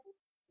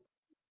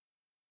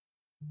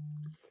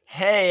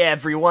Hey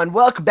everyone,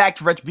 welcome back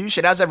to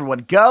Retribution. How's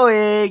everyone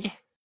going?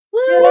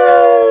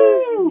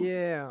 Woo!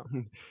 Yeah.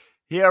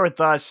 Here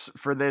with us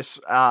for this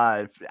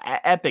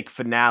epic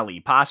finale,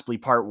 possibly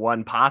part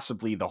one,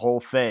 possibly the whole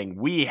thing,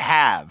 we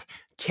have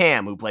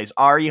Cam, who plays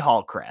Ari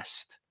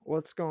Hallcrest,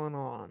 What's going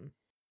on?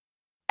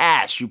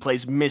 Ash, who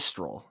plays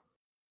Mistral,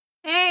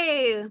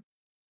 Hey!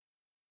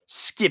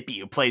 Skippy,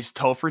 who plays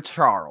Topher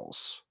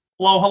Charles,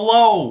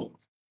 Hello.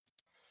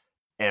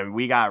 and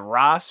we got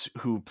Ross,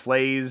 who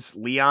plays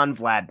Leon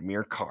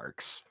Vladimir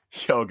Karks.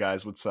 Yo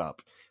guys, what's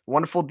up?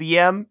 Wonderful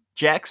DM,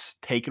 Jex,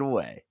 take it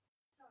away.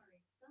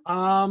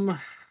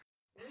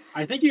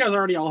 I think you guys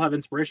already all have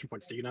inspiration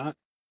points, do you not?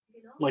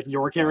 Like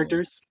your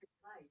characters?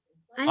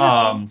 I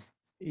have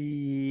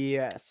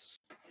Yes.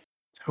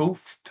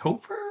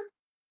 Topher?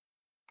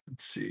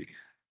 Let's see.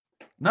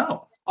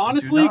 No.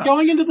 Honestly, not.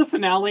 going into the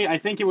finale, I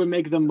think it would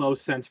make the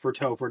most sense for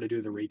Topher to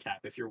do the recap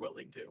if you're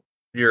willing to.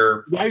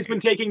 You're Yeah, he's been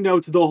taking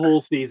notes the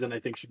whole season, I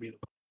think should be the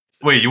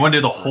Wait, you want to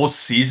do the whole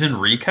season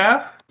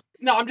recap?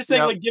 No, I'm just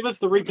saying, Yep. like, give us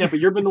the recap, but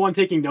you've been the one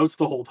taking notes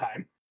the whole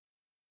time.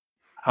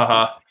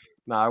 Haha.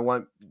 No, I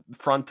want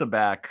front to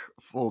back,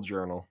 full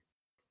journal.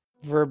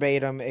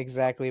 Verbatim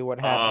exactly what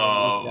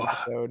happened in each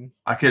episode.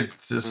 I could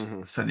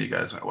just send you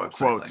guys my website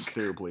Quotes link.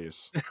 too,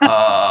 please.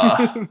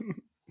 All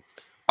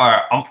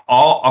right,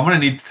 I'm gonna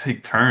need to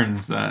take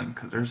turns then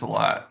because there's a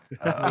lot. You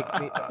don't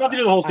have to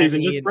do the whole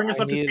season, just bring us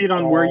up to speed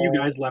on where you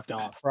guys left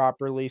off.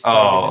 Properly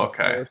cited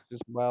okay. first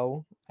as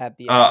well at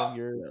the end of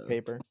your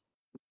paper.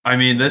 I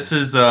mean, this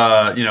is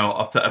up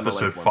to I'm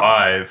episode like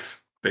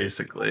 5,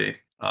 basically.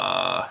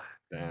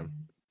 Damn.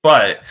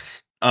 But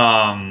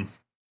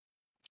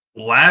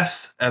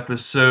last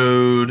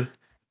episode,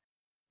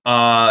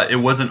 it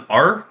wasn't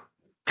our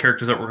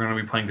characters that we're going to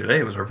be playing today.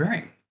 It was our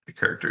variant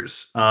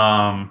characters.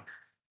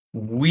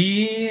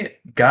 We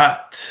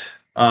got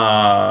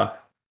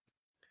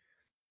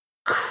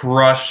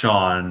crushed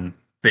on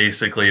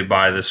basically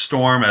by the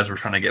storm as we're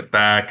trying to get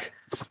back.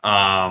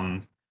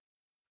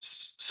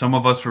 Some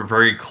of us were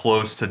very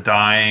close to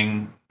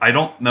dying. I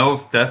don't know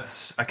if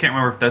I can't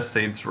remember if death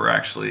saves were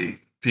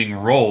actually being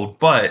rolled,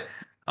 but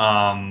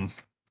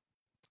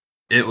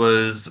it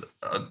was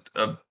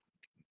a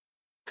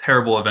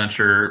terrible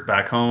adventure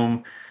back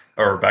home,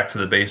 or back to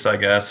the base, I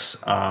guess.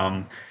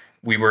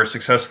 We were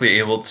successfully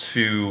able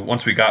to,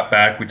 once we got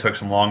back, we took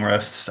some long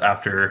rests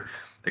after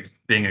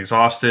being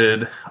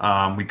exhausted.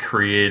 We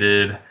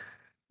created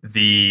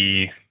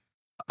the,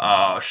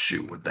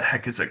 what the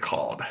heck is it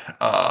called?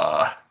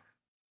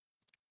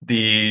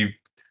 The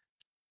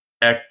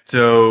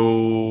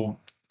Ecto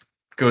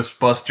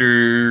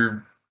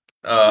Ghostbuster,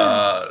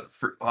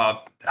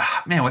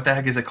 man, what the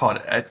heck is it called?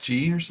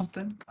 ETG or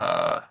something?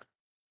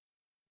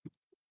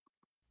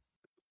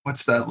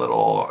 What's that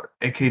little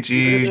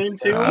AKG?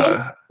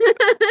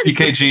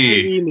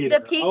 PKG. the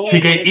PKE.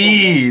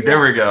 PKE. There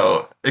we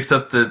go.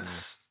 Except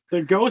it's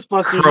the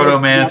Ghostbusters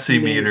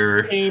Chronomancy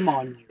meter. Came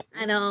on you.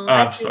 I know.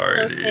 I'm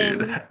sorry,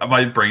 dude.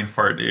 My brain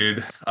fart,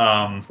 dude.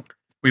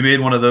 We made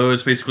one of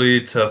those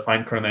basically to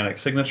find chronomatic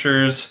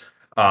signatures.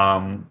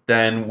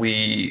 Then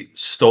we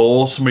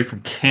stole somebody from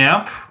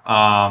camp.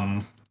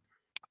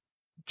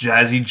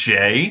 Jazzy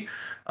J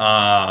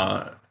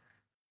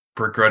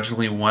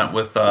begrudgingly went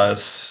with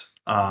us.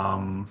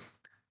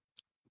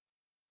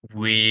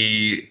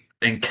 We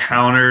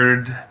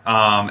encountered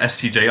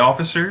STJ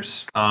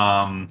officers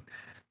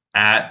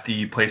at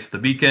the place of the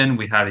beacon.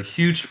 We had a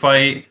huge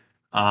fight.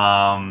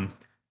 Some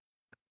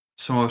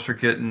of us are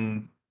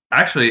getting,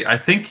 actually, I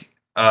think,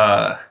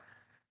 out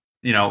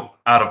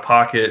of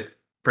pocket,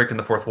 breaking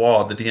the fourth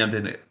wall. The DM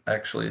didn't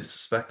actually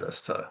suspect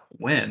us to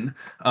win.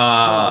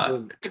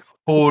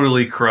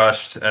 Totally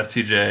crushed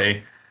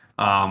STJ,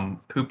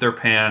 pooped their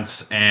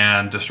pants,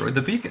 and destroyed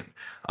the beacon.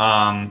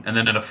 And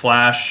then in a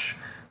flash,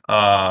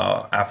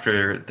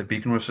 after the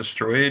beacon was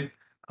destroyed,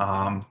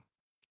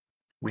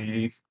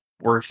 we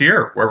were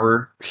here, where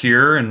we're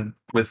here, and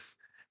with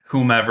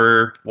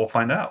whomever we'll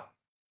find out.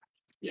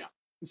 Yeah.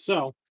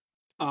 So,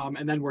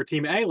 and then where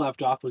Team A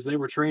left off was they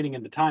were training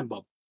in the time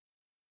bubble,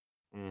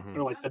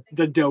 or like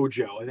the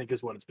dojo, I think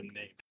is what it's been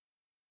named,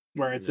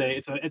 where it's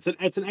an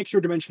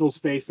extra dimensional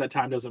space that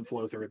time doesn't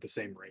flow through at the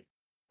same rate,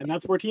 and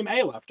that's where Team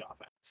A left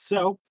off at.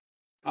 So,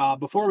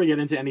 before we get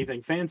into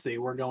anything fancy,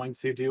 we're going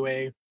to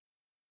do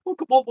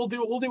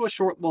we'll do a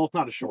short, well,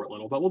 not a short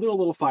little, but we'll do a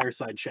little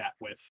fireside chat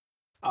with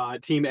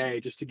Team A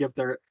just to get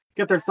their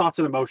thoughts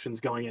and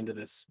emotions going into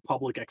this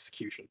public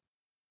execution.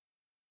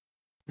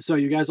 So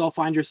you guys all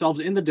find yourselves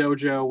in the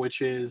dojo,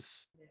 which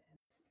is,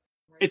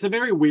 it's a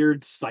very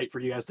weird site for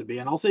you guys to be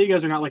in. I'll say you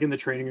guys are not like in the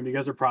training room. You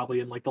guys are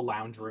probably in like the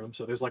lounge room.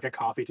 So there's like a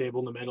coffee table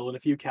in the middle and a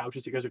few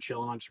couches. You guys are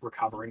chilling on, just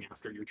recovering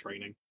after your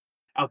training.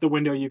 Out the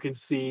window, you can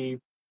see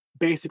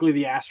basically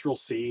the astral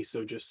sea.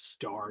 So just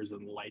stars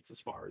and lights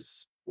as far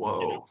as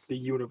the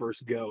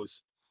universe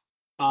goes.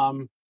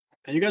 And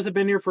you guys have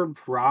been here for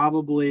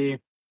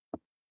probably,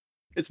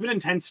 it's been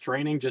intense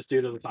training just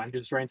due to the time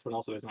constraints, but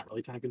also there's not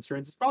really time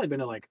constraints. It's probably been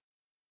like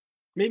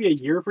maybe a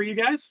year for you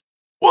guys.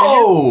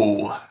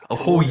 Whoa! A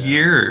whole Yeah.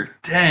 year. You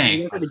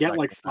Dang. guys had to get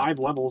like 5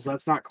 levels.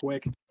 That's not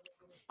quick.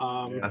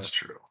 Yeah. That's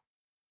true.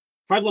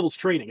 5 levels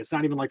training. It's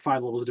not even like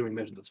 5 levels of doing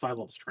missions. It's 5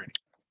 levels training.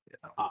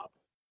 Yeah.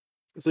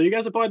 So you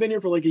guys have probably been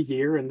here for like a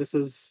year, and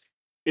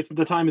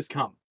the time has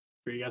come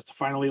for you guys to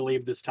finally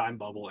leave this time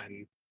bubble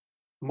and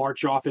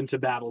march off into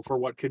battle for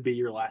what could be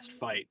your last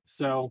fight.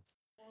 So,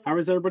 how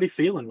is everybody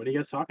feeling? What are you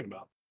guys talking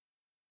about?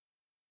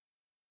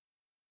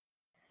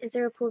 Is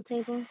there a pool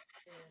table?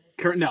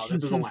 No,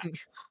 this is a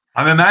lounge.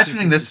 I'm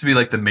imagining this to be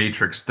like the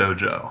Matrix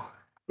dojo.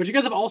 But you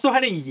guys have also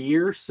had a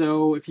year,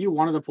 so if you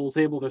wanted a pool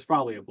table, there's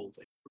probably a pool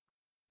table.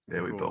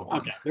 Yeah, we Cool. built one.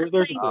 Okay, there's a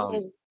Playing pool Um,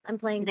 table. pool. I'm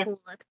playing okay.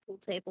 pool at the pool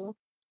table.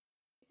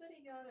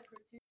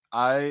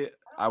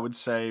 I would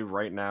say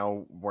right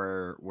now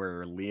where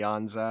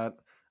Leon's at,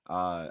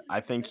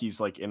 I think he's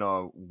like in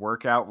a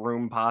workout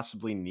room,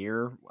 possibly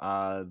near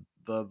the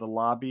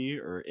lobby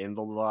or in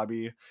the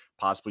lobby,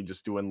 possibly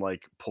just doing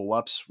like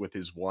pull-ups with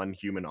his one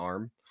human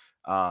arm.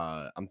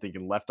 I'm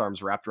thinking left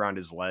arm's wrapped around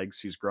his legs.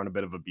 He's grown a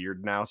bit of a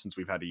beard now since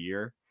we've had a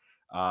year.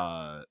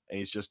 And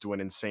he's just doing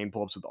insane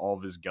pull-ups with all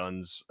of his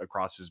guns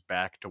across his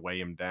back to weigh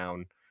him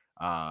down.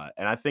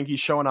 And I think he's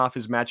showing off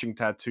his matching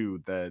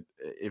tattoo that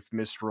if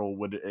Mistral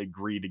would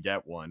agree to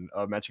get one,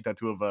 a matching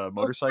tattoo of a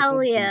motorcycle hell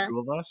between yeah. the two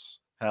of us.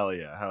 Hell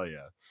yeah, hell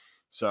yeah.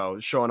 So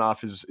showing off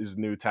his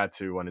new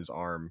tattoo on his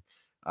arm,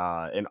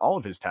 and all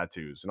of his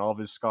tattoos and all of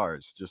his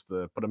scars, just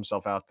to put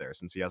himself out there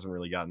since he hasn't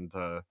really gotten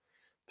to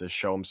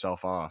show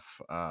himself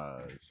off,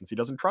 since he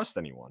doesn't trust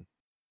anyone.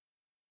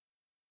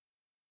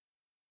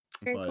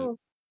 Very But cool.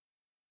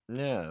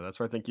 yeah, that's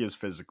where I think he is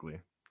physically.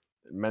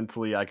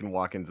 Mentally, I can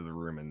walk into the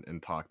room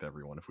and talk to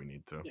everyone if we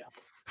need to. Yeah.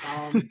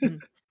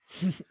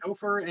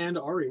 Topher and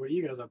Ari, what are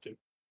you guys up to?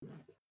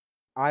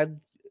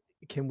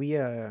 Can we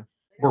We're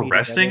be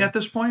resting together? at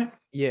this point?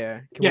 Yeah.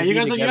 Can Yeah, we you be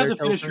guys together, have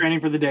finished Topher? training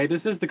for the day.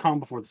 This is the calm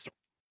before the storm.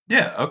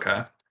 Yeah,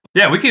 okay.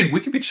 Yeah, we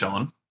could be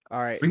chilling.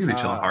 All right. We could be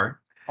chilling hard.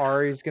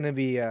 Ari's gonna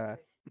be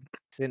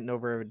sitting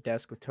over a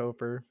desk with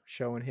Topher,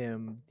 showing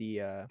him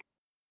the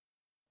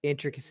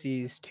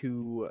intricacies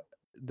to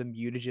the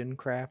mutagen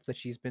craft that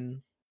she's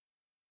been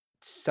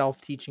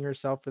self-teaching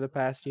herself for the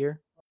past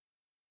year.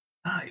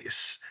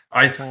 Nice.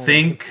 I Kinda like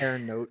think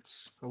comparing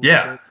notes. a little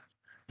yeah. bit.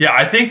 Yeah,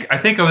 I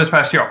think over this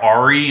past year,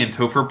 Ari and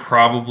Topher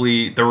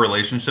probably their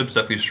relationships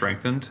definitely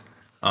strengthened.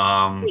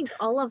 I think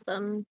all of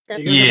them. You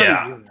Definitely. guys are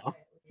Yeah. pretty new now.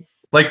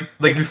 Like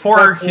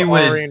before Except he for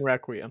would Ari and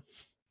Requiem. All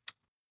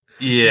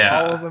of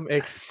yeah. them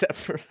except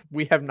for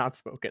we have not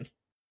spoken.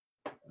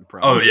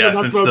 Oh We've yeah, not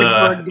since spoken for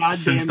a the goddamn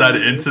since that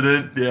year.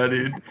 incident, yeah,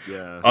 dude.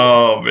 Yeah.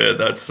 Oh man,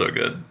 that's so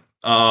good.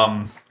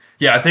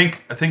 Yeah, I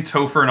think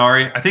Topher and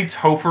Ari. I think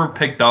Topher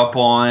picked up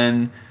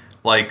on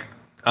like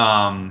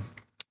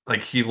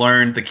he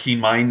learned the key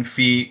mind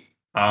feat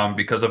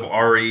because of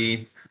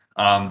Ari.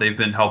 They've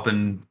been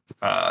helping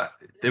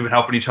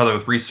each other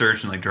with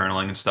research and like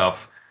journaling and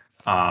stuff.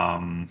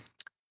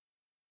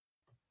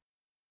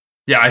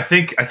 Yeah, I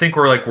think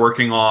we're like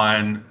working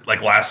on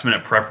like last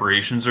minute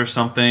preparations or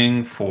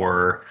something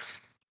for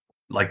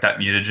like that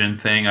mutagen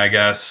thing, I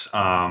guess,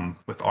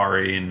 with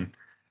Ari, and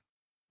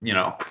you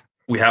know,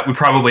 we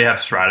probably have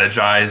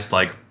strategized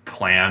like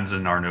plans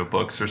in our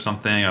notebooks or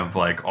something of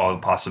like all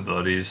the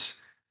possibilities,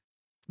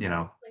 you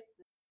know.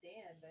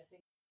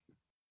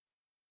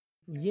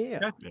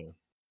 Yeah. Yeah.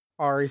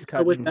 Ari's So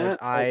cutting with like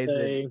that, I'll eyes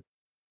say, at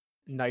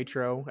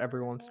Nitro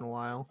every once in a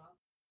while.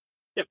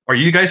 Are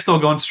you guys still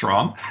going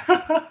strong?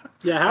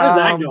 yeah, how's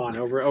that Um, going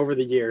over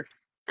the year?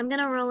 I'm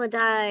gonna roll a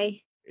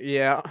die.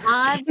 Yeah.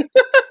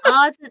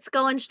 Odds, it's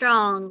going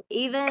strong.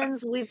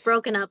 Evens, we've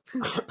broken up.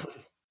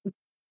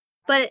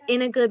 But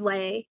in a good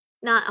way.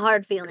 Not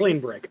hard feelings. Clean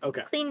break.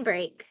 Okay. Clean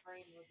break.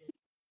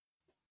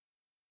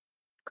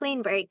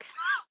 Clean break.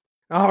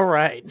 All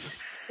right.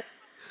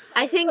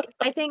 I think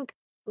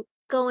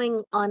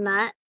going on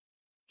that,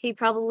 he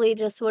probably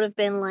just would have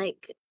been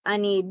like, I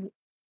need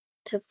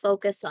to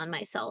focus on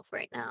myself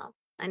right now.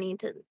 I need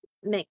to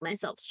make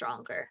myself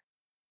stronger.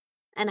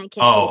 And I can't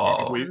do that.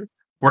 Oh, at him.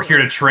 we're here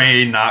to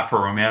train, not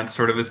for romance,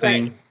 sort of a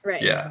thing.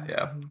 Right.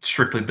 Yeah,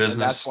 strictly And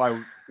business. that's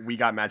why we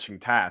got matching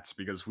tats,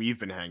 because we've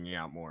been hanging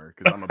out more,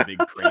 because I'm a big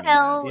training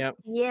Hell Yep.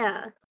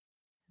 yeah.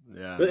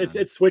 Yeah, But man.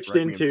 it's switched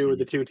Requiem's into gonna the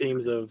be two pretty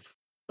teams good.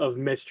 of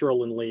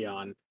Mistral and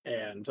Leon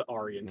and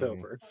Ari and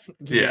Mhm. Topher.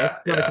 Yeah,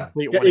 it's not a yeah.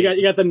 complete You got,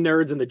 180. you got the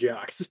nerds and the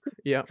jocks.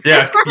 Yeah.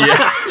 Yeah.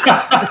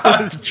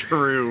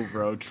 True,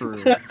 bro.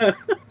 True.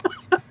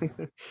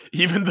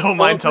 Even though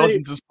my I'll say-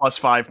 intelligence is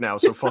 +5 now,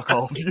 so fuck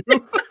all of you.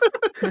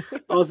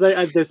 I'll say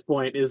at this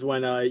point is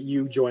when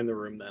you join the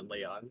room then,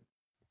 Leon.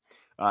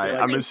 I'm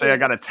Like, gonna say I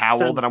got a towel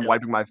time that to I'm chill.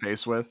 wiping my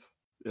face with.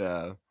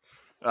 Yeah.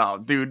 Oh,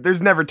 dude,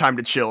 there's never time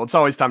to chill. It's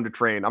always time to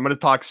train. I'm gonna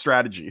talk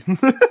strategy.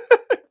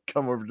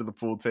 Come over to the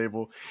pool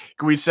table.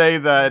 Can we say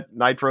that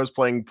Nitro's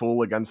playing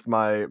pool against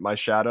my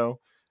shadow,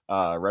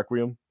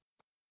 Requiem?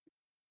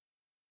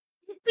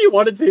 If you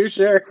wanted to,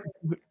 sure.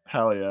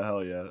 Hell yeah,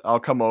 hell yeah. I'll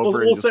come over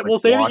We'll and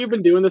just say that walk. you've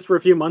been doing this for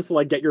a few months to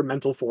like get your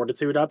mental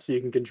fortitude up so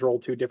you can control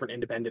two different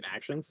independent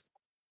actions.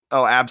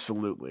 Oh,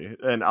 absolutely.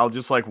 And I'll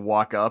just like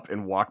walk up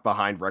and walk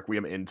behind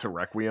Requiem into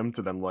Requiem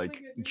to then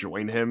like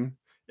join him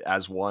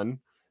as one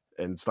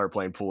and start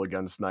playing pool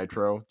against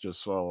Nitro,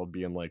 just while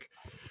being like,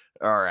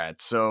 all right,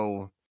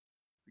 so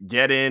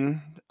get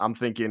in. I'm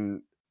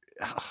thinking,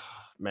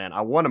 man,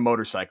 I want a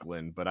motorcycle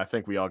in, but I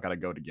think we all got to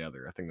go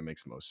together. I think that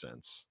makes the most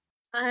sense.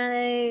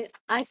 I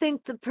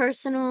think the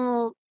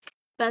personal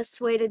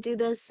best way to do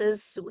this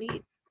is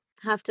we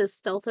have to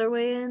stealth our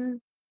way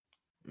in.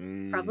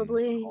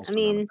 Probably. I Also not a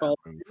mean, bad Well,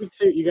 move.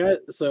 you guys.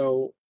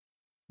 So,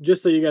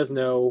 just so you guys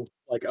know,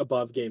 like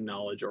above game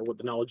knowledge or what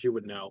the knowledge you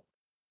would know.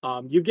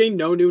 You've gained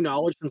no new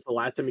knowledge since the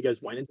last time you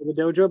guys went into the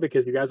dojo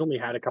because you guys only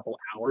had a couple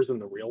hours in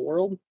the real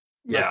world.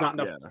 That's Yeah. not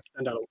enough. Yeah.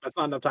 That's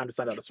not enough time to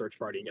send out a search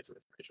party and get some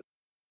information.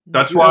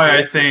 That's You have why I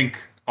like-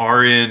 think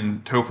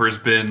Aryan Topher's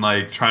been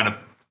like trying to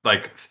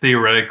like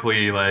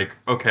theoretically like,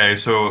 okay,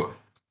 so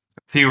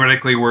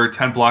theoretically we're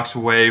 10 blocks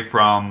away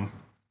from,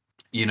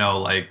 you know,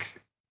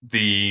 like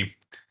the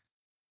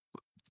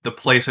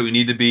place that we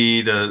need to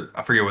be to,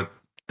 I forget what,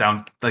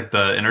 down like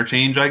the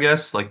interchange, I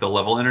guess, like the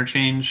level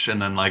interchange,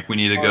 and then like we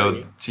need to go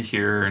Ari, to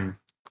here, and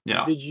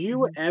yeah. Did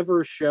you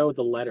ever show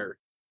the letter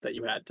that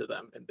you had to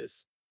them in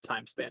this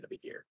time span of a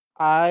year?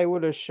 I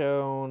would have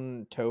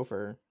shown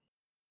Topher.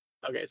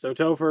 Okay, so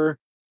Topher,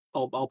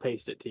 I'll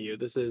paste it to you.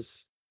 This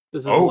is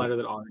the Oh. letter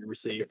that Ari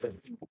received.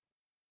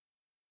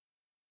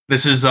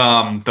 This is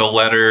the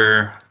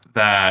letter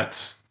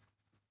that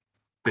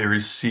they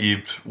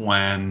received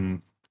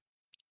when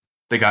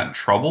they got in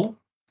trouble,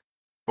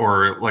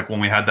 or like when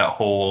we had that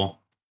whole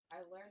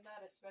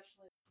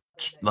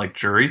like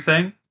jury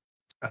thing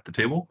at the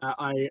table.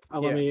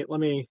 Let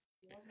me.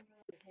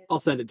 I'll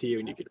send it to you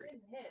and you can read.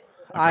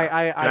 I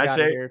Can I got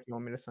say- it here if you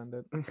want me to send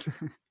it.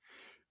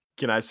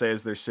 Can I say,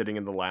 as they're sitting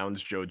in the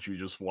lounge, Joju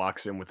just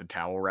walks in with a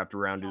towel wrapped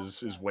around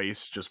his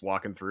waist, just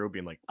walking through,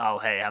 being like, "Oh,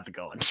 hey, how's it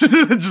going?"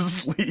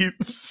 Just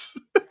leaves.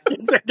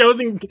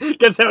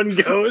 Gets out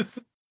and goes.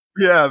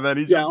 Yeah, man,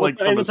 he's just like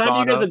and from the a time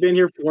you guys sauna. have been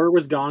here for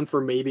was gone for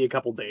maybe a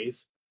couple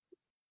days.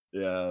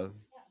 Yeah,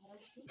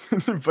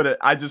 but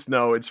I just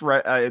know it's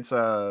right. It's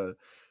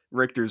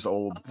Richter's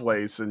old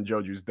place, and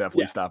Joju's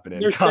definitely Yeah, stopping in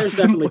There's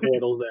constantly. definitely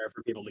portals there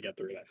for people to get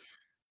through that.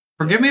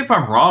 Forgive me if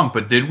I'm wrong,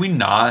 but did we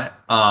not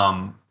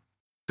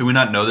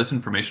know this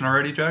information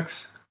already,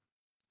 Jax?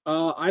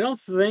 I don't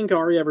think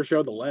Ari ever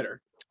showed the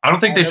letter. I don't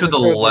think I they showed never the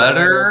showed the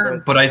letter,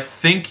 letter, but I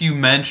think you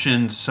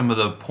mentioned some of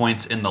the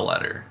points in the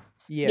letter.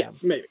 Yeah,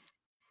 Yes, maybe.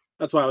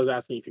 That's why I was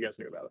asking if you guys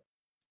knew about it.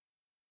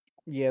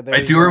 yeah.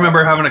 I do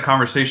remember having a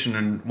conversation,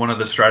 and one of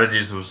the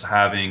strategies was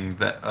having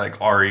that like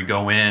Ari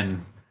go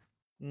in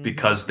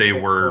because they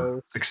Get were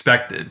close.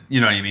 expected.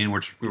 You know what I mean?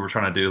 Which we were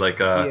trying to do like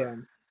Yeah,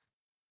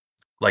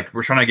 like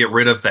we're trying to get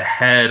rid of the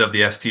head of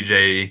the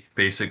STJ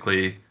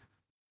basically,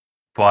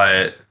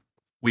 but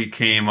we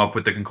came up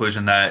with the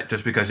conclusion that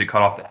just because you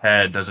cut off the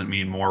head doesn't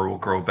mean more will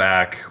grow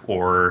back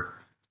or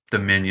the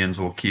minions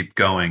will keep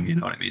going. You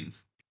know what I mean?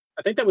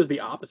 I think that was the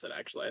opposite,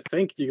 actually. I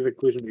think the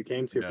conclusion you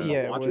came to from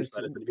yeah. the It Watcher was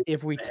side is that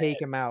if we the take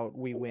head him out,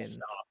 we will win.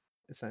 stop.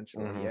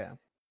 Essentially, Mhm. yeah.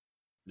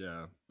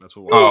 Yeah, that's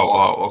what.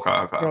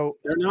 Okay. So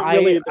They're not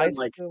really I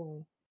like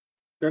still.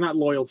 they're not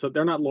loyal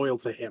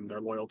to him.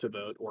 They're loyal to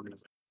the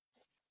organization.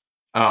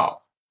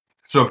 Oh,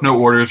 so if no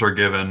orders are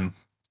given,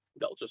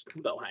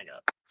 They'll hang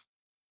up.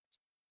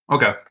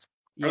 okay.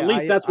 Or at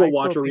least that's I what still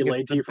Watcher think it's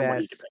relayed to the you from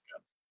what he could best-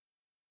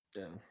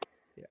 pick up.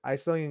 Yeah. I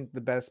still think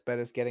the best bet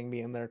is getting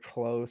me in there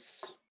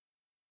close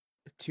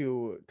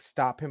to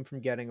stop him from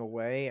getting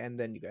away, and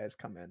then you guys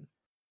come in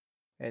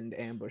and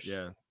ambush.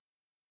 Yeah.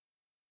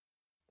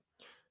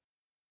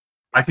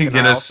 I can Can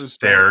get I us also say-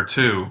 there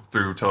too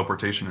through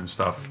teleportation and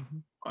stuff.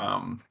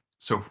 Mhm.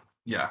 So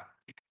yeah,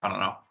 I don't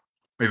know.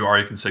 Maybe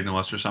Ari can signal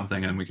us or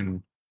something, and we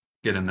can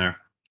get in there.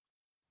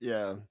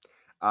 Yeah.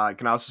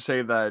 Can I also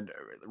say that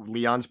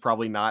Leon's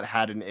probably not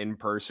had an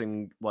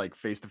in-person, like,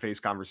 face-to-face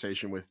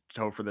conversation with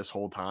Topher this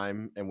whole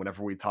time, and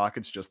whenever we talk,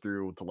 it's just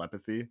through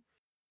telepathy.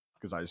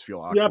 Because I just feel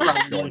Yeah, awkward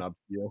probably. showing up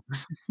to you.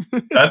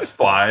 That's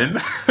fine.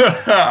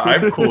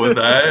 I'm cool with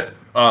that.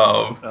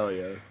 Oh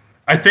yeah.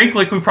 I think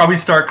like we probably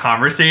start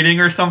conversating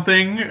or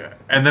something,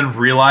 and then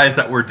realize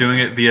that we're doing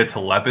it via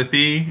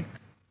telepathy,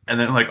 and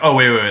then like, oh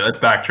wait, let's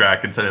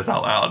backtrack and say this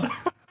out loud.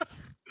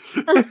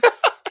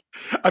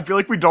 I feel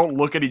like we don't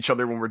look at each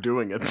other when we're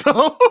doing it,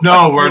 though.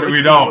 No, I feel we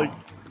we're, don't. like,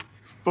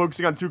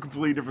 focusing on two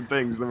completely different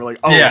things, and then we're like,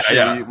 oh Yeah, shit,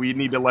 yeah. We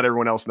need to let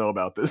everyone else know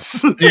about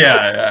this.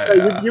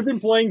 Yeah. You've been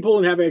playing pool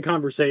and having a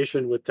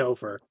conversation with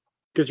Topher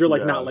because you're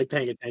like Yeah. not like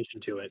paying attention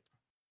to it.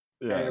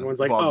 Yeah. And everyone's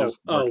like, Well, just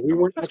working we on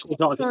weren't it. actually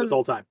talking this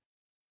whole time.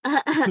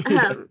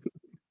 Ahem.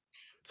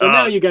 So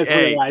now you guys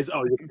hey. realize,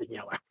 you're speaking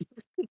out loud.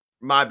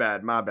 My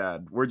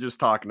bad. We're just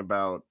talking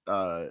about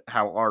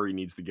how Ari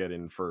needs to get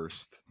in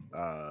first,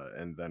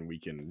 and then we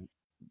can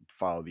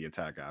follow the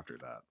attack after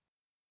that.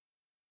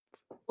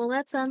 Well,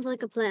 that sounds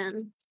like a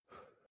plan.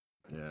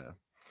 Yeah.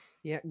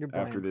 Yeah, good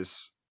After plan.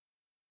 this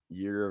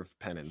year of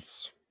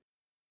penance.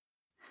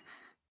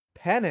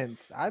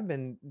 Penance. I've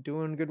been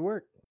doing good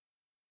work.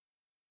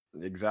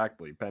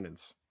 Exactly,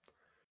 penance.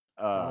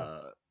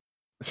 Oh.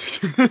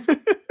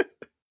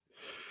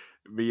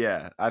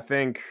 yeah, I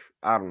think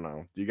I don't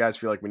know. Do you guys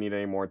feel like we need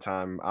any more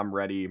time? I'm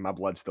ready. My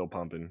blood's still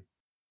pumping.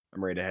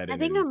 I'm ready to head I in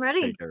think and I'm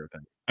ready. take care of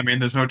things. I mean,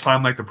 there's no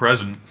time like the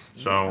present,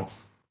 so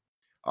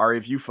Ari,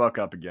 if you fuck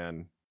up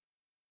again,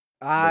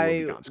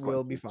 I will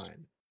consequences. be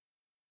fine.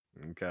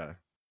 Okay.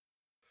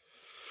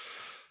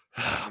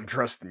 I'm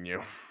trusting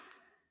you.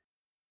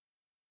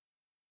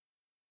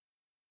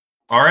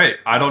 all right.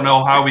 I don't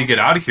know how we get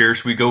out of here.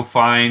 Should we go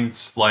find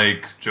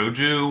like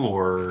Joju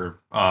or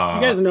You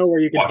guys know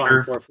where you can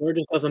Watcher? find Fleur. Fleur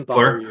just doesn't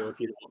Fleur? bother you if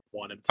you don't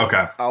want him to.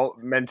 Okay. I'll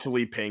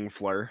mentally ping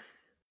Fleur.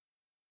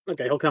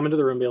 Okay, he'll come into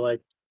the room and be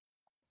like,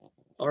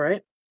 all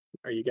right,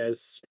 are you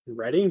guys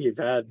ready?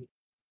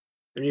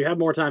 You have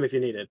more time if you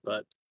need it,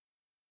 but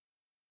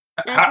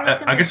Natural's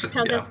gonna I guess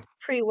chug yeah. a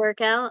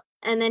pre-workout,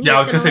 and then Yeah, he's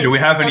I was gonna say, like, do we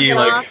have dump any it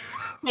like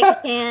off, take his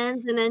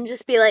hands, and then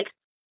just be like,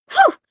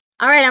 "Whew!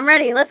 All right, I'm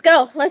ready. Let's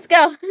go. Let's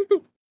go."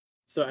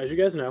 so as you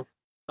guys know,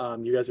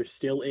 you guys are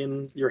still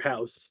in your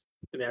house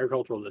in the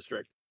agricultural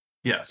district.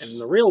 And yes. in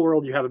the real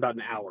world, you have about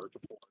an hour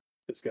before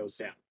this goes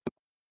down.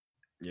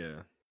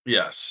 Yeah.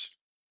 Yes.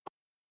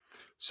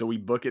 So we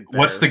book it there.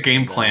 What's the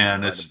game and then plan?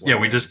 try Is to yeah,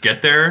 blend we in. just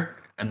get there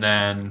and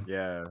then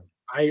Yeah.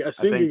 I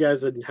assumed you think-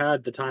 guys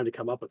had the time to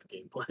come up with a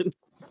game plan.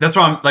 that's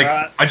why I'm like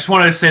I just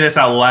wanted to say this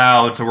out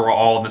loud so we're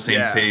all on the same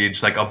Yeah.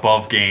 page, like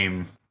above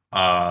game.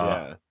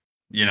 Yeah.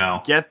 You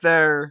know. Get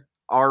there.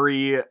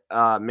 Ari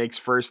makes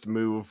first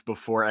move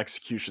before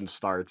execution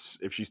starts.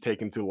 If she's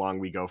taking too long,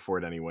 we go for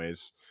it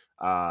anyways.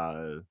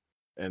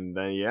 And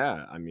then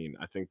yeah, I mean,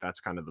 I think that's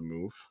kind of the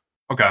move.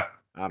 Okay.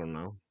 I don't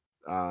know.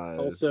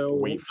 Also,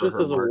 wait for just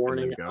her as a mark and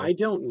warning, then go. I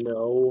don't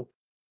know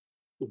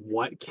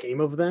what came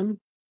of them,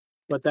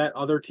 but that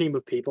other team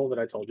of people that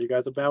I told you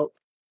guys about,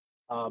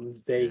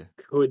 they Yeah.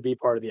 could be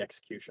part of the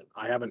execution.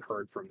 I haven't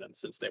heard from them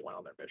since they went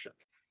on their mission.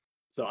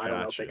 So I don't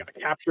know if they Gotcha.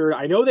 got captured.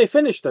 I know they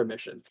finished their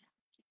mission,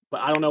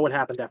 but I don't know what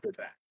happened after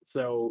that.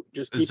 So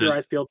just keep Is your it-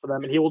 eyes peeled for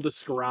them, and he will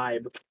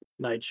describe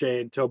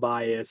Nightshade,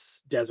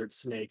 Tobias, Desert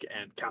Snake,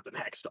 and Captain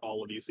Hex to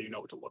all of you, so you know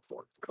what to look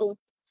for. Cool.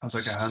 Sounds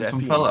like a Sephi handsome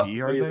and fella. V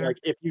But are he's there? like,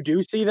 if you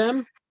do see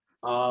them,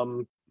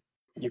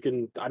 you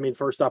can. I mean,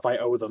 first off, I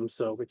owe them,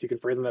 so if you can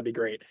free them, that'd be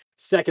great.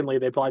 Secondly,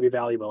 they'd probably be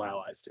valuable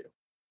allies too.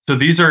 So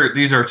these are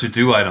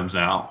to-do items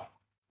now.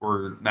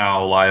 We're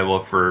now liable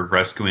for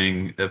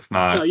rescuing, if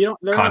No, not you don't.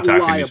 They're not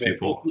contacting these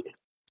liable. people.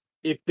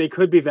 If they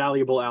could be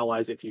valuable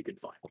allies, if you could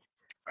find them.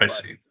 I but-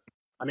 see.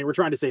 I mean, we're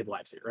trying to save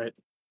lives here, right?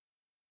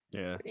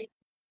 Yeah.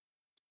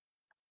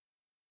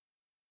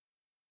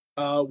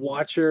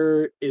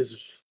 Watcher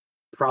is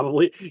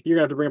probably you're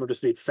gonna have to bring him up to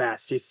speed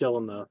fast. He's still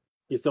in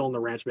the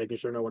ranch, making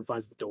sure no one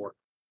finds the door.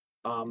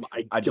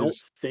 I don't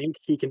just- think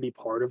he can be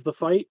part of the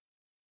fight,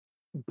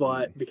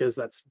 but because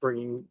that's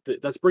bringing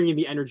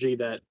the energy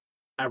that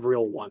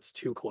Avriel wants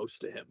too close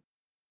to him.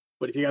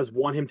 But if you guys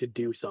want him to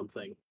do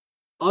something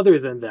other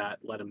than that,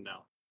 let him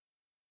know.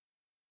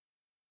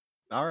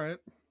 All right.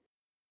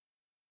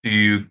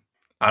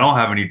 I don't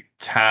have any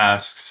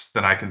tasks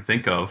that I can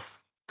think of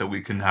that we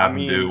can have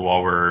him do mean-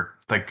 while we're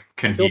like.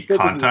 Can He'll he stick with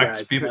you contact guys,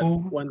 but people?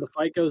 when the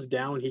fight goes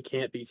down? He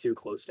can't be too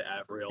close to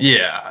Avriel.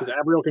 Yeah. because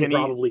Avriel can Can he-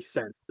 probably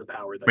sense the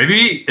power. That Maybe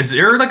he has. is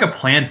there like a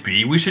plan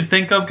B we should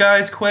think of,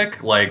 guys?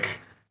 Quick,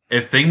 like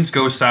if things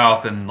go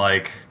south and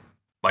like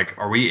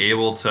are we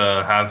able to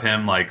have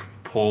him like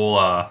pull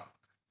a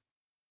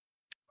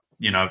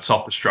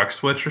self-destruct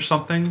switch or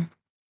something?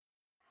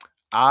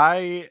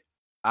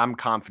 I'm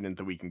confident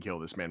that we can kill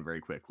this man very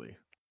quickly.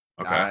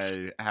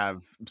 Okay. I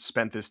have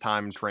spent this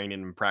time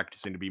training and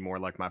practicing to be more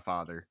like my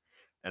father,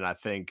 and I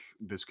think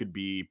this could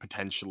be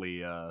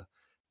potentially a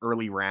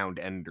early round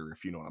ender,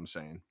 if you know what I'm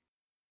saying.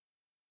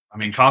 I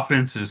mean,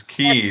 confidence is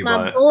key, That's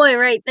my but boy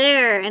right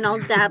there, and I'll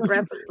dab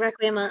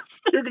Requiem up.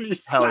 You're gonna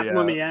just Hell slap him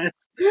on the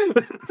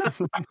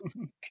ass.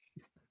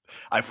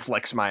 I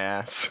flex my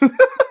ass.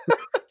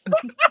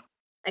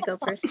 I go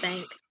for a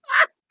spank.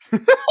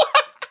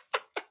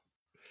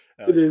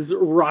 It is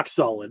rock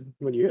solid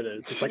when you hit it.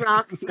 It's just like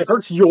Rock it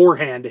hurts your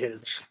hand to hit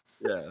his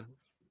ass. Yeah.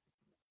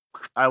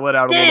 I let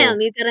out a Damn,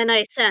 little. you got a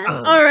nice ass.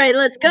 All right,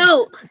 let's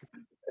go.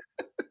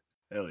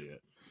 Hell yeah.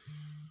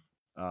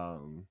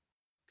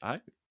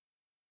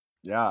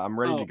 I'm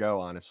ready Oh, to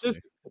go. Honestly,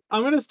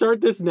 I'm gonna start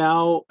this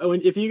now.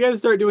 If you guys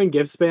start doing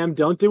gift spam,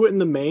 don't do it in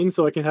the main,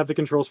 so I can have the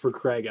controls for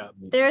Craig up.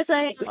 There's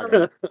a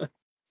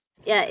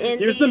yeah. In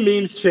Here's the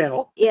memes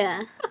channel.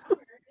 Yeah.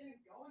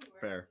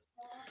 fair.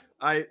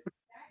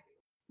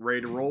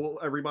 Ready to roll,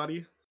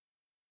 everybody?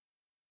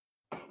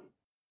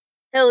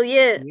 Hell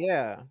yeah.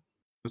 Yeah.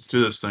 let's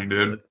do this thing,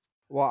 dude.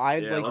 Well,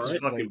 I'd Yeah, like let's to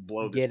fucking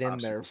blow this get in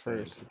there popsicle stand.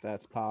 first, if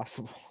that's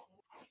possible.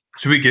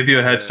 Should we give you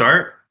a head Yeah.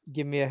 start?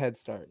 Give me a head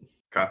start.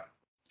 Okay.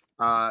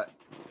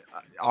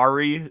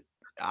 Ari,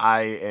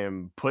 I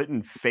am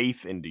putting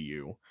faith into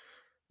you.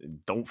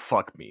 Don't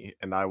fuck me,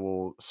 and I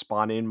will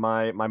spawn in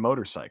my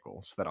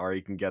motorcycle so that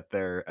Ari can get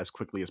there as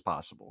quickly as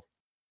possible.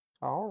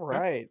 All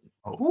right.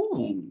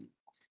 Oh.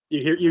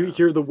 You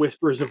hear the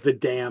whispers of the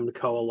damned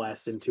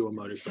coalesce into a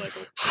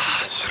motorcycle.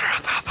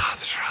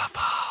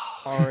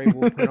 Ari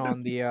will put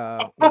on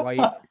the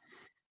white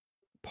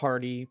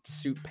party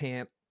suit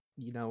pant,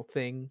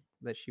 thing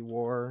that she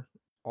wore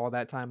all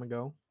that time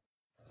ago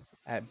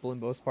at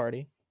Blimbo's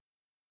party.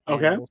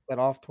 Okay. And we'll set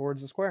off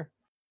towards the square.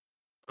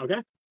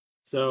 Okay.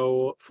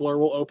 So Fleur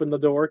will open the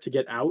door to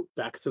get out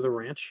back to the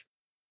ranch.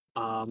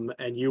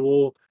 And you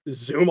will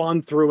zoom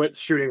on through it,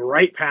 shooting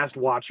right past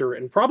Watcher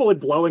and probably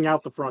blowing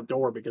out the front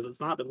door because it's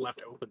not been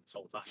left open this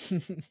whole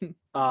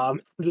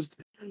time. Just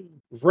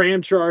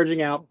ram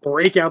charging out,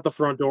 break out the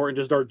front door, and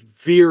just start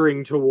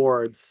veering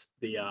towards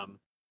the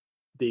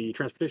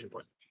transportation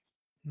point.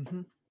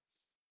 Mm-hmm.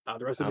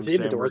 The rest of I'm the team,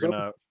 the saying door's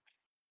open.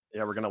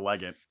 we're gonna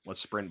leg it.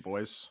 Let's sprint,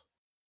 boys.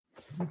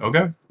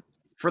 Okay.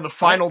 For the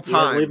final you guys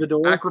time, leave the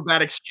door?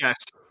 acrobatics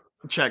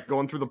check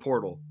going through the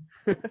portal.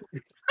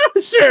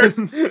 Sure.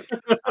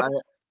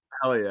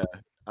 Hell yeah.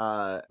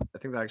 I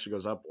think that actually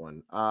goes up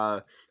one.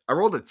 I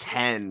rolled a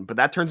 10, but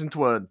that turns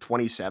into a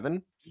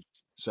 27.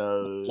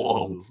 So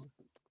Whoa.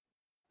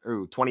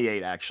 Ooh,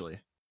 28 actually.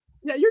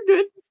 Yeah, you're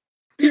good.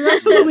 You're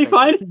absolutely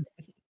fine.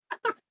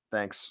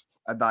 Thanks.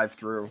 I dive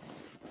through.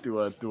 Do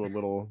a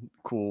little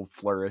cool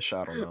flourish.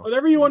 I don't know.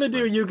 Whatever you want to do,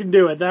 Sprint. you can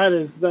do it. That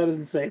is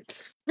insane.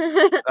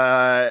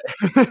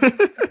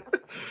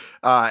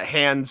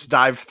 Hands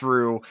dive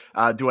through,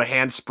 do a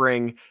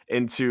handspring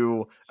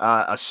into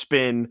a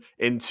spin,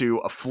 into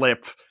a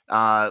flip,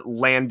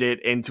 land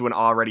it into an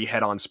already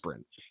head-on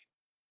sprint.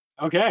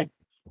 Okay.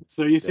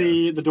 So you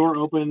see the door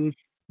open,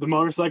 the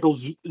motorcycle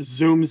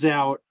zooms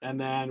out, and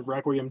then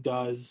Requiem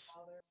does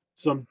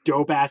some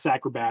dope-ass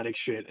acrobatic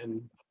shit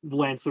and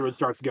lands through and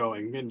starts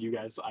going. And you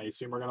guys, I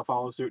assume, are going to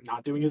follow suit,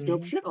 not doing his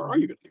dope shit? Or are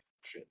you going to do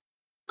dope shit?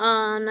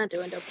 I'm not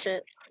doing dope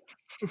shit.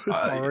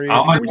 I'm Ari a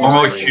is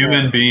normal just-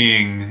 human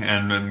being,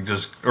 and then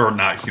or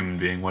not human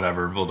being,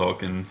 whatever,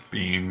 Vildokin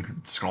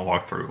being, just gonna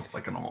walk through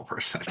like a normal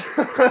person.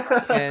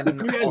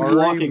 And You guys Ari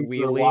walking through,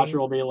 wheeling, Watcher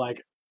will be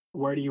like,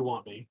 where do you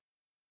want me?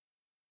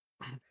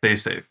 Stay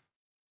safe.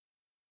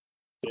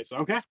 It's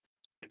okay.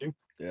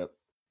 Yep.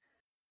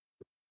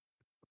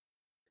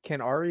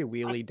 can Ari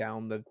wheelie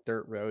down the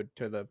dirt road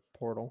to the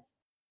portal?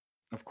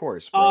 Of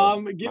course,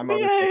 bro. Give My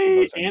me motorcycle a does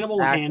anything.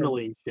 animal Acro-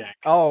 handling check.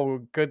 Oh,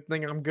 good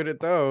thing I'm good at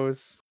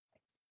those.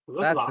 This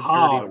That's is a a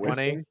hog. dirty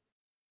 20.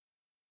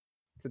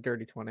 It's a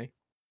dirty 20.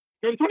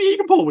 20, you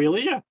can pull a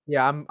wheelie, yeah.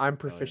 Yeah, I'm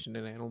proficient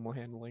in animal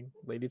handling,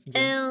 ladies and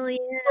gents. Hell yeah.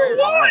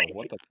 Wow,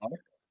 what the fuck?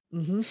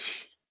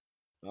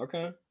 Mm-hmm.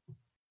 Okay.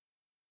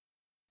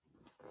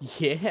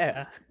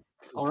 Yeah.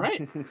 All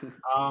right.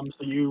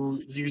 So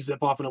you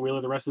zip off in a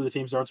wheelie. The rest of the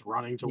team starts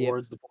running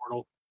towards the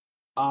portal.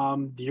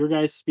 Your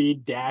guys'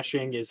 speed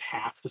dashing is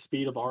half the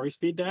speed of Ari's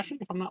speed dashing,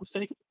 if I'm not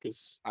mistaken.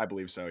 Because I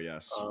believe so,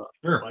 yes.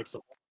 Sure. like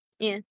so.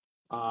 Yeah.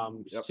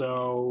 Yep.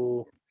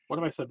 So what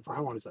have I said before?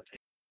 How long does that take?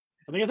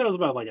 I think I said it was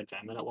about like a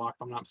 10-minute walk,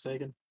 if I'm not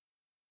mistaken.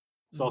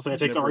 So I'll say it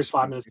takes Never Ari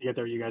 5 speak. minutes to get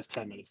there. You guys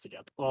 10 minutes to get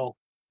there. Well,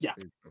 yeah.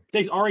 There you go. It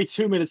takes Ari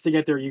 2 minutes to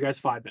get there. You guys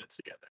 5 minutes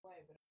to get there.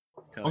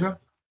 Hell Okay.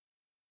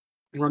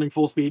 yeah. Running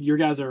full speed. You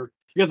guys have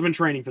been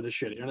training for this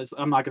shit, and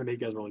I'm not going to make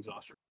you guys real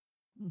exhausted.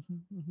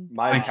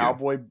 My Thank you.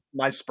 cowboy,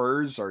 my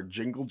spurs are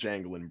jingle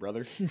jangling,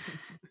 brother.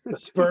 The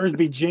Spurs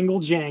be jingle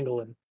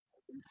jangling.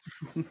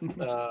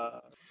 I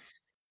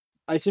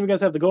assume you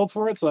guys have the gold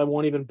for it, so I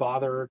won't even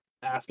bother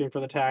asking for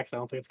the tax. I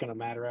don't think it's going to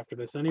matter after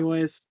this,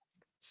 anyways.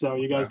 So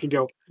you guys can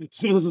go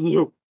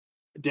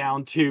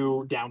down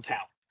to downtown,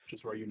 which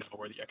is where you know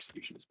where the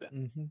execution has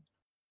been.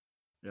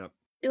 Mm-hmm.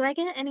 Do I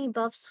get any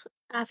buffs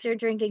after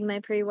drinking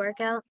my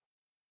pre-workout?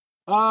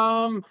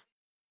 I'll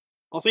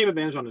save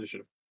advantage on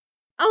initiative.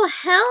 Oh,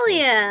 hell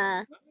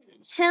yeah.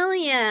 Hell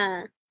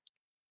yeah.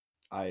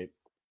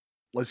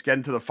 Let's get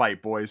into the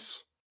fight,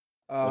 boys.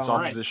 Let's all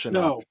Alright, position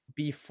so up.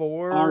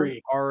 Before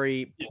Ari.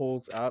 Ari Yes.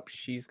 pulls up,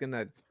 she's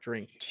gonna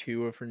drink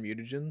 2 of her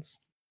mutagens,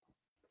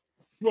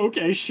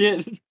 okay,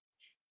 shit.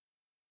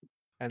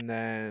 and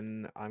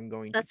then I'm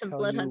going That's to some tell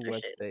blood you hunter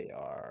what shit. they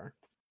are.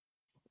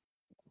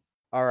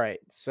 All right,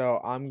 so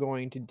I'm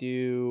going to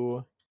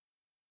do.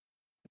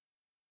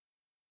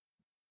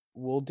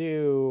 We'll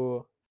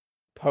do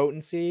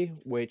potency,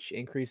 which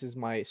increases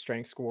my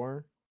strength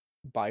score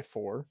by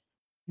 4,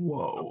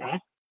 Whoa. Okay.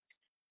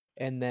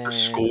 and then The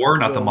score,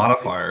 not the we'll do-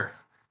 modifier.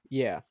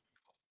 Yeah,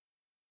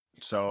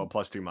 So a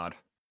 +2 mod.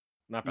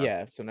 Not bad.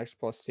 yeah. So next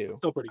 +2,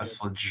 Still pretty That's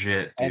good.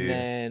 legit, dude. and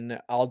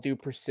then I'll do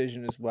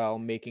precision as well,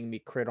 making me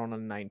crit on a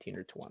 19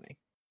 or 20.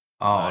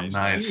 Oh, Nice,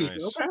 nice.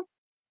 nice. Okay.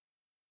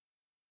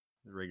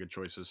 Very good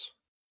choices.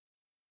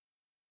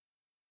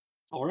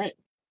 All right.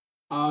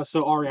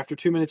 So Ari, after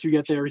 2 minutes, you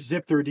get there,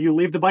 zip through. Do you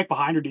leave the bike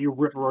behind, or do you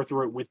rip right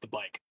through it with the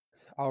bike?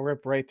 I'll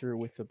rip right through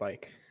with the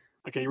bike.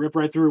 Okay, you rip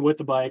right through with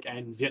the bike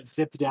and get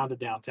zipped down to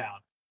downtown.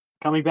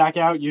 Coming back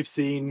out, you've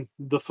seen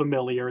the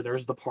familiar.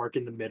 There's the park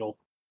in the middle,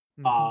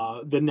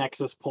 the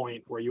nexus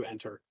point where you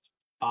enter.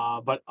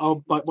 But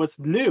what's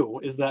new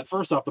is that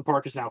first off, the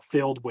park is now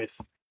filled with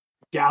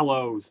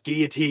gallows,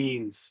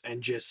 guillotines,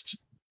 and just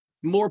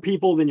more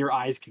people than your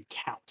eyes can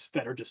count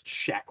that are just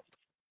shackled,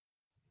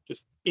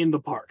 just in the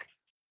park,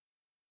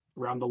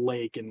 around the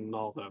lake and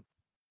all the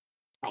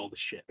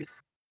shit.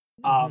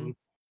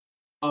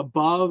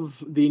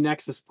 Above the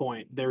nexus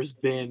point, there's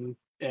been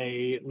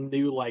a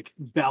new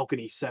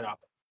balcony set up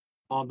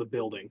on the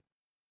building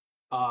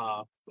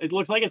It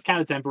looks like it's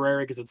kind of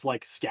temporary because it's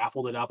like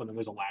scaffolded up and then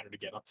there's a ladder to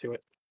get up to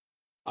it.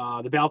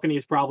 The balcony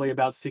is probably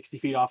about 60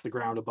 feet off the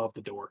ground above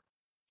the door.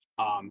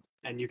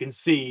 And you can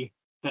see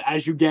that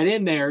as you get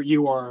in there,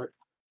 you are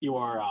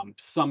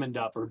summoned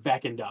up or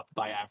beckoned up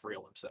by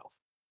Avriel himself,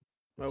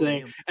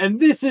 saying, damn. "And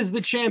this is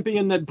the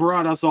champion that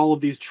brought us all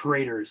of these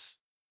traitors.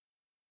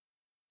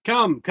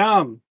 Come,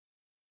 come."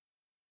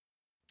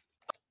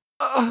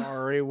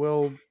 Ari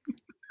will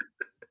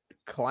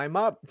climb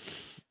up.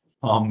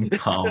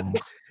 Come.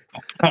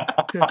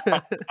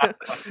 I'm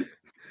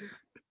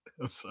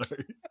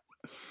sorry.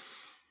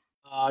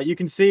 You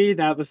can see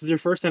that this is your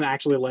first time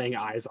actually laying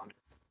eyes on it.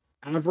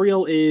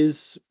 Avriel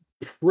is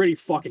pretty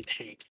fucking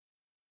tanky.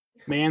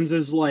 Mans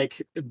is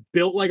like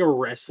built like a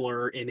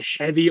wrestler in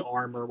heavy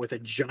armor with a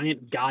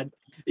giant god.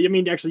 I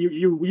mean, actually,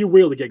 you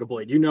wield a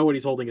Gigablade. You know what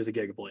he's holding is a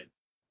Gigablade,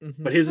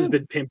 but his has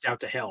been pimped out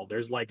to hell.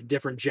 There's like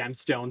different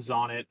gemstones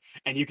on it,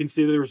 and you can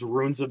see there's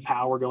runes of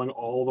power going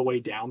all the way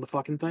down the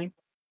fucking thing.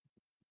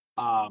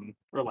 Or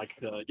like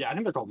I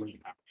think they're called runes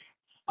of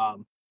power.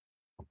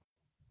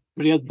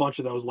 But he has a bunch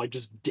of those like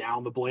just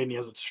down the blade, and he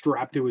has it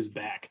strapped to his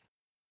back.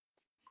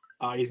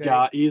 He's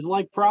built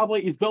like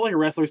a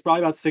wrestler. He's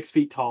probably about 6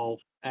 feet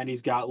tall, and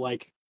he's got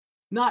like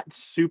not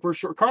super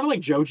short, kind of like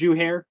Joju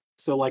hair,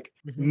 so like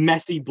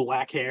messy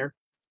black hair.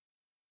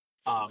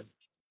 That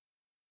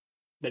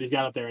he's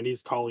got up there, and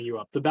he's calling you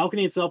up. The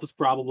balcony itself is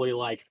probably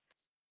like,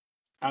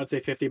 I would say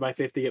 50 by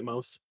 50 at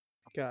most.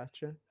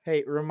 Gotcha.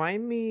 Hey,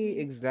 remind me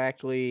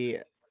exactly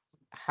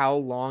how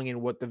long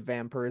and what the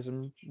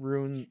vampirism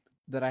rune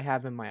that I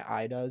have in my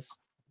eye does.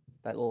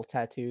 That little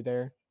tattoo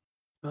there.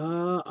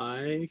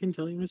 I can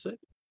tell you in a sec.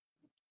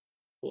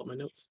 Pull up my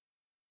notes.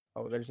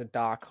 Oh, there's a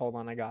doc. Hold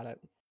on, I got it.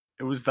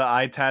 It was the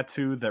eye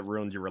tattoo that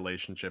ruined your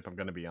relationship. I'm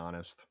gonna be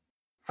honest.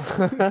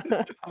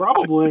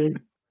 Probably.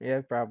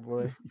 Yeah,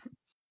 probably.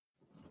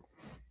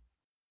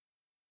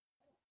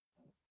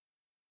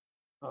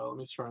 Let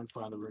me try and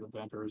find the root of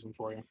vampirism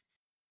for you.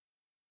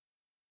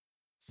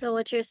 So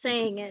what you're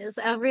saying is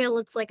Avriel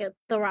looks like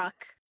The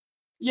Rock.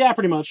 Yeah,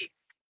 pretty much.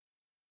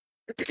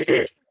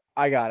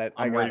 I got it.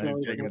 I'm ready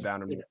it. to take him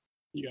down in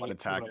You got one it.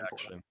 attack It's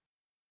action.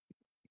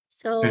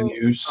 So Can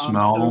you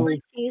smell? I'd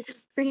like to use a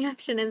free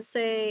action and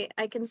say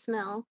I can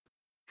smell.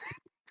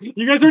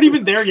 You guys aren't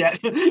even there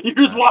yet. You're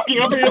just walking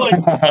up and you're like,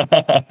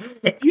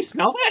 "Do you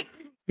smell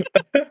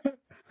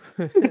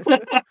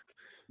that?"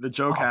 The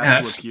joke Oh, has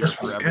man, to appear that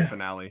for smells every good.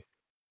 finale.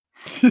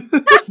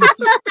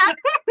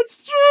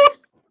 It's true.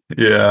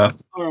 Yeah,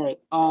 All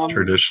right.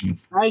 tradition.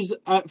 Guys,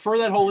 for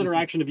that whole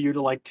interaction of you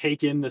to like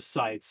take in the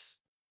sights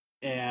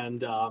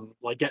and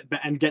like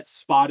get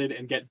spotted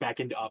and get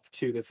beckoned up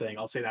to the thing,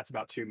 I'll say that's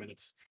about 2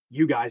 minutes.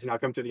 You guys now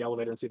come to the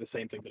elevator and see the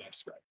same thing that I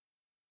described.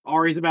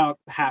 Ari's about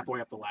halfway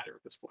up the ladder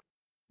at this point.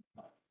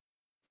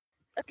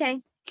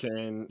 Okay.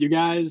 Can You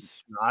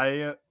guys,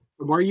 I?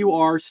 from where you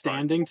are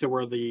standing to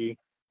where the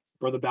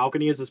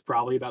balcony is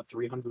probably about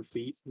 300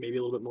 feet, maybe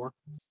a little bit more.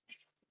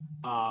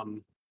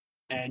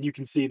 And you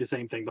can see the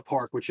same thing. The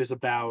park, which is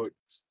about,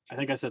 I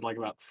think I said like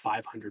about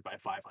 500 by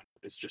 500,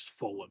 is just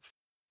full of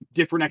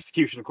different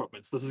execution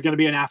equipments. This is going to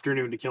be an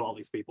afternoon to kill all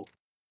these people.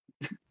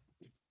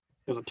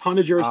 There's a ton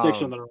of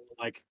jurisdiction that are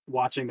like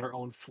watching their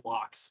own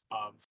flocks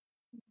of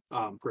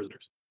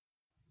prisoners.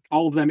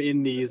 All of them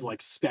in these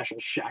like special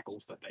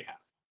shackles that they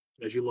have.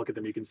 As you look at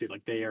them, you can see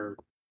like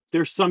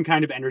there's some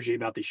kind of energy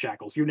about these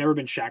shackles. You've never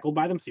been shackled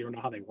by them, so you don't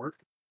know how they work.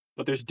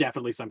 But there's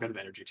definitely some kind of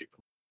energy to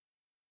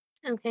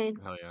them. Okay.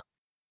 Hell yeah.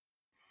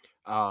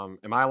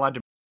 Am I allowed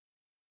to?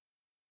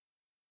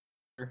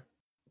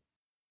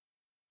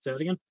 Say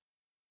that again.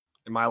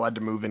 Am I allowed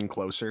to move in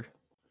closer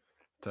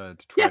to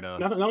try to?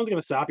 No one's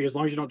gonna stop you as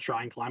long as you don't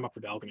try and climb up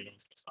the balcony. No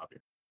one's gonna stop you.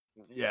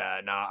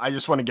 Yeah, no. I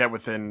just want to get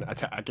within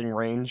attacking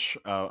range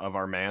of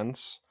our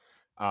mans.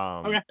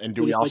 Okay. And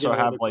do So we just, also get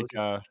a have little like bit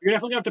closer. You're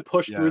definitely gonna have to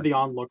push yeah. through the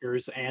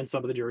onlookers and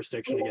some of the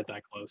jurisdiction to get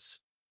that close.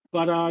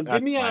 But give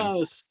That's me fine.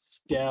 a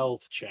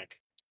stealth check.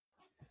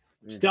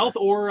 Okay. Stealth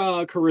or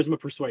charisma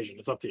persuasion.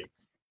 It's up to you.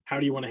 How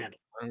do you want to handle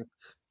it?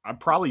 I'm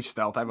probably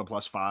stealth. I have a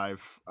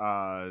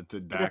 +5 to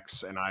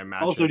Dex, and I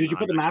imagine. Also, did you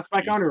put the I'm mask back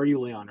expertise. on, or are you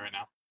Leon right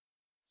now?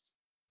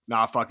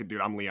 Nah, fuck it,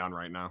 dude. I'm Leon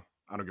right now.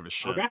 I don't give a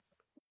shit. Okay.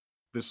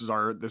 This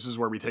is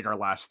where we take our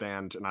last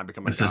stand, and I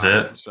become a This is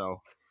god, it?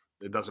 So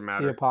it doesn't The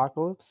matter.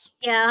 apocalypse.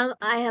 Yeah,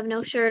 I have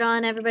no shirt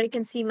on. Everybody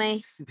can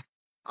see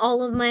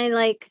all of my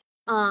like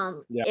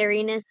Yeah.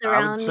 airiness I would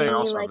around say me,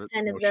 also like have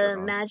kind no of shirt the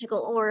on. magical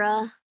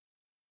aura.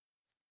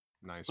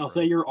 Nice. I'll bro.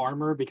 say your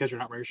armor, because you're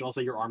not racial. I'll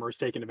say your armor is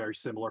taken a very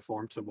similar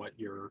form to what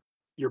your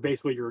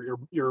basically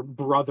your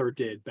brother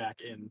did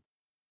back in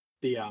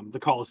the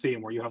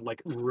Colosseum, where you have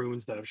like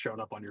runes that have shown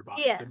up on your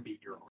body Yeah. to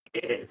beat your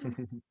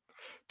own.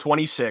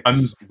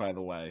 26, by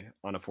the way,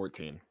 on a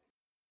 14.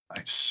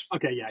 Nice.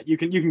 Okay, yeah, you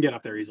can get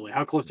up there easily.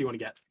 How close do you want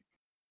to get?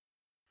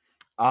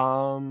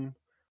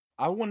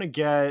 I want to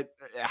get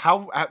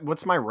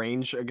what's my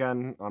range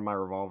again on my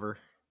revolver?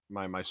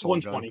 My soul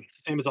 120. gun. It's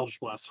the same as Eldritch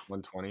Blast.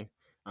 120.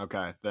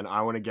 Okay, then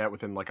I want to get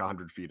within like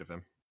 100 feet of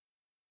him.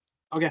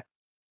 Okay.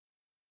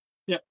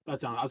 Yep,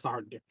 that's not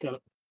hard to do. Got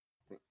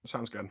it.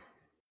 Sounds good.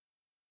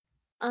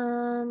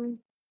 Can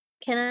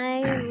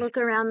I look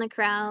around the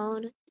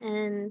crowd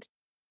and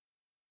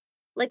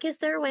is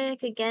there a way I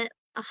could get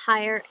a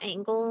higher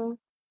angle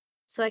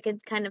so I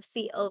could kind of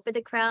see over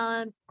the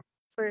crowd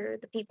for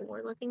the people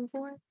we're looking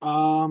for?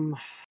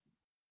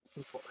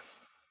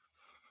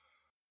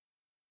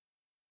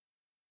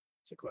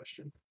 It's a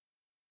question.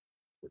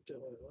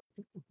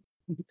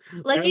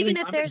 Even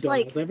if there's I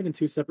have it in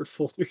 2 separate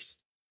folders.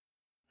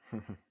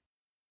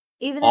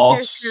 Even if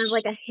there's kind of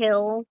like a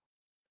hill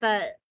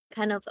that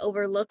kind of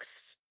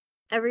overlooks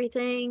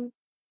everything.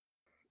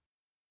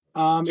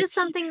 Just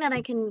something that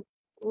I can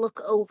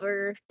look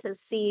over to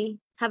see,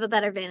 have a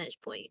better vantage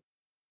point.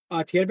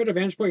 To get a better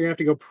vantage point, you have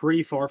to go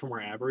pretty far from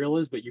where Avriel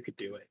is, but you could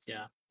do it.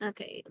 Yeah.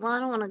 Okay. Well, I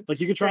don't want to.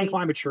 You could try and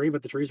climb a tree,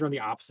 but the trees are on the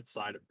opposite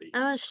side of the. I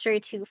don't want to stray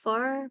too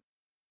far,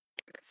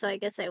 so I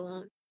guess I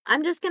won't.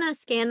 I'm just gonna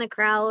scan the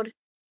crowd.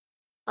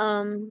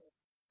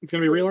 It's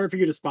gonna be real hard for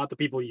you to spot the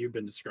people you've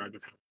been described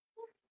with.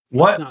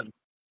 What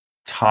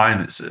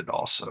time is it?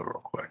 Also,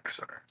 real quick,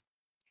 sorry.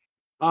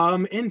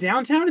 In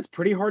downtown, it's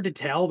pretty hard to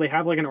tell. They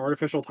have an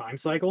artificial time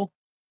cycle.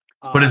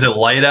 But is it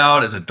light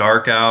out? Is it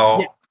dark out?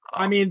 Yeah.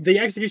 I mean, the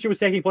execution was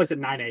taking place at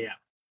 9 a.m.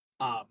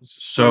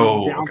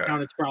 So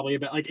downtown, it's probably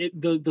about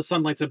the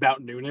sunlight's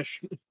about noonish.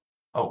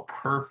 Oh,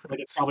 perfect.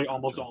 It's probably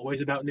almost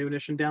always about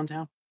noonish in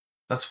downtown.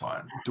 That's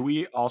fine. Do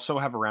we also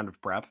have a round of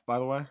prep, by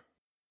the way?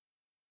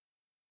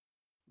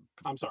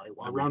 I'm sorry,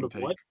 a round of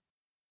what?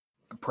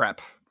 Prep.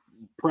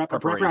 A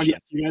prep round.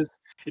 Yes, you guys.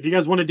 If you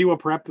guys want to do a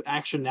prep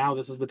action now,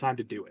 this is the time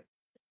to do it.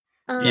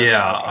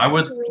 Yeah, I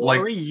would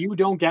like. You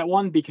don't get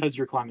one because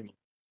you're climbing.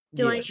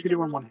 Do I? You could do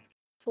one hand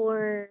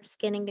for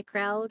scanning the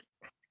crowd.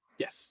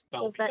 Yes,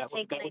 that would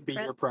be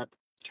your prep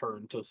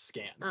turn to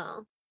scan.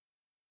 Oh.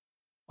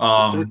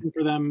 Searching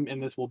for them,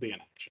 and this will be an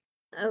action.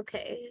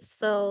 Okay,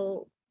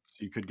 so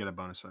you could get a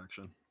bonus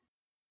action.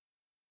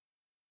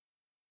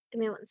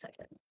 Give me 1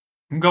 second.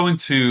 I'm going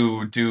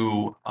to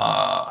do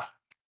a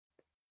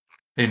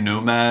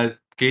nomad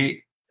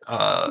gate.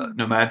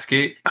 Nomad's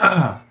gate.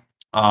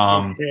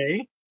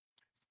 Okay.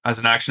 As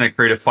an action, I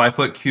create a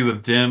 5-foot cube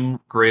of dim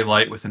gray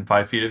light within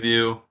 5 feet of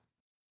you.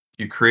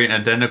 You create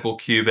an identical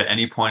cube at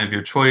any point of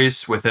your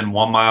choice within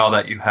 1 mile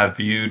that you have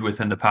viewed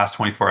within the past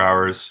 24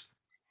 hours.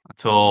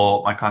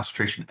 Until my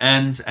concentration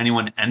ends,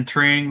 anyone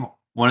entering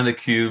one of the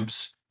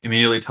cubes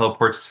immediately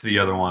teleports to the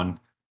other one,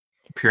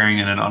 appearing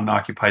in an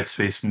unoccupied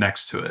space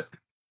next to it.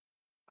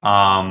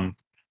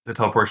 The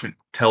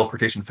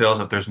teleportation fails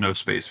if there's no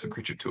space for the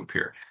creature to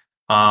appear.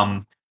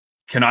 Can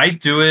I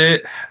do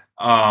it?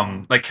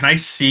 Can I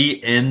see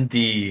in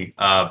the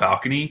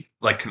balcony?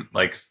 Like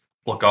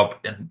look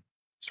up and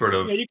sort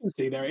of. Yeah, you can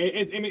see there.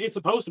 It's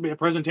supposed to be a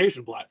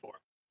presentation platform.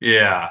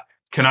 Yeah.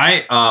 Can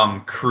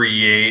I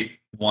create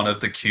one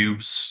of the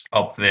cubes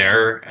up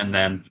there and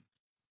then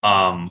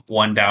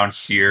one down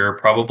here,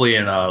 probably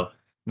in a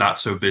not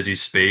so busy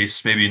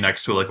space, maybe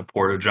next to a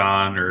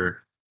porta-john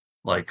or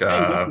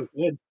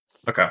good.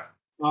 Okay.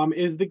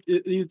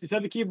 You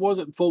said the cube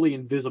wasn't fully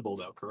invisible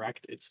though,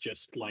 correct? It's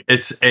just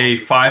it's a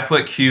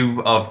 5-foot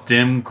cube of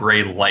dim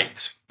gray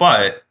light,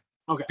 but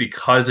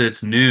because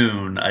it's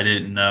noon, I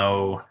didn't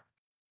know,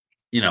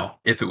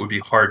 if it would be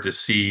hard to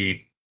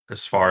see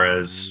as far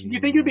as you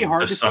think it'd be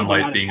hard the to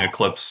sunlight see being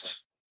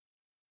eclipsed.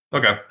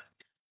 Okay,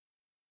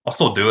 I'll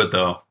still do it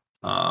though.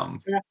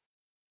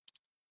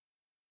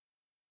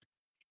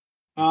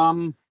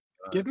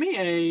 Give me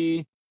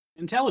a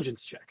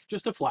intelligence check,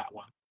 just a flat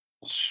one.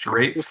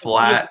 Straight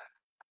flat.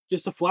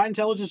 Just a flat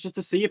intelligence, just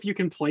to see if you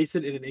can place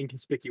it in an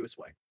inconspicuous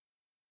way.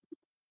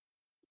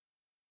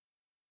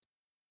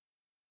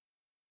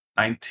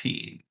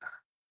 19.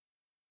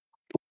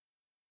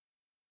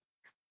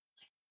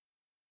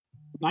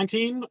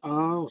 19? Let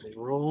me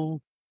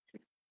roll.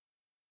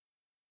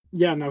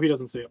 Yeah, no, he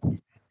doesn't see it.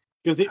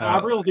 Because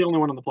Avriel's the only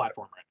one on the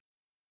platform right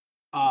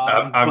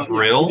now.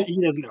 Avriel? Yeah,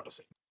 he doesn't notice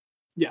it.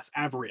 Yes,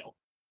 Avriel.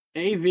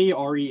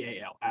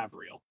 Avreal.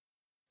 Avriel.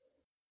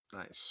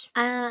 Nice.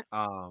 I'm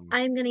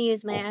gonna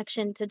use my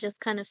action to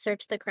just kind of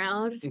search the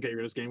crowd. Okay, you're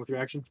gonna scan with your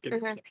action?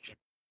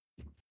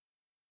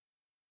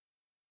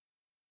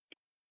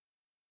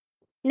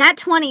 Nat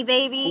 20,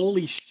 baby.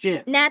 Holy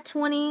shit. Nat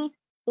 20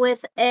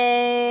 with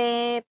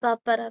a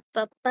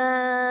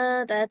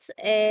that's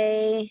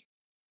a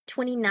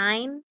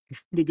 29.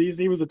 The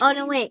DC was a 20. Oh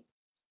no, wait.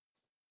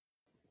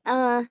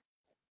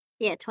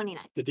 Yeah,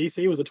 29. The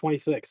DC was a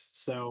 26,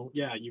 so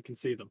yeah, you can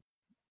see them.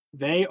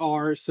 They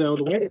are so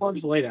the way the park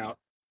is laid out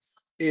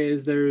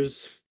is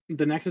there's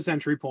the Nexus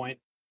entry point,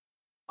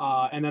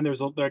 and then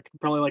there's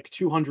probably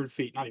 200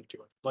 feet, not even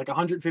 200,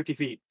 150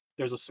 feet.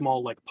 There's a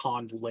small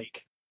pond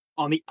lake.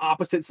 On the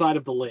opposite side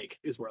of the lake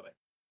is where they.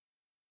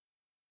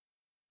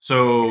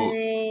 So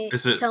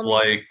is it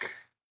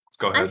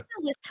Go ahead. I'm still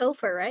with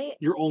Topher, right?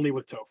 You're only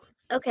with Topher.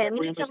 Okay, I'm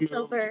gonna tell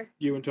Topher.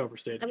 You and Topher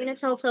stayed. I'm gonna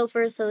tell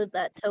Topher so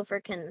that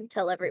Topher can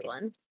tell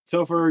everyone.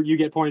 Topher, you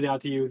get pointed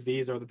out to you.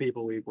 These are the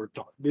people we were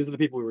told. These are the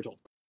people we were told.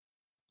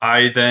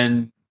 I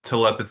then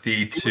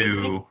telepathy to.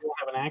 You don't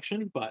have an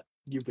action, but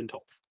you've been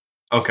told.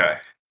 Okay.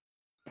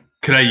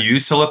 Could I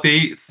use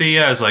telepathy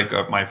as like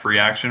my free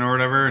action or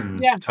whatever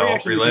and Yeah, free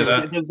action. relay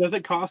that? Does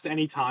it cost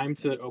any time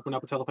to open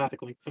up a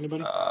telepathic link?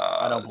 Anybody?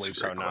 I don't That's a believe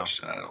so. great No.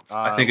 question.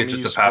 I think Let it's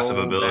me just a passive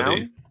scroll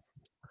ability. down.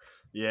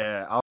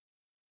 Yeah, I'll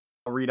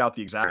read out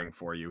the exact thing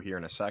for you here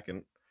in a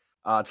second.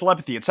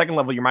 Telepathy. At second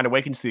level, your mind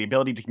awakens to the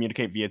ability to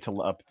communicate via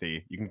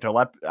telepathy. You can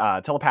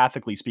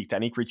telepathically speak to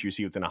any creature you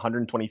see within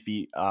 120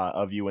 feet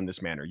of you in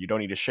this manner. You don't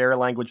need to share a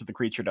language with the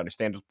creature to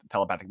understand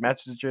telepathic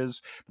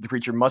messages, but the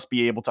creature must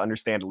be able to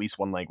understand at least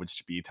one language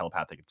to be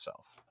telepathic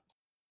itself.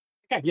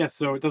 Okay, yes.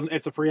 So it doesn't.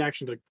 It's a free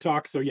action to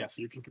talk. So yes,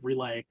 you can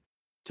relay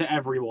to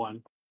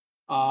everyone.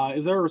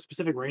 Is there a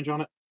specific range on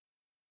it?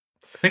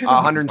 I think it's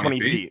 120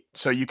 feet.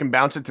 So you can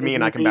bounce it to me,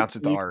 and I can bounce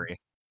it to Ari.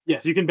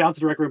 Yes, you can bounce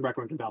it directly, and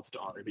Requiem can bounce it to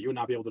Ari, but you would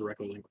not be able to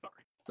directly link with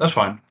Ari. That's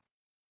fine.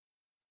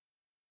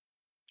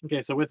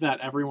 Okay, so with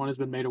that, everyone has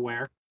been made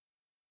aware.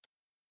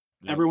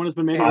 Yep. Everyone has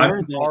been made Hey,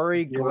 aware that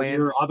Ari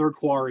your other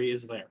quarry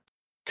is there.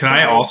 Can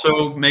I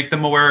also make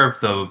them aware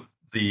of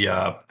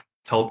the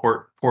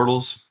teleport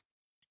portals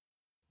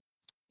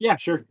Yeah,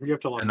 sure. You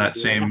have to in that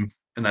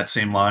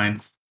same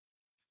line?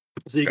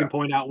 So you can Yeah.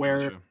 point out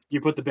where Gotcha.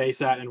 you put the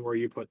base at and where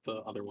you put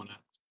the other one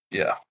at.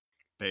 Yeah.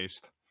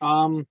 Based.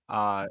 Can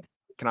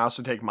I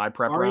also take my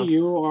prep Ari,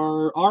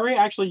 round? Ari,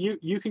 actually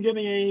you can give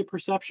me a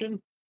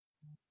perception.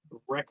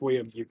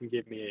 Requiem, you can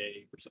give me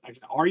a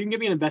perception. Or you can give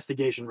me an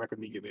investigation.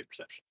 Requiem, you can give me a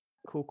perception.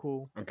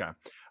 Cool. Okay.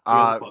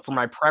 close For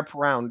my prep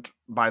round,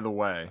 by the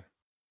way,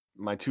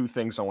 my two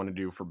things I want to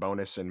do for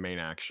bonus and main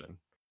action.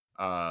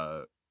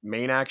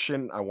 Main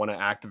action, I want to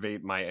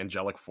activate my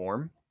angelic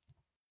form.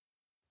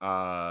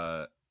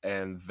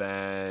 And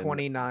then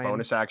 29.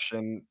 bonus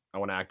action, I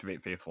want to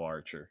activate Faithful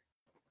Archer.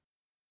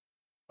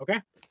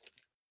 Okay.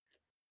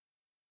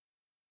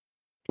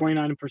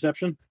 29 in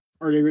perception?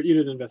 Or you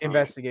did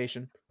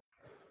Investigation.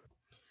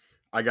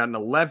 I got an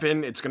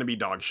 11. It's going to be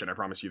dog shit. I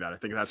promise you that. I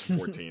think that's a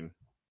 14.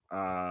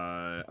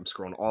 I'm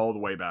scrolling all the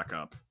way back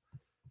up.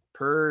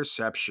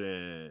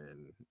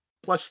 Perception.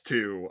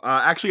 +2.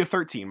 Actually a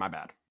 13. My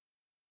bad.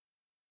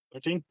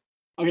 13?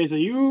 Okay, so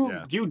you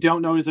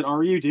don't notice it,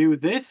 or you do.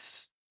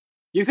 This,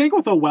 you think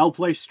with a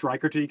well-placed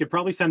strike or two, you could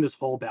probably send this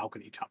whole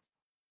balcony tunnel.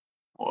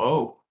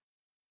 Whoa.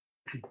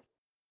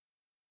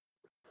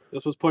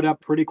 This was put up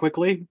pretty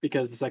quickly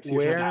because this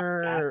execution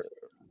happened fast.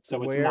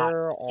 So it's not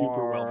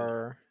super well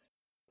done.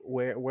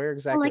 Where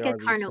exactly like a are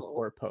these carnival,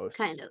 support posts?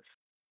 kind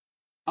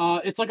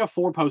of. It's like a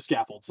 4-post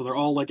scaffold, so they're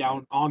all like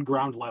on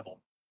ground level.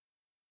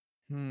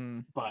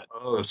 But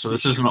so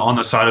this isn't on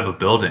the side of a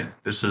building.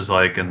 This is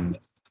like in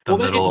the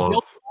middle it's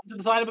built of to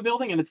the side of a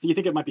building, and you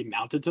think it might be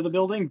mounted to the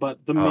building,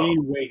 but the main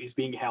weight is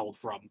being held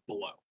from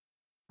below.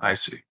 I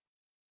see.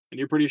 And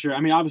you're pretty sure. I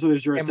mean, obviously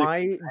there's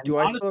jurisdiction. Do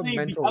I still have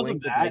mental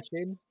link with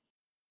Nightshade?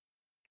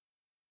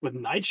 With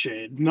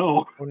Nightshade?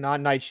 No. Oh, not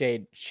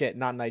Nightshade. Shit,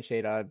 not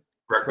Nightshade.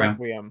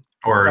 Requiem.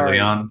 Or Sorry,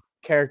 Leon.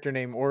 Character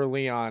name or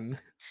Leon.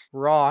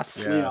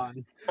 Ross.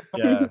 Leon.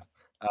 Yeah.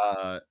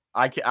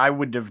 I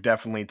would have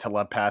definitely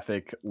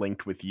telepathic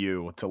linked with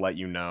you to let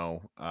you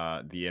know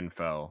the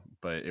info,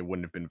 but it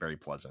wouldn't have been very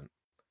pleasant.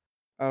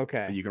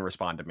 Okay. But you can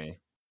respond to me.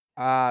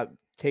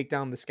 Take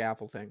down the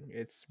scaffolding.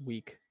 It's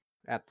weak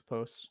at the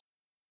posts.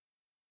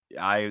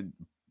 I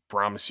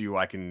promise you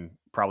I can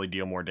probably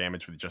deal more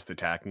damage with just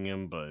attacking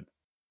him, but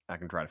I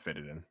can try to fit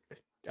it in.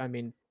 I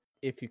mean,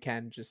 if you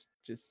can, just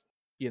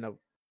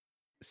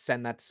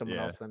send that to someone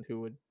else then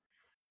who would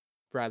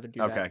rather do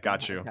that. Okay,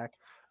 got you. Attack.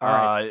 All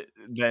right.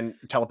 Then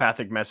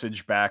telepathic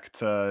message back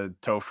to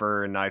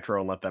Topher and Nitro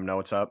and let them know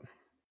what's up.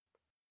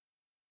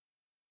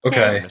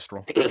 Okay.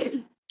 Mistral.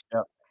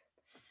 Yep.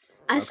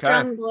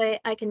 Strong boy,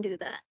 I can do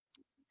that.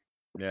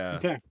 Yeah.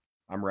 Okay.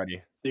 I'm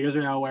ready. So you guys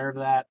are now aware of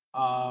that.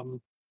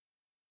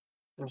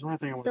 There's one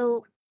thing.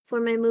 So for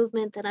my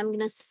movement, that I'm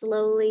gonna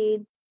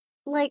slowly,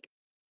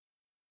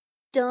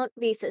 don't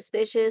be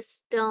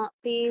suspicious. Don't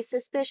be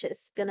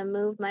suspicious. Gonna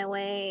move my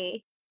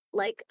way,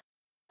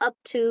 up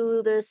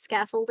to the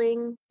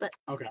scaffolding, but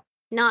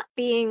not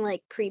being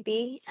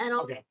creepy at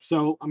all. Okay,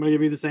 so I'm gonna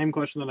give you the same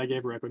question that I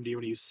gave Requiem. Do you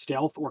want to use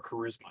stealth or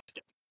charisma to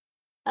get?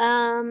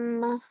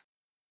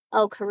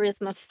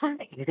 Charisma 5.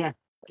 Okay.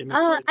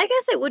 I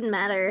guess it wouldn't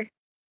matter.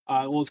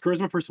 Well, it's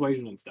charisma,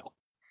 persuasion, and stealth.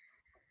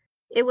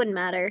 It wouldn't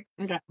matter.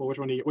 Okay. Well, which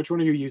one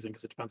are you using?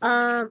 Because it depends.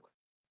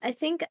 I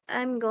think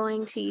I'm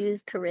going to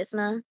use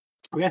charisma.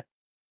 Okay.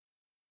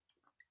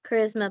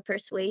 Charisma,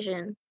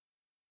 persuasion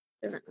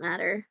doesn't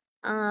matter.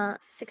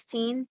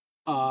 16.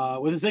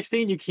 With a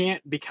 16, you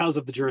can't, because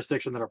of the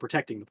jurisdiction that are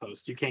protecting the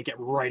post. You can't get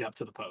right up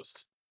to the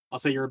post. I'll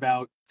say you're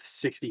about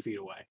 60 feet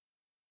away.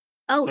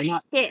 Oh, so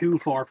not too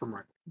far from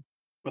right,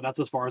 but that's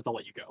as far as they'll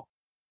let you go.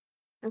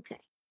 Okay.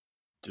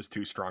 Just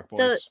 2 strong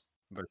boys.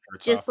 So,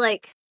 just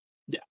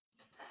yeah.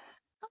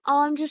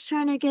 Oh, I'm just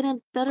trying to get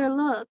a better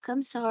look.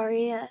 I'm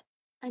sorry.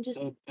 I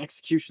just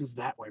execution's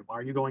that way. Why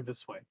are you going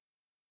this way?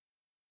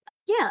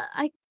 Yeah,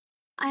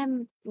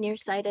 I'm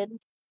nearsighted.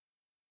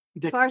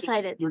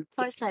 Farsighted.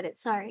 Farsighted.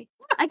 Sorry,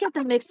 I get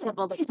them mixed up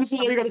all the time.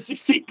 You got a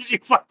 16 because you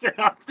fucked it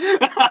up.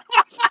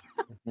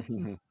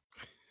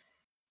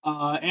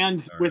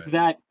 And All with right.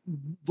 that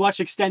much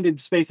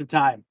extended space of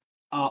time,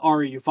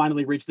 Ari, you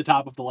finally reach the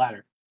top of the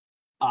ladder.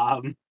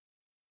 Oh,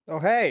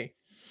 hey.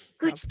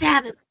 Quick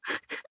stab him.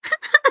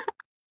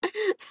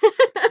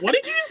 What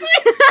did you say?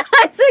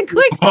 I said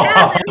quick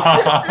stab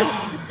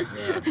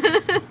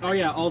him. Oh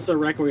yeah, also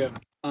Requiem.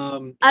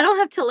 I don't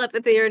have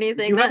telepathy or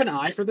anything. You have but- an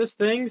eye for this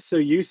thing, so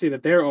you see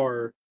that there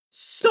are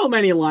so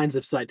many lines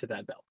of sight to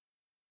that belt.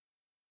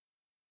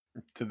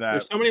 To that.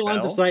 There's so many lines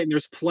of bell? sight, and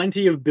there's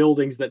plenty of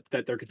buildings that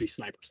there could be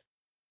snipers.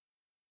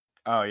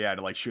 Oh yeah,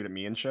 to like shoot at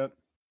me and shit.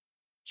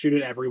 Shoot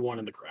at everyone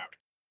in the crowd.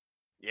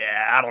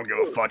 Yeah, I don't give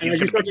a fuck. And He's as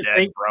you gonna start be to dead,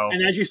 think, bro.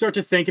 and as you start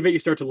to think of it, you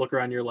start to look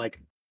around. You're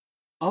like,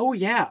 oh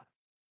yeah,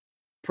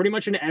 pretty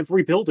much in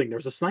every building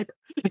there's a sniper.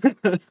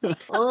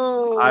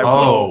 Oh. I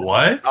Oh, will-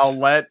 what? I'll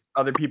let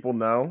other people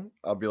know.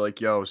 I'll be like,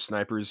 "Yo,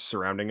 snipers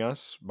surrounding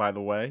us. By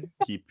the way,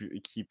 keep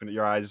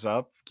your eyes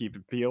up, keep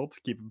it peeled,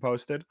 keep it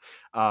posted."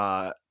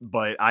 But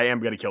I am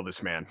gonna kill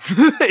this man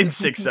in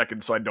 6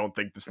 seconds, so I don't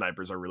think the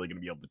snipers are really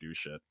gonna be able to do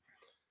shit.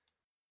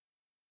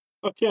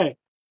 Okay.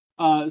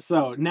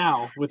 So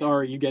now with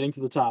Ari, you getting to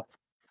the top,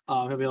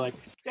 he'll be like,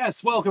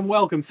 "Yes, welcome,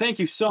 welcome. Thank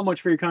you so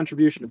much for your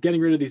contribution of getting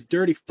rid of these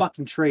dirty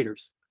fucking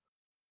traitors."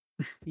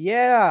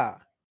 Yeah.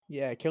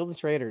 Yeah, kill the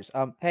traitors.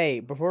 Hey,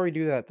 before we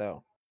do that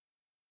though,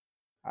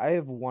 I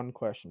have one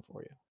question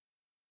for you.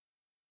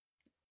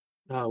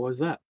 What was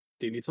that?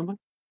 Do you need something?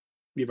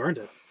 You've earned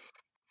it.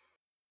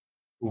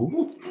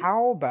 Ooh.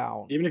 How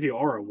about Even if you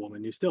are a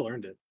woman, you still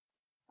earned it.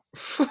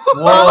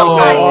 Whoa!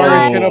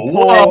 Ari's gonna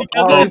pull-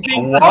 Because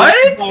Oh, of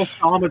what?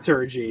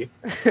 thaumaturgy,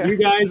 you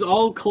guys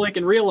all click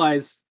and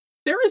realize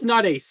there is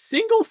not a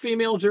single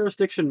female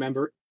jurisdiction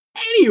member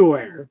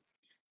anywhere.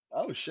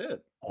 Oh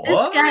shit!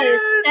 This guy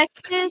is What?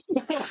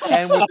 sexist.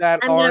 and with that,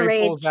 I'm gonna Ari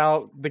pulls rage.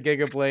 out the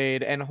Giga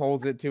Blade and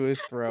holds it to his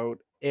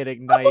throat. It Holy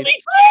ignites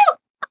shit!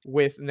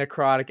 with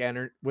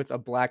necrotic with a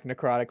black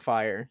necrotic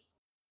fire.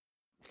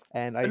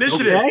 And I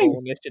Initiative! roll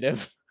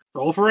initiative.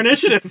 Roll for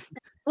initiative.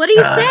 What do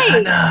you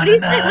say? What do you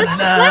say? What's the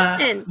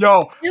question?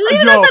 Yo, You're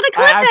leaving us on a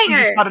I actually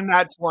just cliffhanger. got a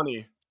nat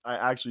 20. I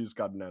actually just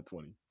got a nat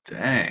 20.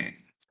 Dang.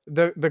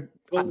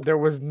 There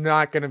was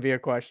not gonna be a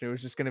question. It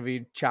was just gonna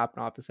be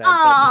chopping off his head.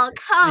 Oh,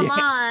 come Yeah.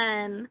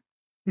 on.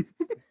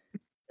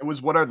 It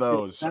was what are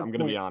those? That I'm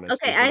gonna be point-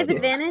 honest. Okay, It was, I what have are those?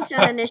 advantage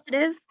on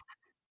initiative.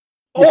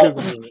 You should have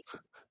been doing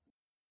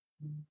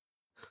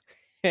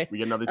it. We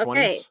get another 20s?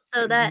 Okay,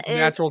 so that is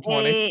Natural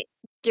 20. a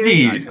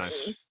dirty Nice, Jeez.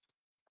 20.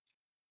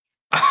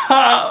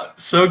 nice.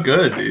 So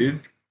good,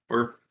 dude.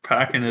 We're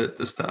packing it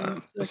this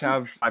time. Let's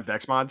have 5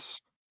 dex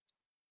mods.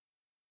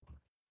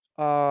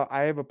 I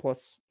have a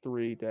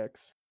 +3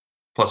 dex.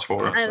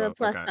 +4. I have a So,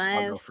 plus okay,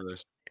 I'll go 5.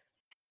 first.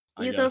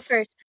 I You go guess.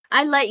 first.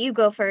 I let you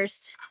go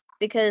first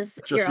because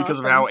Just you're because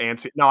awesome. of how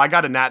antsy. No, I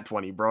got a nat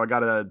 20, bro. I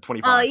got a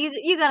 25. Oh,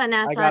 you got a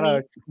nat I got 20.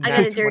 a I got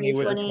a nat dirty 20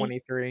 with 20. a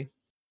 23.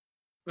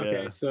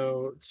 Okay, Yeah.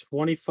 so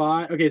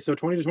 25. Okay, so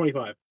 20 to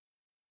 25.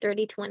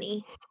 Dirty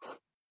 20.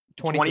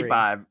 23.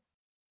 25.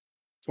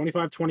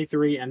 25,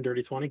 23, and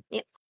dirty 20.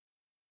 Yep.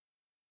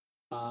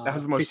 That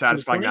was the most 16 to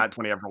satisfying 20? nat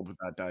 20 I've rolled with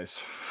that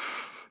dice.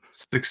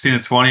 16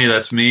 to 20,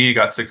 that's me.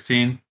 Got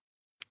 16.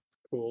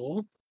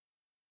 Cool.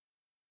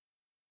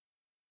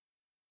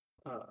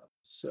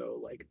 So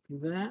like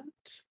that.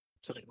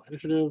 Setting my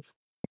initiative.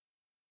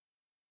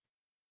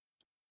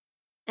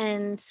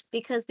 And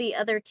because the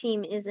other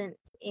team isn't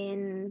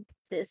in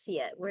this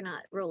yet, we're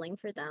not rolling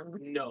for them.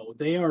 No,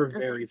 they are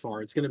very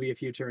far. It's going to be a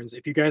few turns.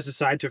 If you guys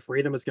decide to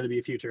free them, it's going to be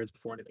a few turns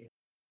before anything.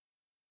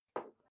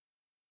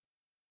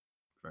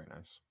 Very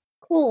nice.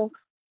 Cool.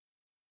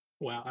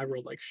 Wow, I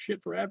rolled like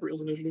shit for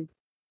Abriel's initiative.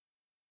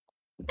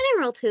 I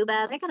didn't roll too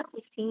bad. I got a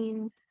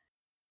 15.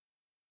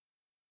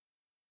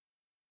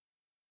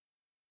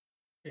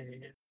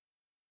 And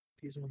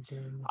these ones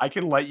in. I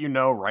can let you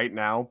know right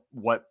now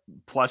what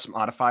plus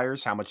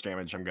modifiers, how much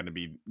damage I'm going to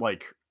be,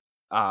 like,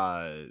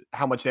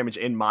 how much damage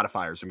in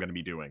modifiers I'm going to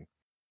be doing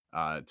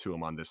to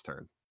him on this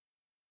turn.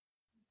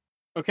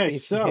 Okay, If you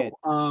so hit. If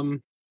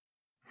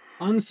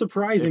I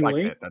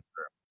unsurprisingly, hit, that's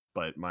true.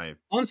 But my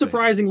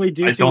unsurprisingly,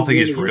 due I to don't his think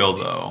he's lineage- real,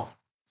 though.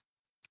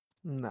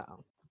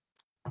 No.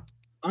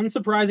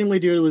 Unsurprisingly,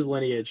 due to his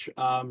lineage,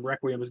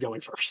 Requiem is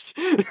going first.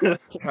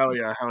 hell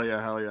yeah, hell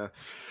yeah, hell yeah.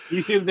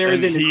 You see that there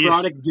is a And he-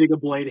 necrotic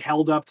gigablade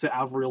held up to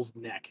Avril's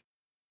neck,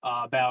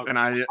 about And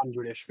I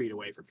 100-ish feet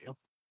away from you.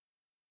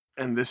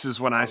 and this is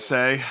when I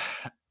say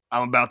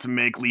I'm about to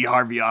make Lee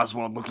Harvey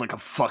Oswald look like a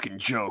fucking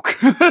joke.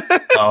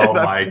 Oh And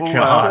I my pull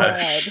out-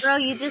 gosh. Bro,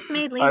 you just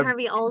made Lee I'm-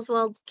 Harvey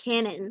Oswald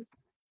canon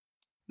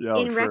Yeah,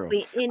 in true.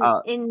 in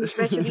Retribution.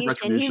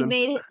 Retribution? You've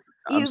made it.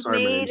 I'm You've sorry,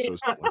 my made name's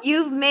so silly.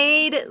 You've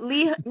made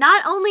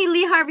not only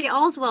Lee Harvey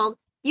Oswald,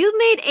 you've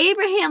made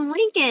Abraham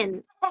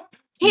Lincoln No,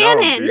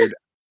 canon. dude.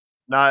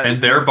 Not, And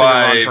you're thinking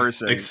thereby wrong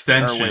person. Or wait,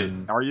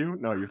 extension. are you?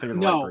 No, you're thinking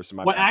the right No, person.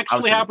 My what bad. I was actually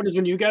thinking- happened is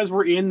when you guys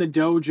were in the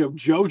dojo,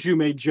 Joju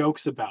made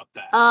jokes about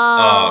that.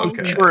 Oh, Oh,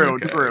 okay. True,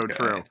 okay, true, okay.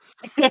 true.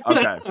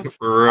 Okay.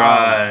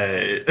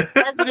 Right.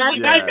 that's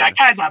Yeah. That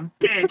guy's a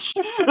bitch.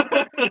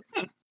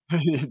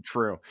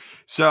 True.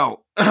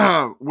 So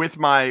with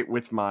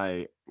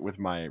my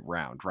my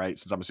round, right?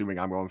 Since I'm assuming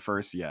I'm going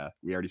first. Yeah,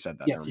 we already said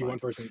that. Yes, Never you mind.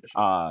 went first in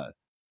initiative.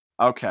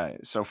 Okay.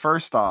 So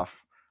first off,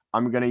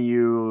 I'm gonna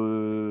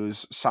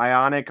use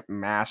Psionic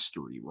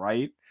Mastery,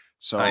 right?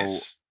 So,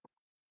 Nice.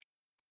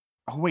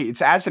 oh wait,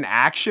 it's as an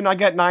action. I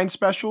get 9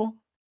 special.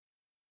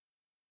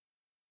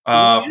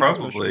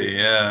 Probably,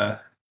 yeah.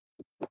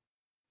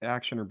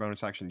 Action or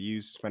bonus action to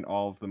use. Spend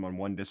all of them on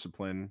one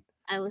discipline.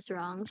 I was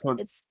wrong. So-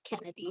 It's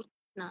Kennedy,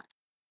 not.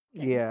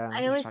 Yeah.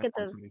 I always Use get 5 the.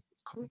 points on these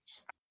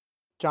disciplines.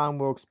 John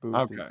Wilkes Booth.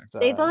 Okay. is,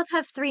 They both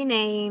have 3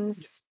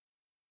 names.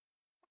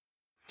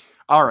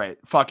 All right,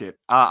 fuck it.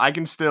 I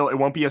can still. It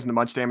won't be as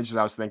much damage as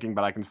I was thinking,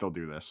 but I can still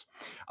do this.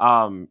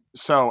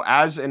 So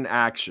as an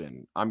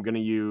action, I'm gonna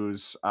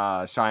use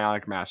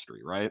Psionic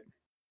Mastery, right?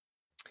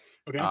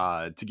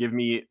 Okay. To give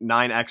me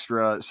 9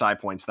 extra psi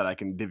points that I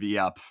can divvy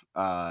up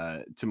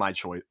to my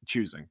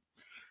choosing.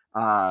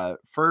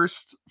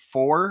 First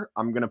 4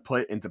 I'm gonna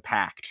put into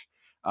Pact,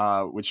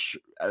 which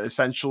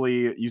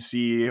essentially you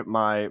see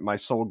my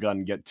soul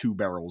gun get 2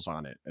 barrels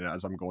on it, and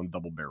as I'm going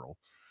double barrel,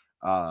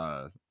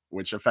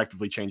 which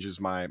effectively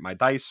changes my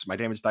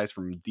damage dice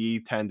from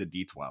D10 to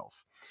D12.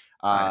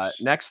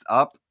 Nice. Next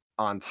up,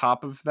 on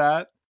top of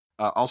that,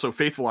 also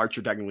Faithful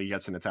Archer technically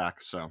gets an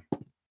attack, so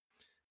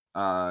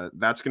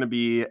that's going to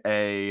be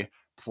a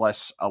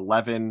plus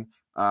 11,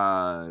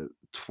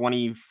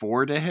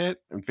 24 to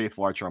hit, and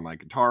Faithful Archer on my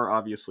guitar,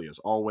 obviously, as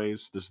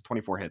always. This is a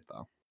 24 hit,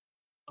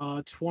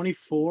 though.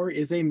 24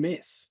 is a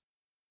miss.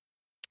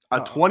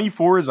 A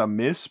 24 is a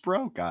miss,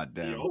 bro? God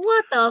damn. Yup.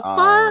 What the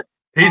fuck?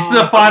 He's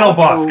the final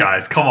boss, also-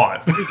 guys. Come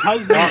on.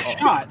 Because you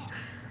shot,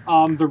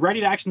 the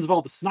ready actions of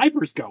all the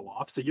snipers go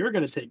off, so you're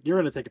gonna take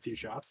a few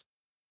shots.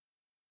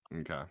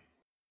 Okay.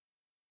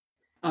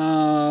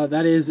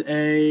 That is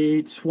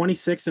a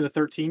 26 and a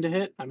 13 to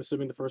hit. I'm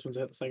assuming the first one's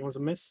a hit, the second one's a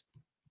miss.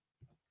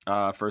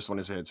 First one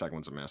is a hit, second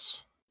one's a miss.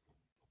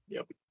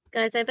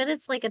 Guys, I bet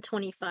it's like a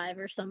 25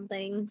 or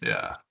something.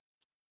 Yeah.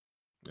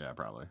 Yeah,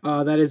 probably.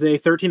 That is a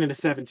 13 and a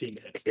 17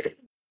 to hit.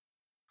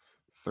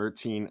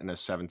 13 and a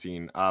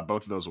 17.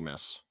 Both of those will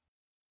miss.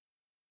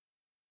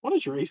 What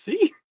is your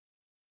AC?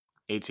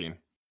 18.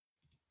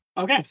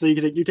 Okay, so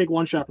you take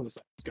 1 shot from the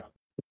side. Got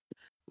it.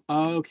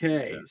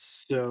 Okay, Yeah.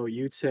 so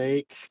you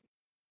take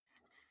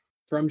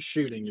from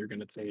shooting. You're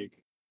gonna take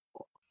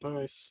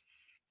dice.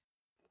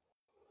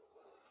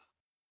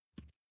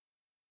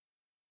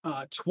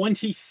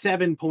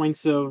 27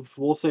 points of.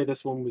 We'll say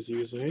this one was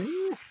using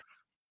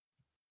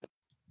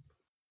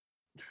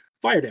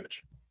fire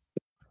damage.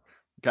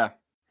 Okay.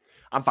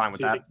 I'm fine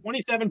with So you that. take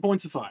 27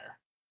 points of fire.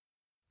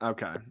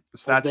 Okay. So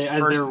As that's they-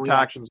 as first their attack.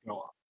 reactions go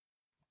off.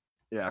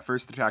 Yeah,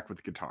 first attack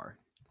with guitar.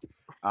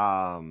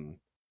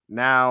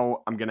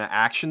 Now I'm gonna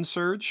action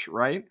surge,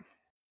 right?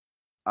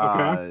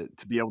 To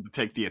be able to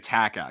take the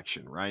attack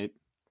action, right?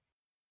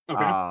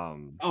 Okay.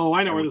 Um, Oh,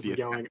 I know and where with this is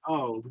the attack- going.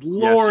 Oh, yes, you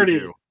lordy.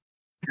 do.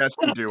 Yes,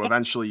 you do.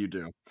 Eventually, you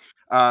do.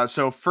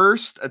 So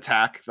first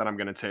attack that I'm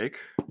gonna take,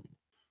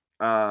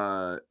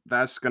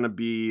 that's gonna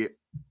be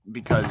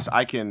because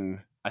I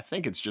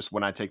think it's just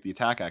when I take the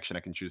attack action, I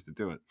can choose to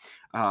do it.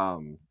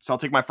 So I'll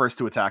take my first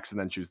 2 attacks and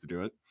then choose to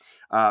do it.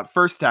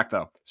 First attack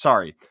though,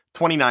 sorry,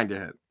 29 to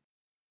hit.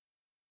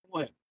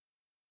 What?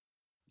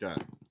 Okay.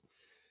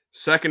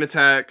 Second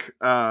attack,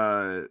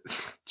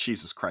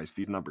 Jesus Christ,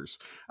 these numbers.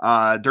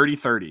 Dirty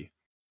 30.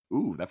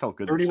 Ooh, that felt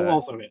good. 30 to say. will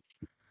also hit.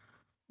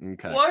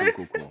 Okay, What?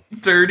 cool.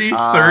 Dirty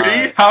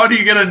 30? How do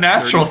you get a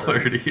natural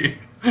 30?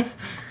 30?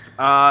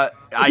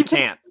 I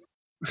can't.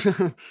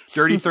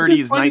 Dirty 30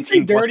 Just is wanted to say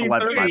 19 plus dirty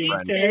 11, my 30,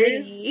 friend. okay?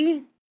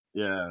 30.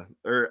 Yeah,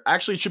 or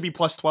actually, it should be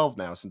plus 12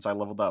 now since I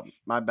leveled up.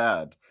 My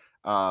bad.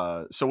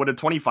 So would a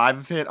 25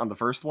 have hit on the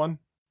first one?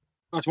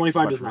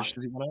 25 As does much not. risk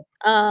as he went up?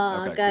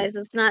 Oh, Okay, guys,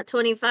 it's not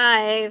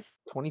 25.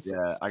 26.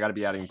 Yeah, I got to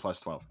be adding plus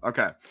 12.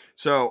 Okay,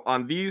 so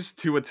on these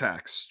 2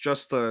 attacks,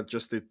 just to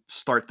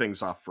start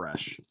things off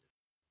fresh.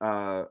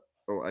 I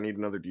need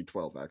another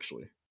D12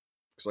 actually,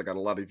 because I got a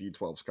lot of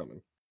D12s coming.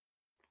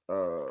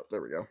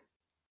 There we go.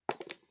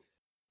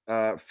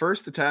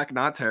 First attack,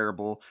 not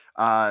terrible.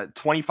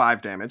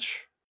 25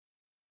 damage.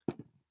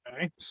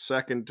 Okay.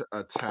 Second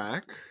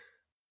attack,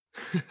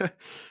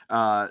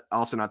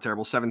 also not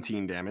terrible.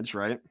 17 damage,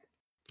 right?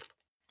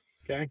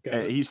 Okay. Got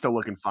it. He's still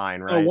looking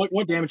fine, Oh, right?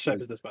 what damage type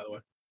is this, by the way?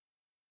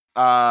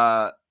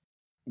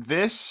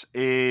 This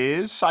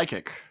is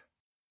psychic.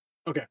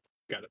 Okay,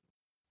 got it.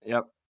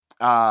 Yep.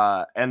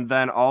 And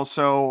then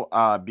also,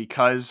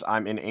 because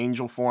I'm in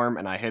angel form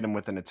and I hit him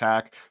with an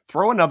attack,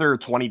 throw another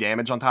 20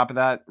 damage on top of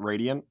that,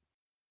 radiant.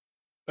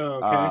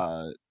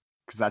 Okay.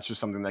 Because that's just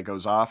something that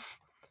goes off.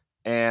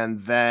 And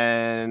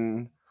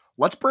then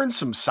let's burn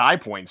some psi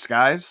points,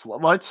 guys.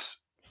 Let's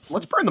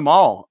burn them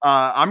all.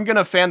 I'm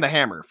gonna fan the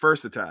hammer.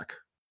 First attack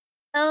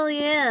Hell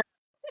yeah.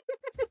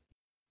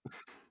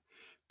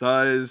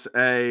 does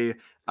a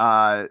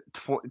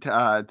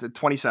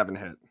 27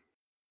 hit.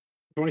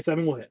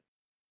 27 will hit.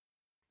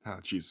 Oh,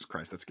 Jesus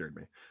Christ, that scared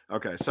me.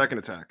 Okay, second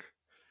attack.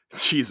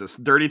 Jesus,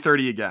 dirty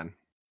 30 again.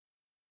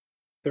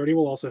 30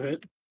 will also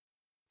hit.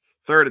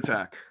 Third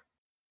attack.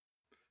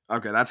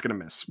 Okay, that's gonna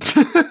miss.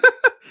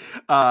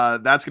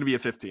 That's going to be a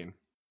 15.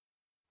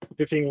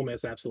 15 will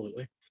miss,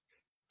 absolutely.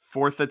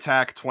 Fourth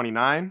attack,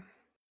 29.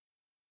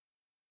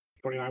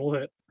 29 will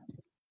hit.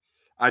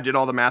 I did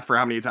all the math for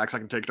how many attacks I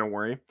can take, don't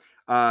worry.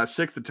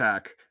 Sixth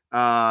attack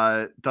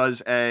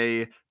does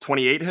a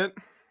 28 hit.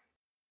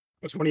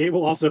 A 28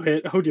 will also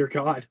hit. Oh, dear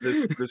God.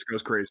 This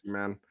goes crazy,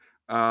 man.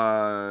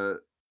 That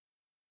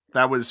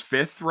was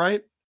fifth,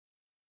 right?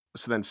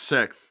 So then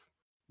sixth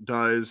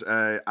does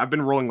I've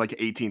been rolling like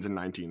 18s and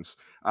 19s.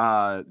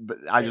 But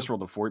I just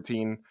rolled a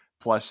 14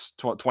 plus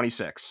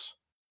 26.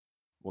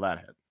 Will that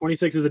hit?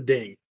 26 is a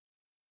ding.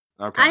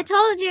 Okay. I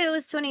told you it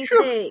was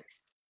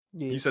 26.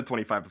 You said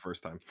 25 the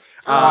first time.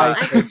 I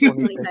I said said 25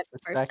 26 the the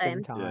first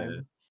second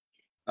time.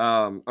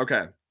 time.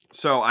 Okay.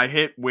 So I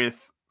hit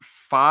with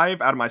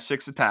 5 out of my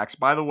 6 attacks.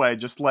 By the way,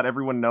 just to let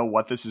everyone know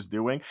what this is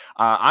doing,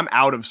 I'm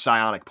out of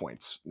psionic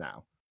points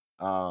now.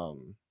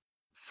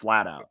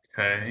 Flat out.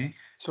 Okay.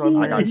 So I'm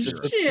I got happy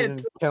zero. that you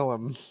didn't kill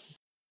him.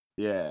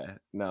 Yeah,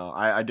 no,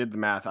 I did the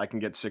math. I can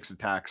get 6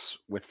 attacks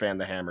with Fan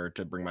the Hammer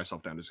to bring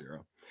myself down to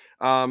 0.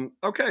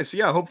 Okay, so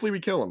yeah, hopefully we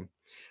kill him.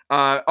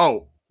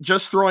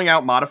 Just throwing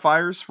out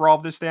modifiers for all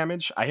of this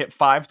damage. I hit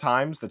 5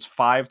 times. That's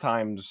 5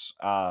 times.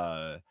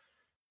 I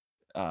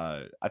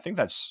think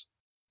that's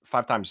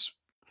 5 times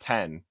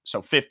 10,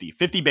 so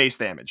 50 base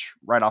damage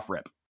right off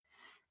rip.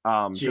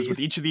 Because with Jeez.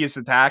 each of these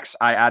attacks,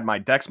 I add my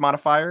Dex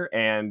modifier,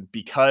 and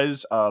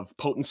because of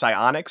potent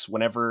psionics,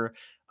 whenever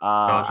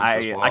Intelligence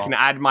as I can well.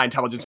 add my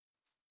intelligence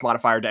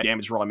modifier to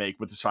damage roll I make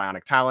with the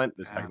psionic talent.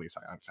 This is Yeah. technically a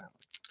psionic talent.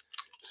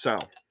 So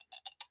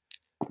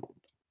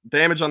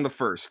damage on the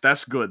first.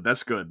 That's good.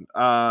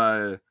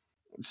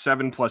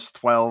 7 plus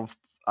 12,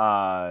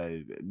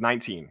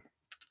 19.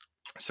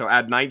 So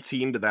add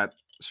 19 to that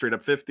straight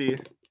up 50.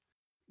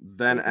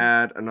 Then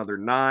add another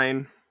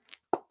 9.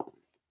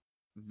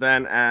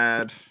 Then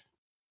add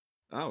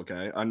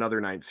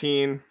another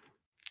 19.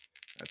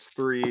 That's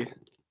 3.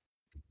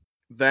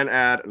 Then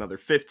add another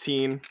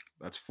 15.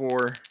 That's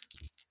 4.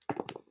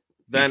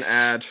 Then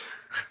add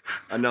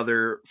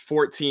another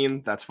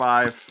 14. That's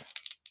 5.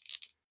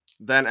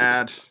 Then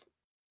add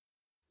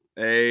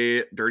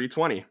a dirty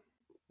 20.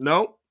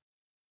 No,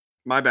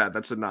 my bad.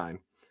 That's a 9.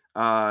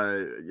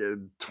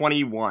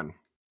 21.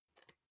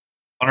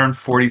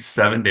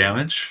 147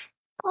 damage.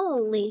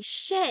 Holy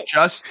shit.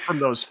 Just from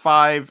those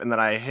 5, and then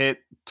I hit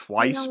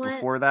twice what?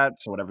 before that,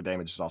 so whatever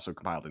damage is also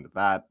compiled into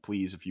that,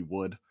 please, if you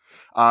would.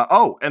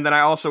 And then I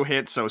also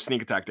hit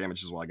sneak attack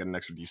damage as well. I get an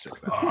extra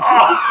d6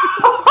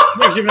 now.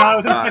 Makes you not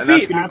within my and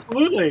that's feet. gonna-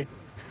 Absolutely.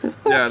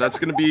 Yeah, that's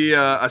going to be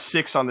a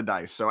 6 on the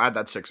dice, so add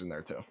that 6 in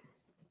there too.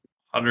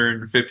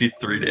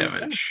 153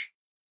 damage.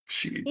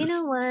 Jeez. You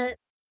know what?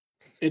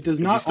 It does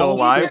he not still all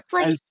alive? Just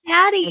like as,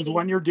 Daddy. as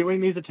when you're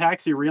doing these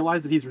attacks, you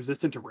realize that he's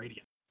resistant to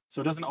radiant,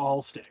 so it doesn't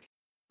all stick.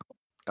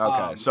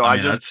 Okay, so I I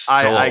mean, just that's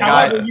I still got a lot.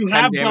 However, you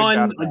 10 have damage out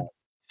done of a that.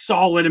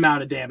 solid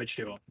amount of damage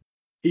to him.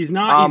 He's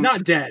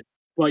not dead,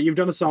 but you've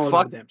done a solid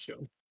amount of damage to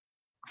him.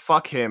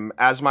 Fuck him.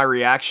 As my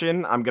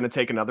reaction, I'm gonna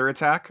take another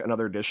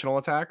additional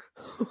attack.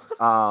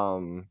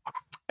 And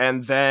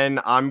then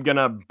I'm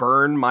gonna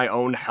burn my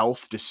own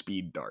health to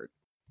speed dart.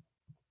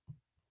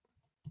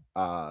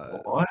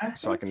 What?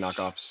 So I can knock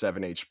off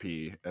 7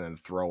 HP and then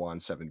throw on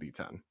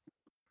 7d10.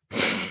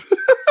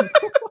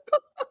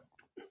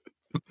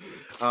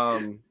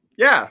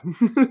 Yeah.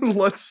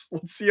 let's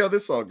see how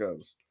this all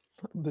goes.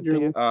 The You're-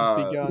 dance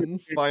has begun.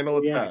 Final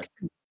attack.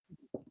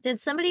 Did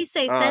somebody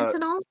say Uh,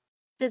 Sentinel?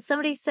 Did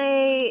somebody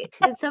say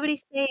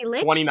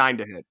Lich? 29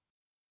 to hit.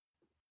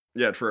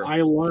 Yeah, true.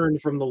 I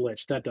learned from the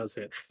Lich. That does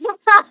hit.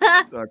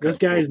 Okay, This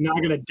guy is cool, not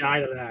cool. going to die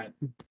to that.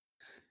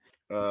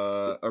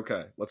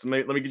 Okay. Let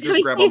me Should just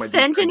we grab all say my d10s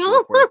Sentinel?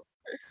 real quick.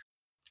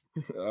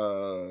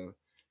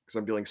 Because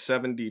I'm dealing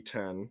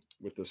 7d10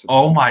 with this.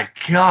 Oh attack, my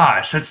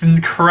gosh, that's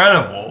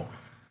incredible.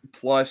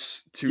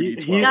 plus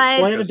 2d12. He's Guys,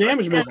 playing a because I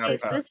damage don't have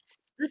mistake. that.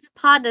 This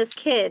Panda's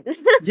kid.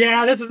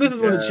 Yeah, this is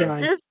when it Yeah.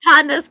 shines. This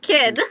Panda's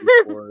kid.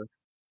 2d4.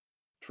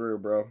 True,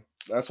 bro.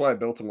 That's why I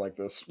built him like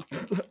this.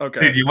 Okay.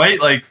 Dude, you might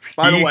By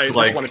the peak way, just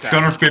like one attack.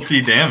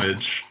 250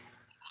 damage.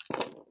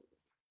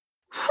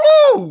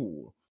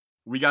 Whew!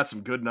 We got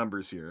some good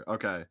numbers here.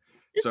 Okay.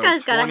 This So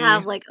guy's gotta 20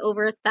 have like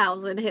over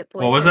 1,000 hit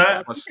points. What was or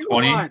that? something. plus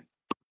 20?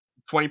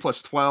 20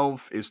 plus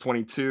 12 is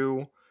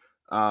 22.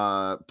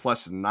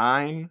 Plus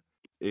 9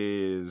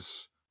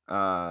 is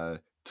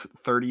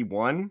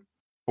 31.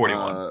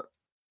 41.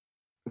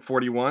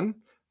 41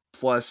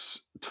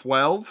 plus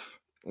 12,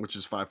 which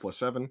is 5 plus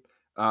 7,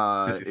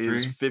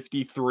 is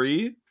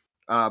 53.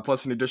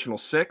 Plus an additional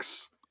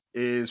 6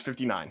 is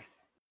 59.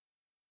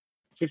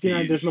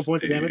 59 additional Jeez,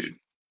 points of damage. dude.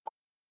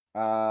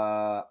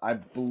 I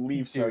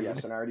believe so, Dude.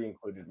 yes, and I already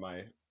included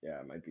my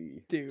it might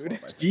be Dude. 12, I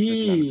think. 59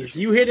 Jeez,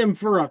 additional. you hit him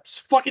for a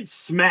fucking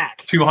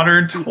smack.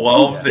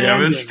 212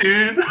 damage,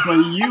 Outstanding. dude.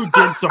 But you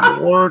did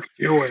some work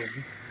to him.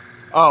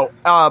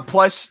 Oh,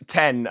 plus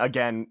 10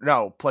 again.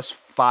 No, plus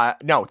 5.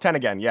 No, 10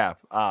 again. Yeah.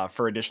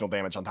 For additional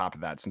damage on top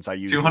of that, since I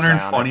used the psionic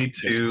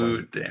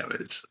 222 discipline.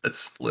 damage.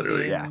 That's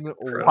literally Yeah. In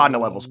Podna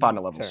levels, one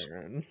Podna levels.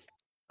 turn.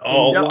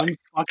 Oh In my one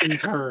fucking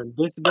turn.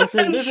 This is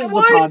the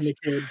What? Podna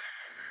kid.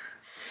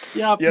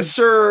 Yep. Yes,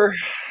 sir.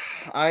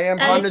 I am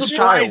That is Podna's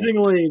child.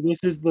 Surprisingly,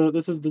 this is the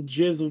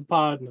jizz of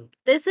Podna.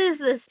 This is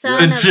the son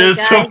The of the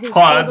jizz guy of who killed a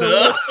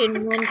Panda. witch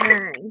in one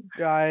turn.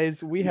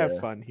 Guys, we have Yeah.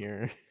 fun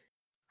here.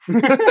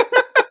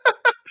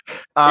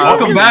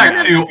 Welcome the back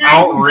son of to the guy who killed a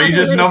outrageous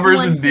witch in numbers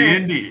one in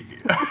turn. D&D.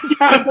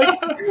 Yeah, like,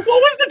 what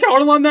was the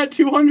total on that?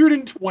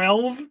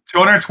 212?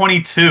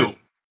 222.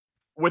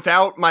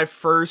 Without my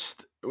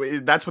first,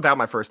 that's without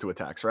my first 2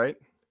 attacks, right?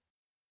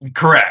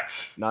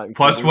 Correct. Not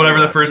Plus including- whatever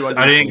the yeah, first.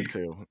 I think.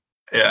 222.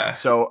 Yeah.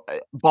 So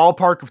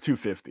ballpark of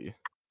 250.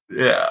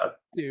 Yeah.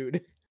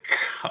 Dude.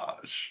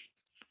 Gosh.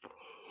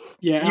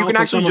 Yeah, and You can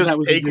also actually some of just that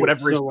was take reduced,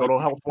 whatever his so, like, total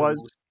health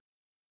was.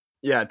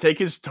 Yeah, take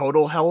his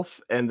total health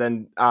and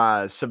then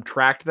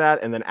subtract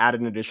that and then add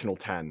an additional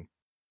 10.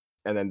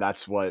 And then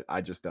that's what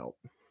I just dealt.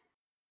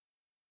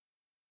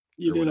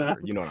 You or did whatever,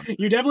 you know what I'm saying.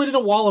 You definitely did a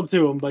wallop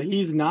to him, but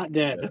he's not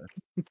dead.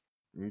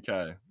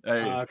 Okay.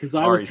 Hey, Because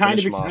I was Ari, kind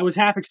finish of him I off. was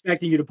half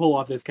expecting you to pull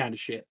off this kind of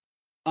shit.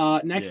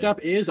 Next Yeah.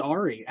 up is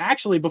Ari.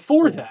 Actually,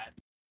 before that,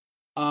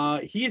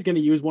 he's going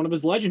to use one of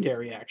his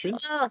legendary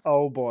actions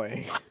Oh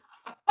boy.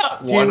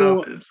 One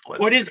of to his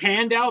put his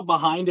hand out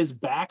behind his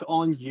back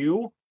on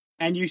you,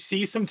 and you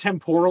see some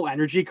temporal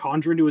energy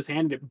conjure into his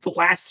hand, and it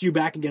blasts you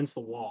back against the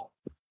wall.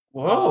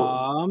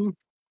 Whoa.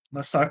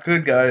 That's not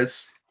good,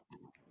 guys.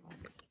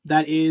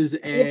 That is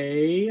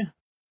a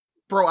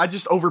Bro, I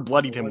just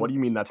overbloodied him. What do you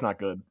mean that's not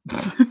good?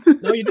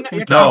 no. You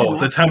didn't. No,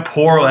 the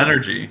temporal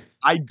energy.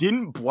 I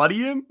didn't bloody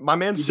him. My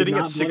man's You did sitting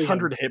not at bloody him.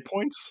 600 hit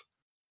points.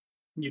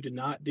 You did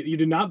not. You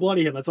did not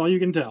bloody him. That's all you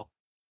can tell.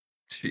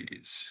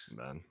 Jeez.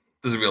 Man.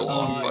 This is gonna be a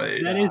long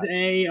fight. That is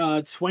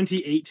a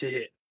 28 to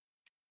hit.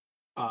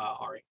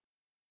 Ari.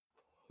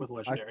 With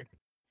legendary.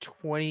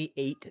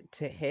 28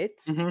 to hit?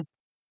 Mhm.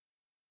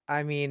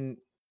 I mean,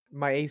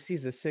 my AC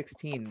is a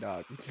 16,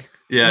 dog.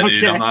 Yeah, dude,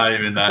 Okay. I'm not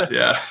even that.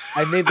 Yeah.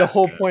 I made the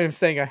whole point of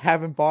saying I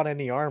haven't bought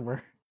any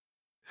armor.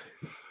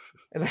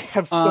 And I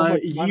have so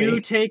much money. You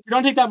don't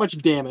take that much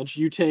damage.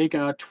 You take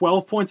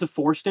 12 points of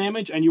force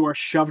damage, and you are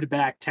shoved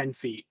back 10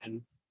 feet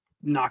and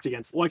knocked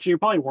against. Well, actually, you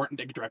probably weren't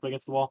directly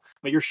against the wall,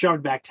 but you're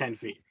shoved back 10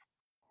 feet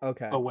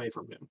Okay. away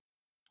from him.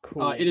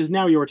 Cool. It is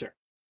now your turn.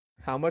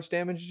 How much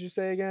damage did you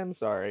say again?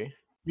 Sorry.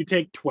 You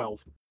take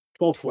 12.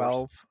 12 force.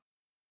 12.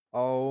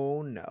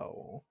 Oh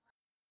no.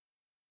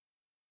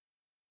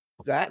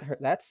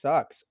 That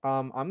sucks.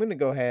 I'm gonna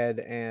go ahead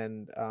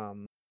and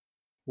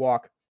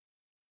walk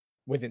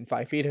within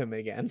 5 feet of him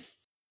again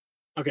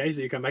Okay,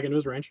 so you come back into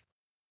his range.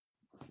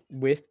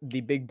 with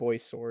the big boy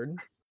sword.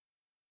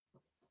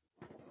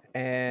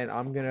 And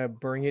I'm gonna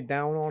bring it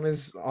down on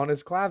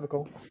his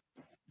clavicle.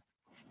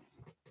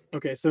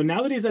 Okay, so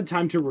now that he's had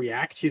time to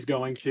react, he's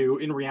going to,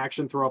 in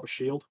reaction, throw up a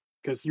shield.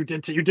 Because you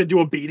did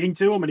do a beating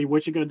to him, and he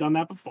wished you could have done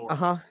that before.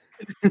 Uh-huh.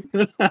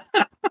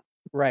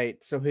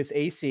 Right. So his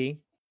AC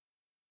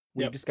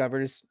we've Yep.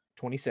 discovered is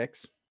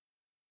 26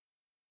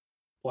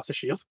 Plus a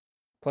shield.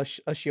 plus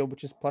a shield,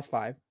 which is plus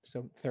 5,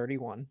 so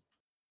 31.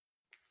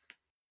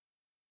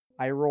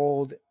 I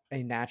rolled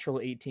a natural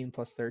 18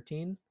 plus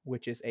 13,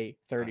 which is a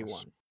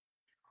 31.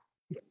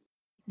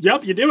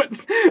 Yep, you do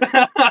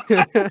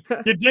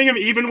it. You ding him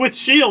even with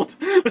shield.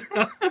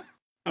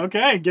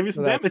 Okay, give me So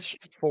some that's damage.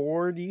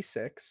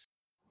 4d6.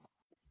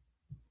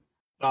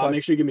 Make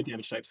plus- sure you give me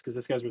damage types, because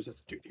this guy's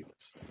resistant to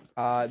things.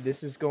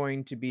 This is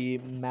going to be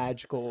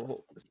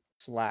magical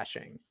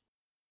slashing.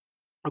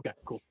 Okay,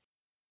 cool.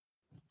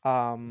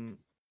 And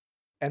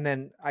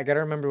then I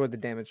gotta remember what the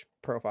damage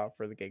profile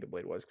for the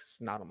Gigablade was, because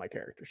it's not on my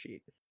character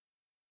sheet.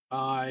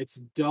 It's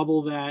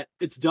double that.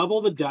 It's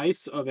double the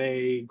dice of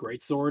a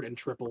greatsword and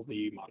triple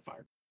the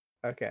modifier.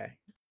 Okay,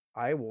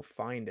 I will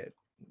find it.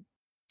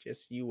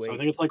 Just you wait. So I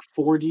think it's like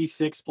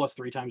 4d6 plus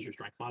 3 times your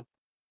strength mod.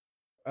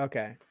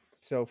 Okay,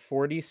 so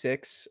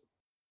 46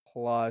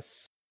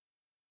 plus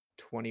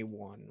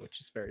 21, which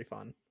is very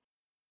fun.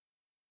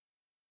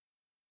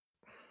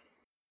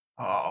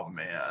 Oh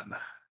man.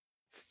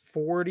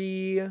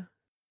 39.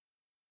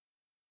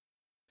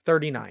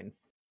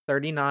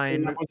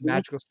 39 points of damage?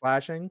 magical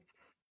slashing.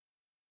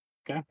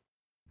 Okay.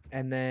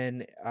 And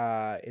then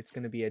it's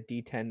going to be a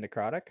D10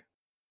 necrotic.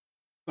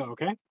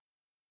 Okay.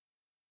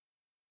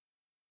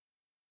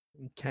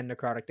 10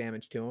 necrotic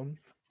damage to him.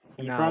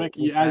 And Now, necrotic,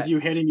 with as that- you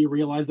hit him, you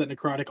realize that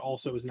necrotic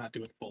also is not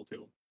doing full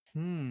to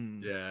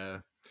him. Yeah.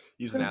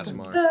 Use an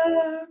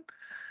ASMR.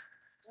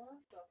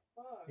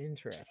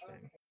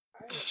 Interesting.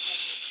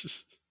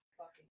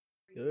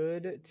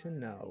 Good to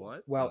know.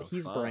 What Well, the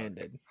he's fuck?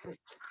 branded.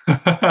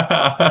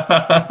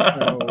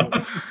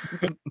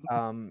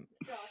 So,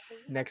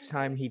 Next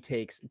time he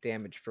takes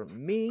damage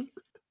from me,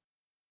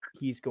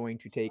 he's going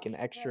to take an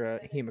extra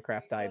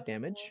Hemocraft dive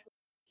damage.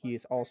 He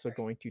is also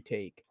going to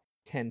take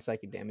 10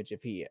 psychic damage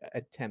if he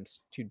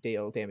attempts to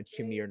deal damage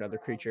to me or another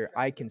creature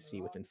I can see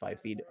within 5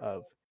 feet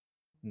of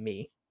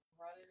me.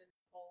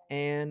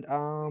 And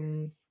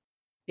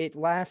it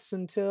lasts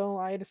until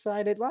I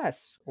decide it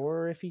lasts,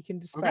 or if he can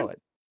dispel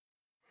it.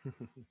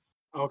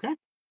 Okay.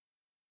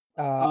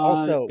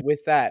 Also,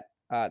 with that,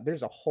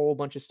 there's a whole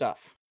bunch of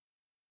stuff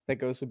that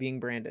goes with being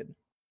branded.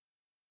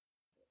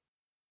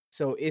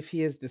 So if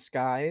he is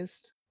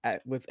disguised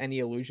with any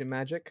illusion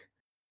magic,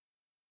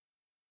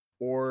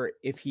 or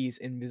if he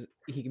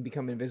can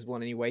become invisible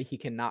in any way, he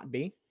cannot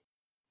be.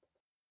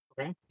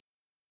 Okay.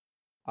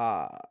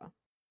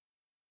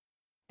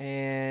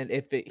 And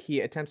if he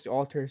attempts to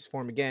alter his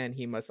form again,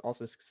 he must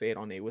also succeed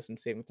on a wisdom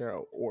saving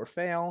throw or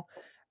fail,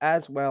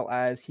 as well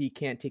as he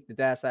can't take the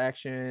dash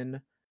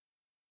action.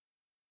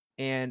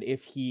 And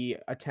if he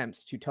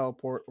attempts to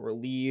teleport or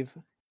leave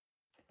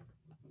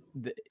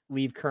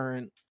their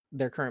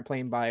current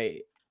plane by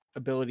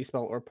ability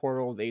spell or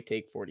portal, they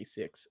take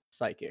 46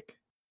 psychic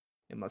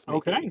and must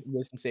make a Okay.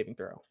 wisdom saving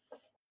throw.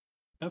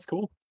 That's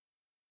cool.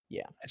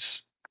 Yeah.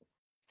 Nice.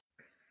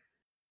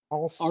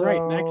 All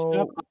right, next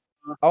up.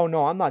 Also, oh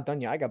no, I'm not done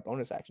yet. I got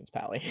bonus actions,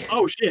 Pally.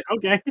 Oh shit.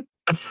 Okay.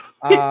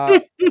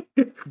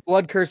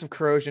 Blood Curse of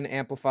Corrosion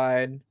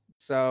amplified.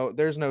 So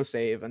there's no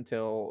save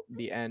until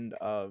the end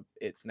of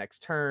its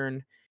next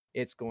turn.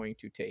 It's going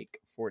to take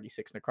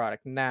 46 necrotic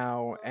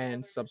now,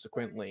 and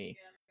subsequently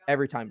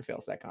every time it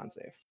fails that con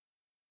save.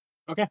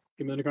 Okay.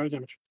 Give me the necrotic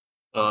damage.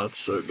 Oh, that's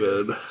so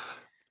good.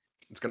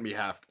 It's gonna be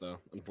halved though,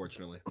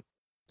 unfortunately.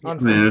 Yeah.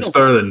 Man, it's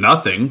still better than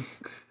nothing.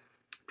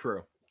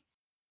 True.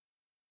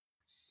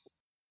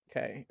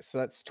 Okay, so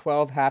that's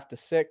 12 half to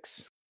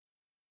 6.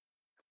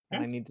 And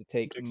Okay. I need to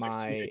take Take six, you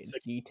my take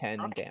six D10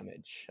 necrotic.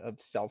 damage of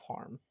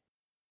self-harm.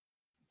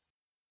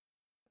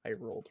 I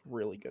rolled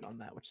really good on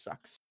that, which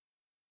sucks.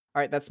 All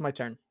right, that's my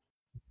turn.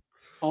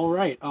 All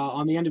right.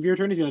 On the end of your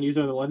turn, he's going to use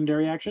another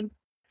legendary action.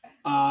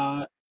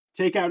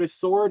 Take out his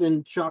sword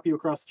and chop you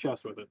across the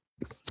chest with it.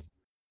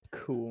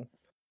 Cool.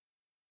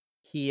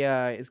 He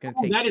is going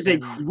to take That is a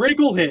 10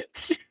 critical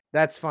hit.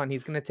 That's fun.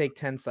 He's going to take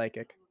 10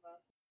 psychic.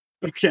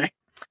 Okay.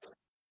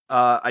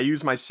 I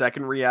use my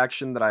second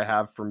reaction that I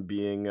have from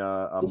being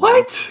a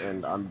What? monk,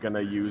 and I'm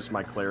gonna use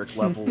my cleric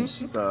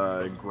levels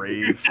to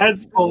grave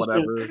That's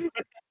bullshit. whatever.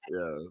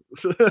 Yeah.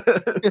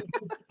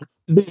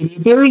 Dude,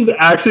 if there's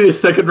actually a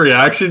second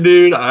reaction,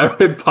 dude, I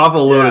would pop a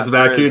Lotus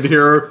there back in is.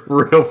 here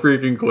real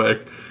freaking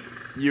quick.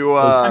 You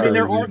I mean,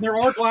 crazy. there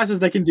are classes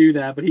that can do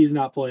that, but he's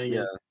not playing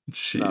yeah. it.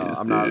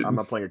 Jeez, No, dude. I'm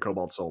not playing a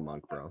Cobalt Soul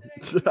monk, bro.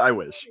 I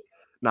wish.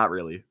 Not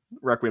really.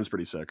 Requiem's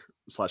pretty sick.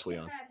 /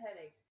 Leon.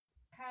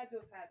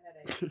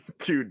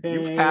 Dude,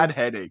 you've had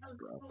headaches,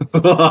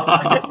 bro.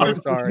 I'm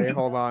sorry.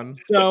 Hold on.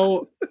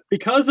 So,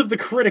 because of the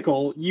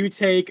critical, you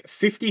take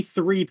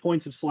 53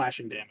 points of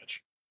slashing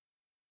damage.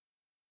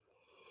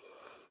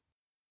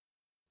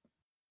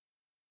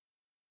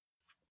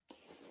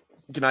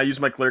 Can I use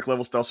my cleric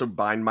levels to also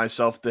bind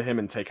myself to him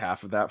and take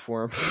half of that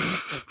for him?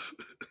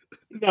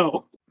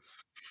 No.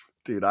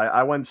 Dude,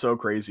 I went so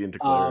crazy into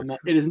cleric.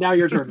 It is now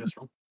your turn,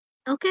 Mistral.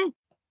 Okay.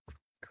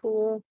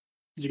 Cool.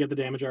 Did you get the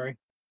damage, Ari?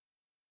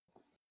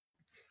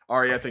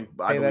 Ari, I Say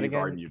believe that again.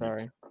 Ari muted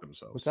Sorry.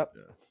 themselves. What's up?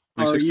 Yeah.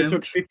 Ari, 26 you took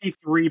damage?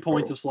 53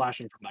 points Oh. of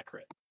slashing from that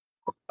crit.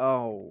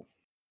 Oh.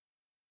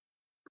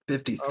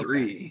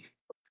 53.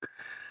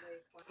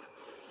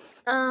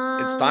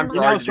 It's time You for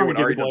know Ari how to do strong a what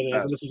Ari does Gigablaze is,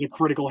 best. and this is a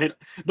critical hit.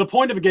 The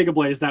point of a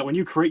Gigablaze is that when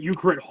you crit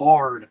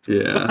hard.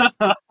 Yeah.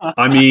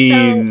 I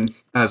mean,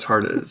 as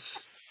hard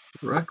as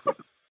Requiem.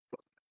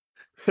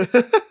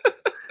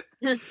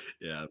 Yeah,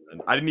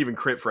 man. I didn't even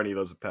crit for any of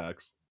those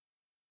attacks.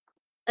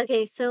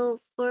 Okay, so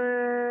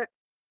for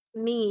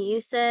me,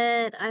 you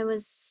said I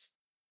was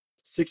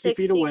 60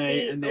 feet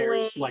away, feet and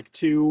there's away. like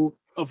two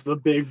of the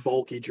big,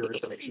 bulky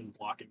jurisdiction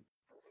blocking.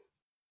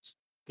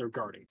 They're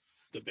guarding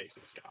the base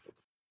of the scaffold.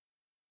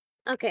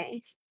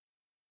 Okay.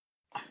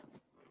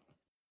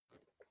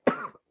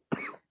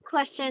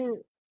 Question,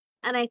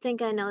 and I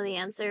think I know the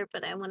answer,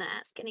 but I want to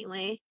ask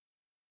anyway.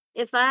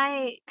 If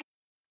I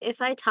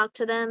talk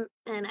to them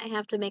and I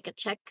have to make a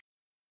check,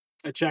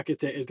 A check is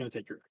going to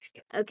take your action.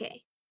 Yeah.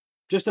 okay,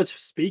 Just to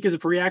speak as a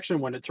free action,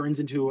 when it turns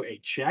into a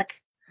check,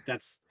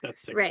 that's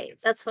 6 right,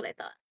 seconds. that's what I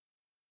thought.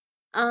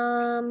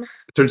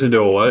 It turns into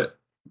a what?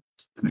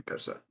 I think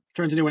that's that.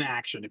 Turns into an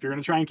action. If you're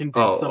going to try and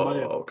convince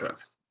somebody. Okay.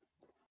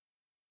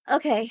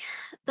 Okay,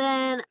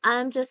 then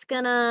I'm just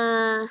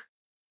gonna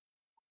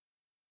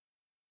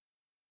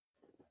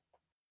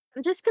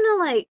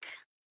like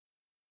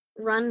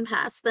run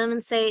past them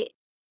and say,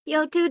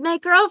 "Yo, dude, my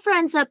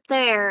girlfriend's up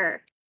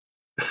there."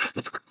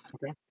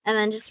 Okay. And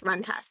then just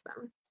run past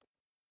them.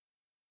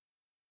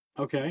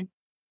 Okay.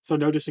 So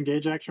no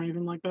disengage action or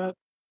anything like that?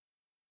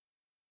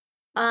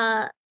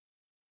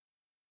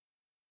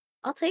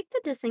 I'll take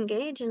the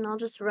disengage and I'll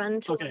just run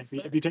Okay. towards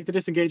If you take the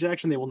disengage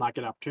action, they will not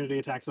get opportunity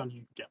attacks on you.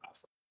 You can get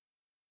past them.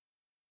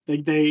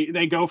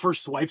 They go for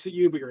swipes at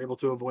you, but you're able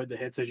to avoid the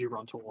hits as you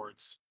run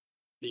towards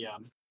the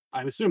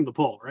I assume the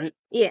pole, right?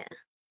 Yeah.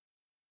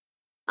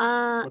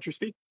 What's your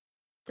speed?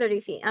 30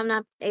 feet. I'm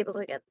not able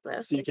to get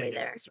there. So you can't safely get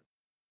there. faster.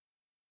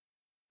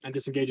 And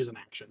disengage is an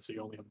action, so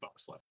you only have a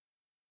bonus left.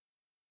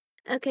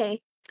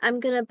 Okay. I'm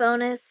gonna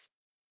bonus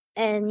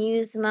and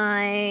use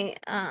my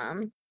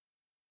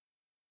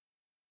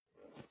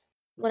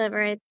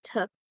whatever I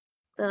took,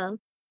 the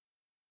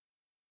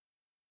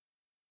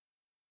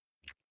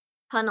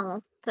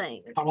tunnel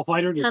thing. Tunnel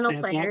fighter.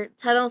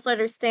 Tunnel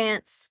fighter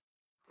stance.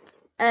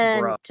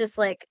 And Bruh. just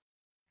like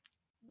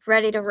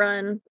ready to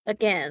run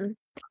again.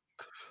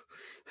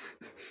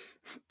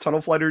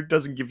 Tunnel Fighter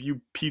doesn't give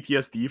you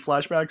PTSD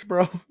flashbacks,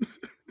 bro.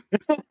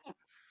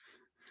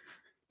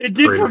 It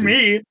did for crazy.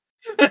 me.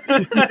 Yeah,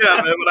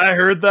 man, when I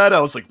heard that, I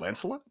was like,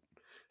 Lancelot?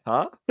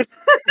 Huh?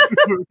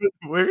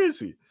 Where is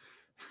he?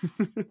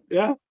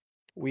 Yeah.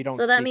 We don't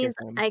So that speak means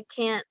of him. I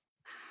can't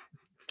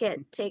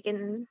get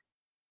taken.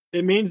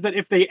 It means that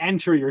if they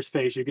enter your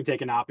space, you can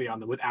take an Oppie on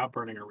them without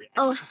burning a reaction.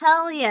 Oh,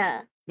 hell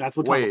yeah. That's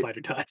what Tunnel Wait.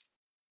 Fighter does.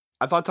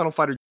 I thought Tunnel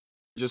Fighter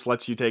just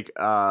lets you take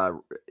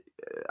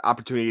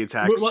opportunity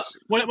attacks.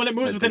 When it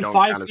moves that they within don't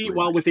 5 count as feet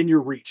while reaction. within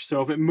your reach.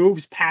 So if it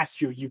moves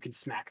past you, you can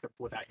smack them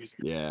without using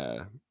it.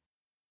 Yeah.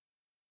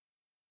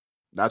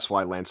 That's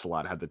why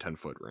Lancelot had the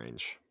 10-foot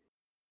range.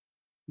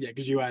 Yeah,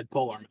 because you had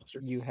Polar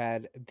Master. You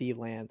had the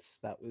lance.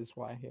 That was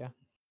why. Yeah.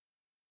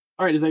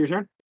 All right, is that your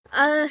turn?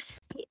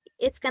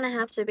 It's gonna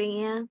have to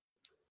be, yeah.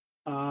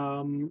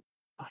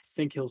 I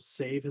think he'll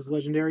save his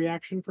legendary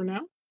action for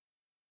now.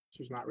 So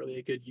there's not really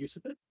a good use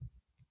of it.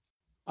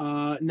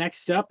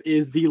 Next up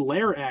is the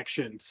lair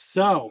action.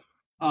 So,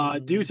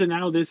 due to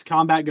now this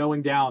combat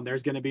going down,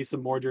 there's going to be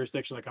some more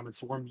jurisdiction that come and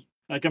swarm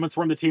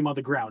the team on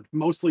the ground.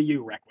 Mostly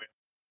you, Requiem.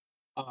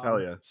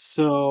 Hell yeah.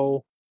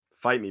 So,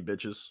 Fight me,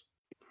 bitches.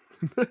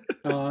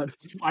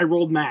 I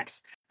rolled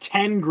max.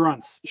 10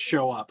 grunts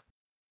show up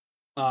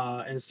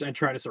and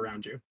try to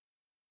surround you.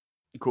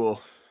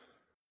 Cool.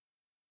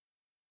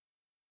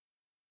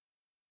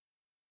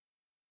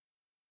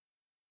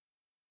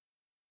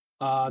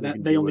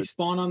 They only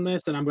spawn on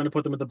this, and I'm going to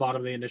put them at the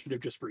bottom of the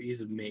initiative just for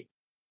ease of me.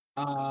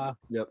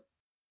 Yep.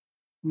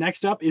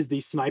 Next up is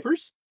the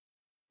snipers.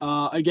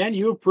 Again,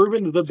 you have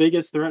proven the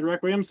biggest threat,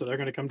 Requiem, so they're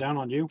going to come down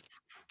on you.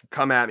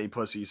 Come at me,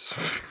 pussies.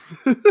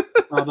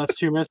 That's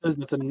 2 misses.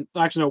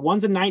 Actually, no,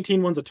 one's a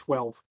 19, one's a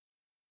 12.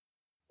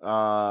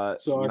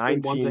 So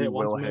 19 hit,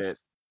 will miss. hit.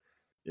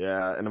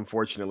 Yeah, and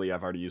unfortunately,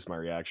 I've already used my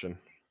reaction.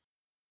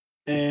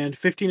 And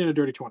 15 and a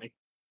dirty 20.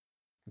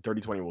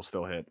 Dirty 20 will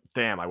still hit.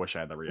 Damn, I wish I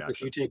had the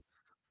reaction.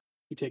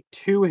 You take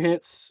 2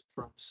 hits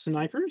from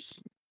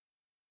snipers.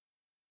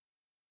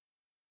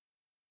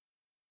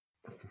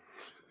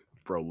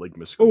 Bro,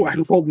 Ligma. Oh, I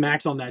rolled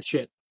max on that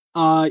shit.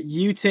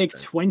 You take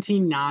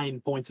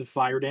 29 points of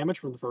fire damage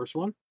from the first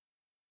one.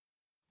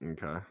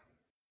 Okay.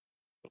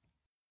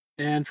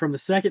 And from the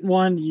second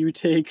one, you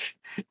take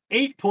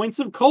 8 points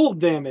of cold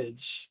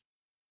damage.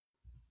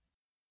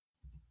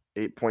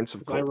 8 points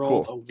of cold. I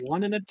rolled cool. a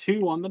 1 and a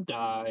 2 on the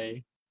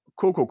die.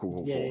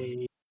 Cool.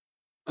 Yay.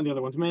 And the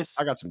other one's miss.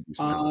 I got some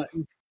decent health.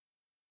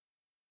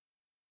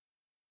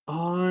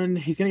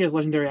 He's going to get his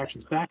legendary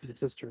actions back because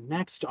it's his turn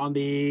next. On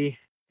the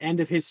end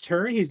of his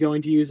turn, he's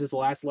going to use his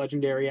last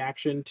legendary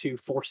action to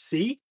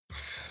foresee.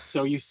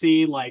 So you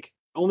see, like,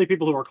 only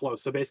people who are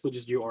close. So basically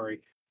just you,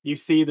 Ari. You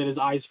see that his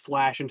eyes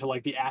flash into,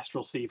 like, the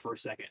astral sea for a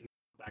second.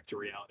 Back to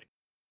reality.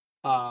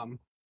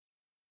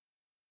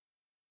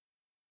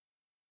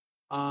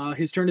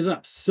 His turn is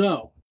up.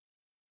 So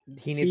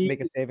He needs to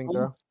make a saving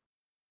throw.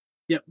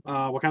 Yep.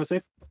 What kind of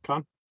save?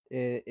 Con?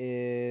 It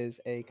is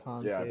a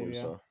con Yeah, I save. believe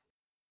Yeah. so.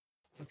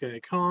 Okay,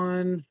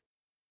 con.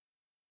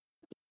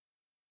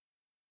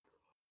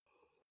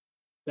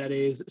 That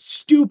is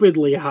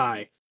stupidly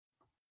high.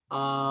 Do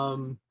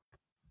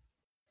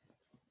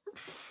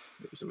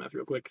some math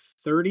real quick.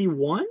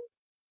 31?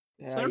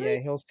 Yeah,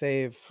 he'll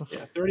save.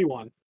 Yeah,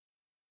 31.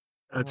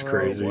 That's Oh,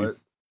 crazy. What?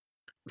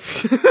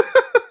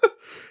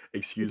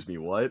 Excuse me,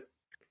 what?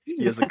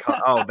 He has a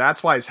oh,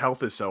 that's why his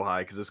health is so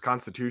high, because his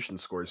constitution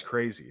score is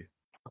crazy.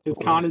 His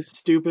con is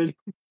stupid.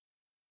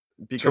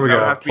 Because we that would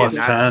got have to be a plus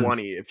nat 10.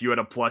 20 if you had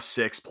a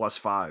 +6,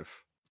 +5.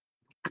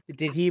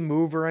 Did he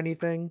move or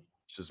anything?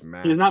 It's just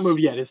max. He has not moved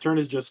yet. His turn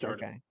has just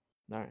started. Okay.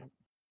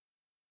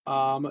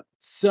 All right.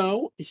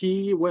 So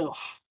he will.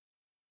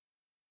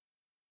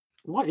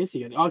 What is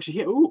he gonna? Oh,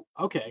 actually,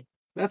 okay.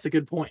 That's a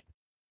good point.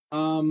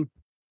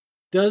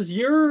 Does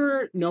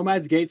your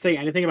Nomad's Gate say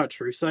anything about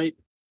True Sight,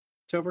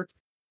 Topher?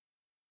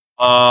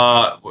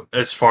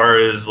 As far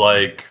as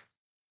like,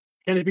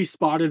 Can it be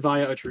spotted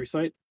via a True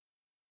Sight?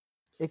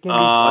 It can be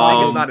I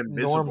think it's spotted not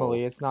invisible.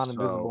 normally. It's not so,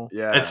 invisible.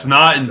 Yeah, it's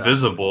not exactly.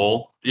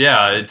 invisible.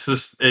 Yeah, it's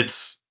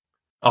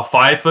a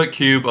 5-foot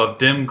cube of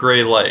dim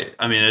gray light.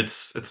 I mean,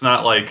 it's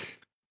not like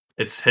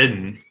it's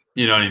hidden.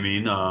 You know what I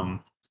mean?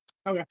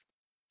 Okay.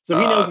 So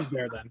he knows it's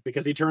there then,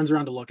 because he turns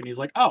around to look and he's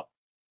like, "Oh,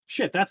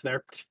 shit, that's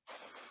there."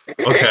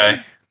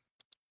 Okay.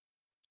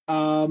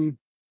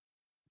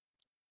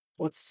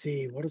 Let's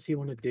see. What does he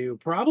want to do?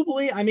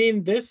 Probably. I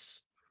mean,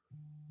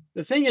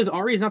 the thing is,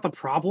 Ari's not the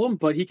problem,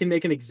 but he can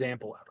make an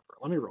example out of her.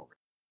 Let me roll.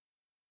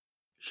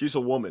 She's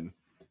a woman.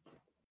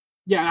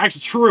 Yeah,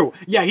 actually, true.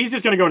 Yeah, he's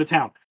just gonna go to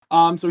town.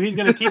 So he's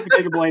gonna keep the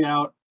Giga Blade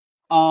out,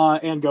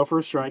 and go for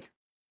a strike.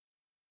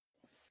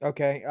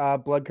 Okay.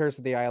 Blood Curse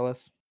of the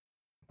Eyeless.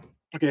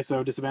 Okay,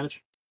 so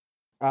disadvantage.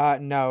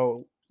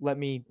 No. Let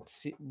me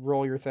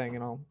roll your thing,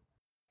 and I'll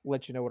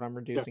let you know what I'm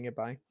reducing it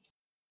by.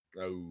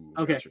 Oh,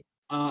 okay. Gotcha.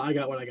 I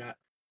got what I got.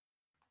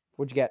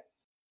 What'd you get?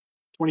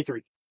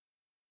 23.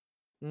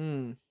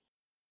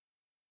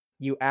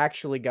 You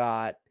actually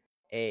got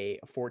a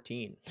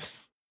 14.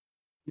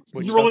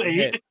 which You roll an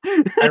doesn't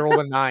hit. 8. I rolled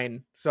a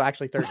 9, so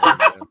actually 13.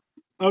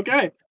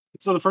 Okay,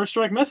 so the first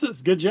strike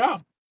misses. Good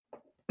job.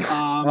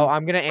 Oh,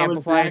 I'm gonna coming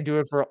amplify back. and do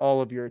it for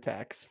all of your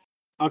attacks.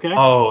 Okay.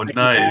 Oh, Second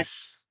attack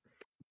nice.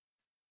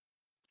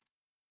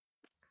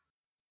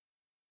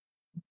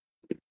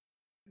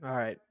 All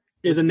right.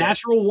 is a Let's go.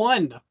 natural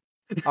 1.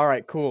 All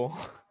right, cool.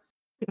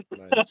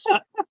 Nice.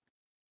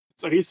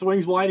 So he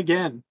swings wide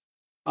again.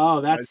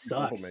 Oh, that Nice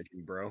sucks.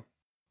 making, bro.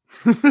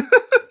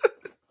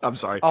 I'm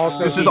sorry.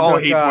 Also, This he is all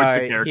took, hate towards the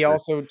character. He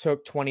also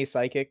took 20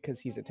 psychic because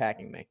he's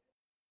attacking me.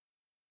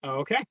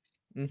 Okay.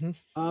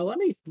 Mm-hmm. Let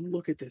me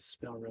look at this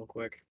spell real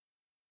quick.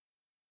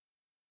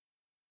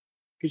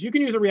 Because you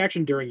can use a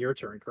reaction during your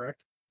turn,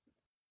 correct?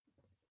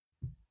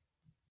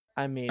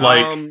 I mean,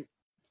 Like-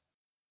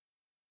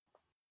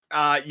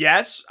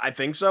 Yes, I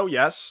think so.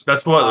 Yes.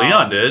 That's what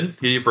Leon did.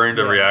 He burned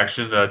a yeah.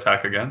 reaction to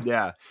attack again.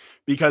 Yeah.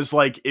 Because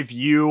like if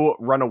you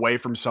run away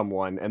from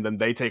someone and then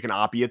they take an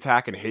Oppie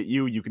attack and hit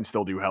you, you can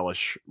still do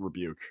Hellish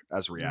Rebuke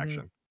as a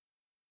reaction.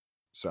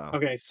 So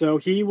Okay, so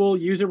he will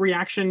use a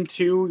reaction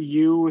to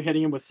you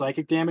hitting him with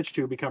psychic damage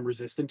to become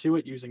resistant to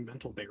it using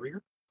Mental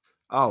Barrier.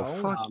 Oh,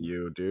 Oh, fuck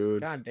you,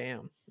 dude. God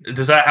damn.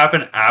 Does that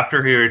happen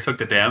after he already took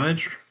the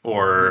damage,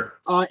 or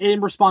In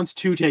response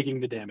to taking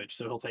the damage,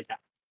 so he'll take half.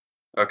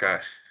 okay?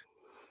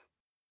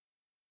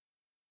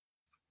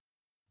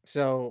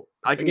 So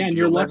I can Again,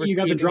 you're deal lucky that. you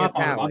got the keeping a drop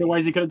on him. tally.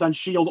 Otherwise, he could have done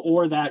shield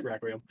or that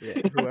Requiem.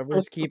 Yeah,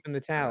 whoever's keeping the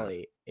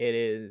tally, it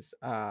is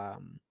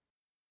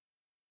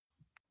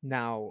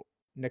now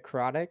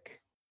necrotic,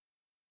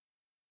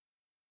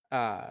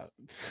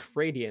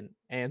 radiant,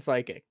 and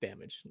psychic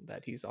damage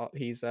that he's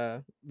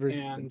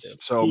resistant And to.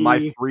 So my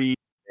he- 3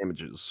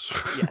 damages.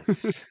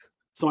 Yes.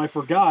 So I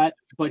forgot,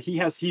 but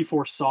he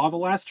foresaw the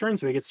last turn,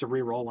 so he gets to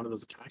re-roll one of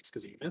those attacks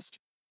because he missed.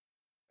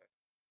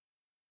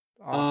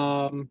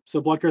 Awesome. So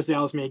Blood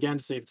Crystallis me again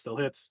to see if it still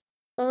hits.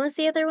 What was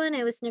the other one?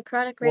 It was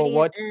necrotic Well, radiant.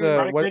 what's and- the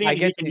Necrotic what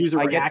radiant, he can use a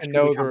I get to reaction to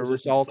know become the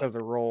resistant to result psychic. of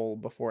the roll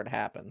before it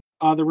happened.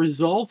 The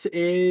result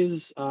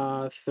is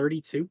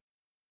 32.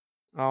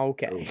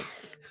 Okay.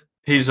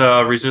 He's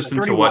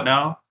resistant to what 31.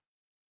 now?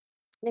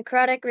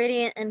 necrotic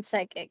radiant and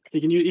psychic. He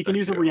can use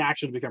Thank a you.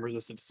 reaction to become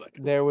resistant to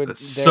psychic. There would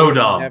That's so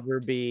dumb. never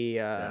be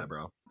Yeah,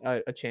 bro.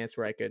 a chance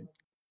where I could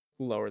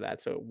lower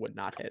that so it would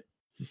not hit.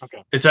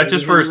 Okay. Is that So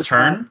just you for hit his your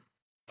response? turn?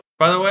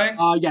 By the way,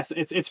 Yes,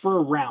 it's for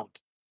a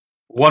round.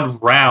 1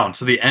 round,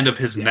 so the end of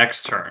his Yeah.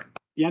 next turn.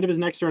 The end of his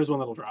next turn is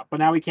when it'll drop. But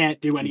now he can't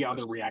do any other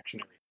Jesus.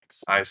 reactionary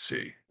things. I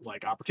see.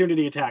 Like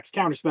opportunity attacks,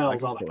 counter I spells,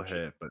 can all that still good shit.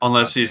 hit, but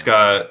Unless he's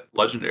goddamn. got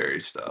legendary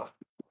stuff.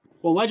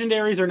 Well,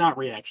 legendaries are not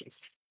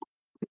reactions.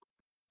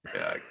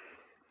 Yeah.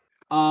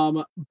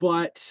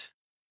 But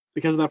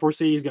because of that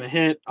foresee, he's gonna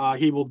hit.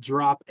 He will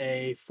drop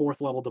a 4th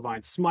level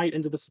divine smite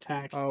into this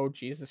attack. Oh,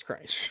 Jesus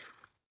Christ.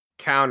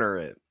 Counter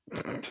it.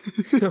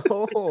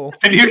 Oh.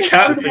 And you It's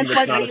count. Divine that's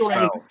Smite not a spell.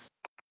 anyways.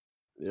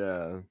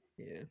 Yeah.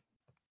 Yeah.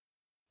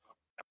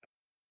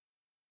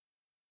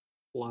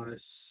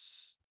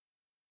 Plus.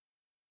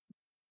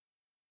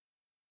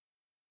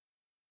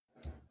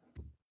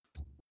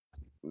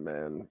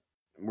 Man,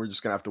 we're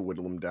just gonna have to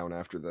whittle him down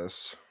after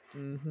this.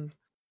 Mm-hmm.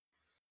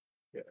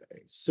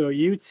 Okay, so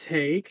you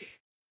take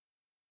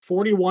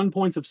 41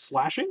 points of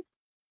slashing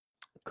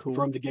Cool.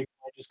 from the gig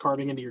just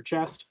carving into your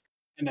chest,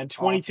 and then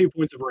 22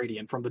 points of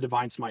radiant from the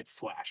divine smite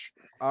flash.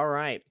 All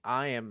right.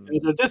 I am. And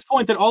it's at this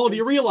point that all of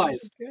you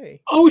realize,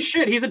 Okay. oh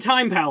shit, he's a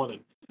time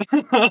paladin.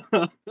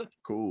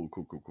 Cool.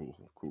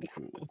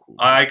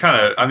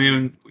 I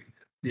mean,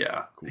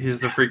 yeah, he's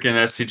the freaking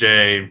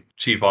SCJ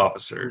chief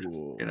officer.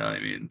 Cool. You know what I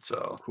mean?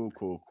 So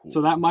Cool.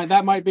 So that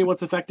might be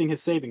what's affecting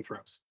his saving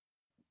throws.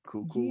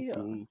 Yeah.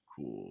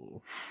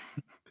 Cool.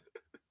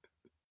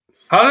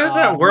 how does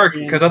that work?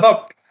 and- Because I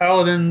thought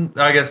paladin.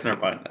 I guess never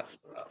mind that.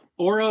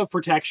 Aura of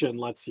protection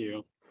lets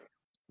you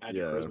add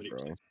your Yeah, charisma to your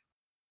bro. save.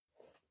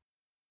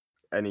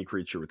 Any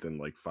creature within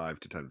like 5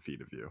 to 10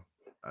 feet of you.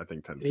 I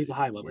think 10 And he's feet. a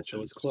high level, which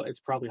so is- it's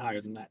probably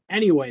higher than that.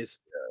 Anyways,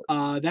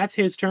 that's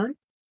his turn.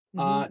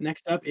 Mhm,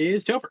 Next up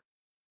is Topher.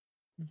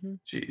 mhm.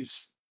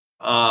 Jeez.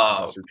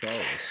 Oh Mr.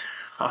 Charles.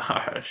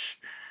 gosh.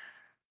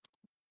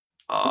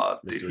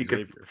 Dude, Mr. he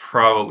could Xavier.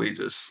 probably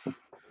just.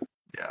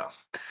 Yeah.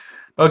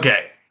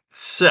 Okay.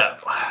 So,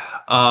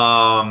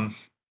 I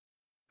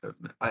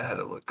had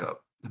to look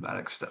up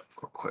pneumatic step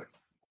real quick.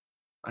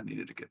 I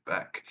needed to get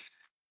back.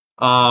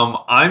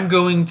 I'm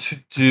going to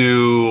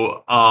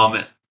do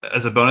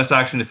as a bonus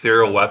action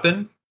ethereal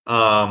weapon.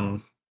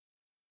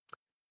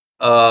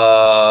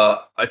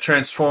 I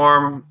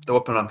transform the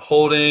weapon I'm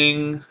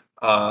holding,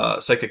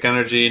 psychic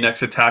energy.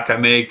 Next attack I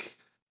make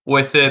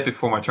with it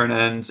before my turn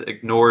ends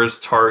ignores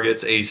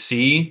target's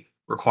AC,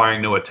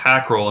 requiring no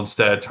attack roll.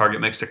 Instead,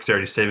 target makes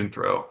dexterity saving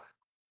throw.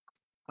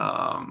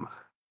 On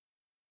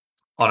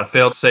a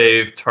failed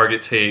save,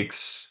 target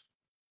takes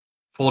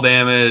full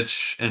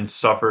damage and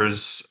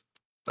suffers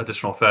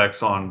additional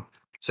effects. On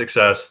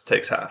success,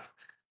 takes half.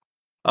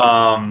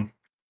 And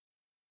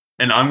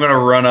I'm gonna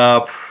run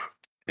up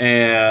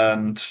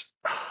and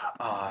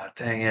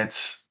dang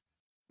it.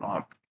 I don't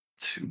have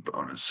 2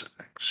 bonus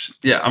action.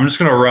 Yeah, I'm just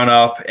gonna run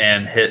up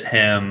and hit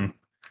him.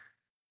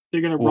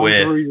 You're gonna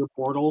run through With- your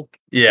portal.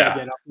 Yeah. To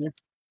get up there.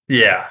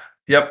 Yeah.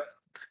 Yep.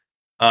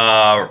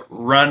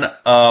 Run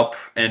up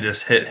and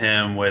just hit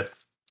him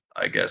with,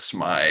 I guess,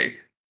 my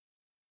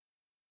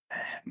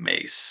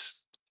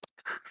mace.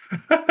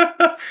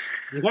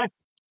 Okay.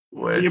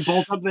 Which So you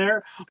bolt up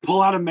there,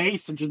 pull out a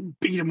mace, and just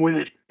beat him with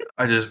it.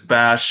 I just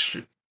bash,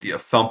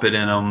 thump it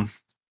in him.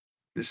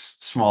 This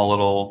small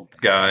little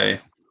guy.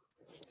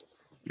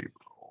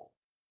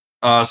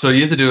 So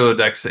you have to do a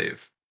dex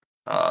save.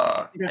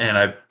 And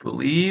I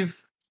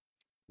believe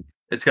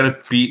it's got to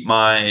beat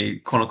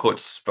my quote unquote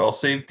spell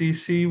save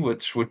DC,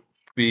 which would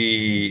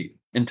be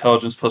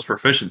intelligence plus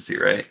proficiency,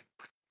 right?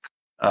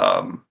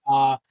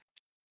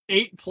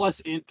 8 plus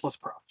int plus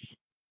prof.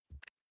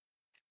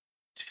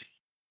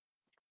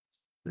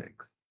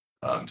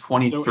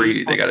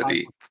 23 they gotta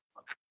be.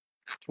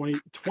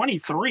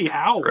 23,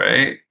 how?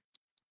 Right.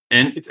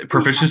 And It's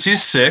proficiency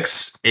is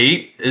 6,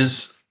 8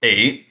 is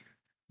 8,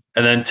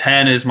 and then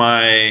 10 is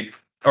my,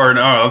 or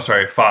no, I'm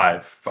sorry,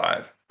 5.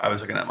 5. I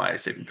was looking at my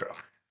saving throw.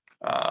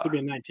 Could be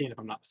a 19 if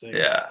I'm not mistaken.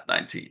 Yeah,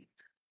 19.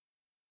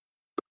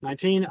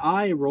 19,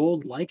 I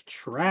rolled like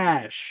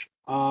trash.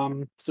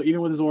 So even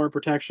with his aura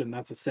protection,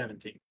 that's a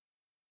 17.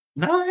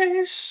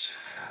 Nice.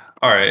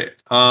 All right.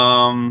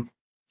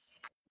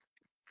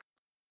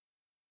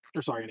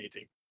 Or sorry, an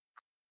 18.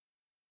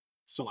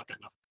 Still not good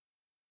enough.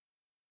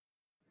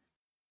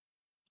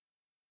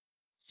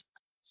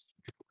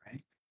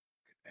 Right.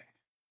 Okay.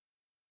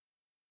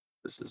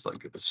 This is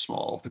like the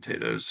small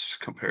potatoes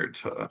compared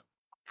to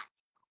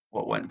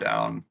what went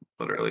down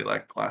literally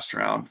like last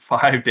round.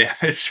 5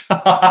 damage.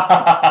 What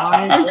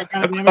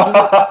kind of damage is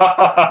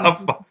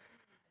it?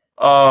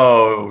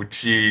 Oh,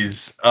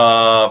 geez.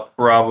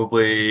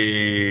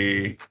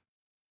 Probably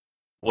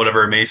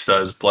whatever mace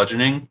does,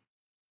 bludgeoning.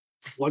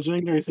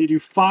 Bludgeoning, okay, so you do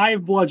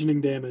 5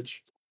 bludgeoning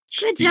damage.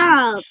 Good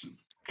job. Jeez.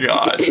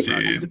 Gosh,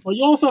 dude. Well,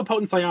 you also have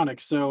potent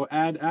psionics, so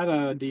add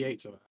a d8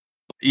 to it.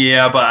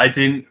 Yeah, but I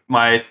didn't.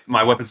 My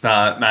weapon's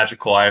not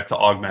magical. I have to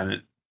augment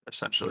it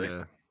essentially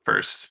Yeah.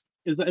 first.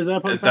 Is that a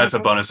potent That's a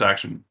psionic? bonus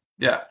action.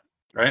 Yeah.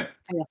 Right.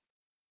 Yeah.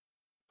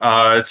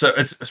 It's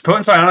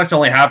potent psionics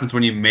only happens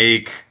when you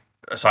make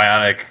a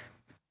psionic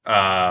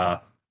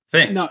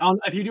thing. No,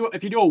 if you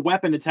do a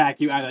weapon attack,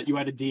 you add a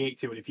d8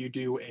 to it. If you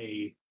do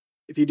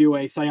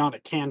a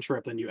psionic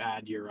cantrip, then you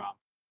add your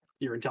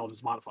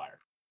intelligence modifier.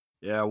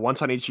 Yeah,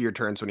 once on each of your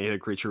turns, when you hit a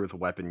creature with a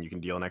weapon, you can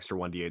deal an extra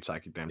 1d8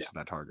 psychic damage to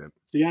that target.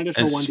 So you add an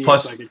additional And 1d8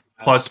 plus, psychic.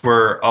 plus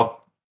we're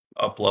up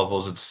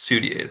levels. It's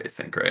 2d8, I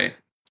think, right?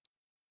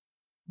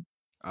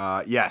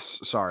 Yes,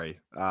 sorry.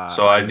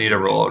 So I need to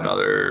roll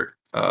another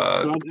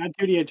so add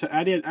 2d8 to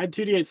add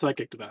 2d8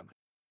 psychic to that.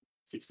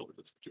 See, still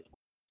it's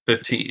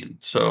 15.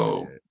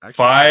 So Actually,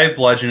 5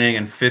 bludgeoning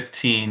and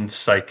 15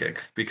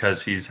 psychic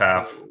because he's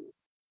half.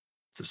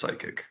 It's a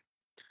psychic.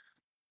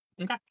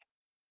 Okay.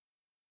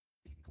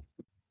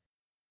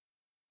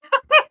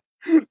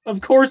 Of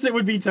course, it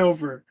would be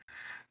Topher.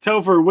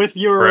 Topher with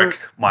your Frick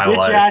my bitch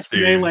life, ass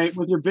dude. melee,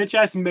 with your bitch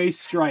ass mace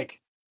strike.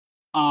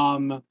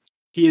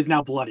 He is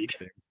now bloodied.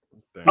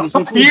 Are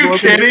you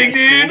kidding,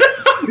 dude?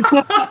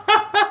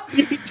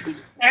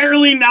 Just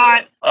barely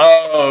not.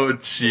 Oh, I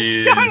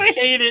jeez.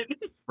 hate it.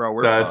 Bro,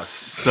 we're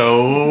That's fucked.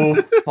 so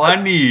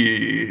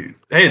funny.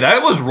 Hey,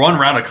 that was 1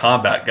 round of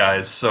combat,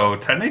 guys. So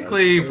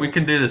technically, if we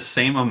can do the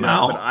same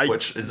amount, but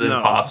which is no.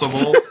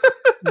 impossible,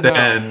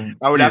 then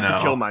I would you have to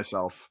know. kill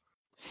myself.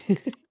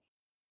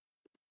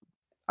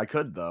 I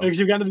could though, Because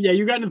you got to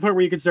the point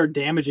where you can start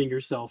damaging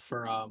yourself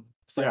for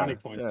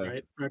psionic points, yeah.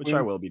 right? which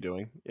I will be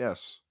doing.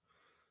 Yes,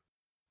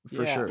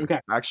 for Yeah. sure. Okay.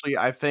 Actually,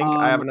 I think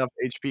I have Um, enough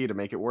HP to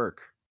make it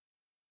work.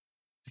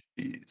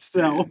 Jeez,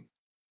 So, dude.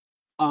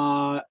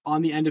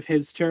 on the end of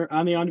his turn,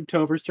 on the end of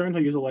Topher's turn,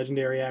 he'll use a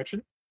legendary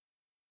action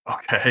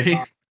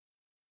Okay.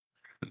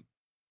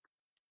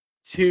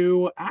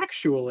 to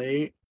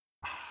actually.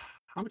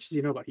 How much does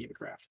he know about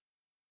Hemocraft?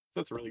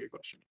 So that's a really good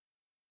question.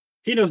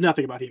 He knows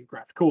nothing about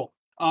Hemocraft. Cool.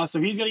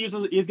 So he's gonna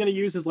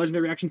use his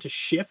legendary action to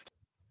shift.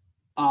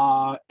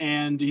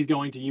 And he's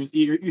going to use.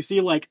 You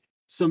see like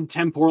some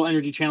temporal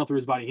energy channel through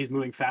his body. He's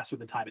moving faster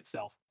than time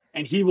itself,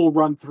 and he will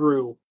run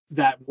through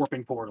that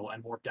warping portal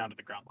and warp down to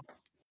the ground level.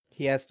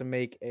 He has to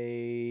make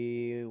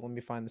a. Let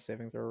me find the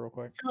saving throw real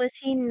quick. So is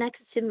he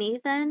next to me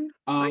then?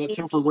 Or do you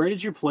Topher, where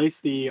did you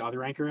place the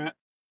other anchor at?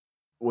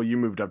 Well, you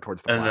moved up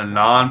towards the In a platform.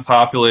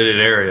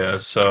 non-populated area,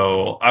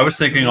 so I was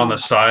thinking on the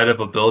side of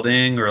a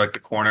building or like the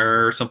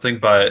corner or something,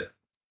 but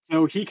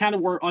So he kind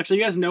of worked. Actually,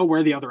 you guys know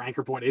where the other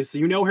anchor point is, so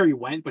you know where he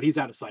went, but he's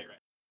out of sight, right?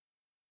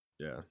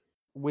 Yeah.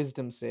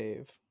 Wisdom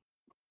save.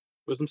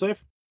 Wisdom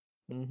save?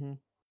 Mm-hmm.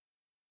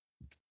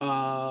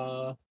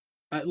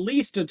 At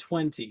least a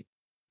 20.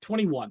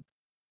 21.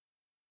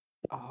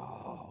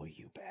 Oh,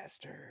 you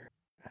bastard.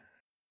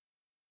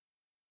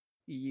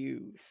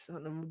 You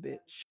son of a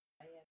bitch.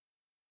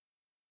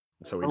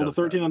 So he Roll the does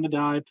that. 13 on the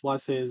die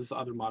plus his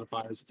other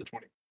modifiers. It's a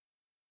 20.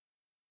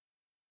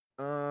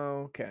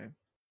 Okay.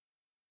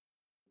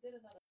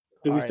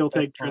 Does he Alright, still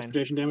take that's fine.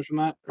 transportation damage from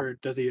that, or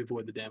does he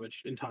avoid the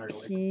damage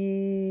entirely?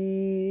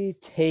 He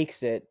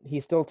takes it. He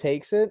still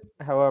takes it.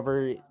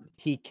 However,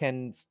 he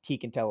can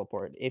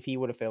teleport. If he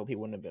would have failed, he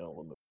wouldn't have been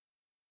able to move.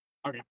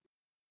 Okay.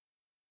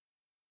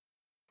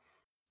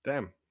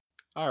 Damn.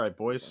 All right,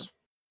 boys.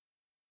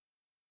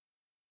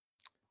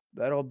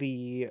 That'll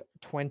be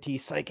 20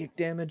 psychic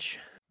damage.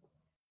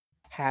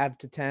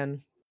 Halved to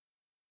 10.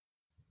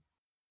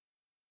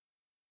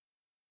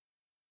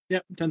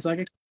 Yep, 10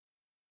 seconds.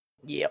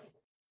 Yep.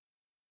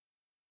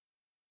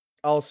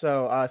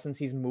 Also, since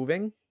he's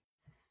moving,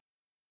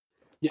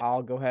 Yes.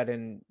 I'll go ahead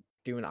and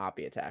do an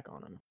Oppie attack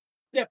on him.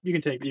 Yep, you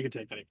can take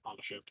that on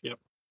a shift. Yep.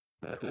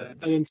 I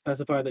didn't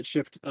specify that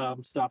shift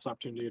stops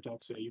opportunity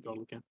attacks, so you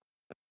totally can.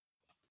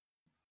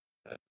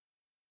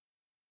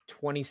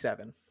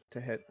 27 to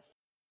hit.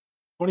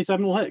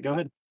 27 will hit. Go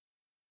ahead.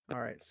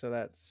 All right, so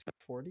that's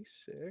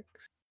 46.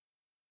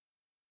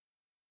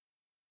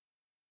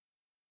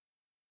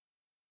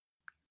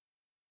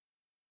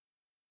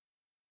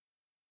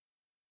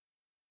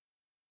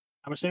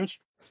 How much damage?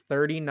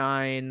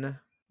 39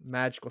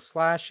 magical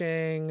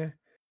slashing.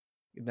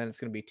 Then it's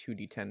going to be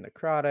 2d10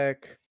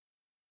 necrotic.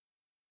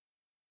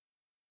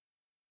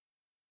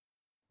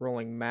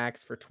 Rolling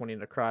max for 20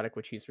 necrotic,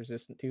 which he's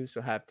resistant to,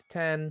 so half to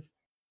 10.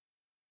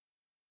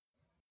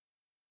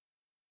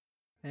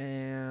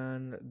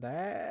 And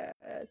that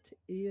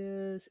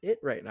is it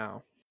right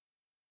now.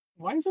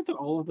 Why is it that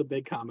all of the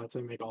big combats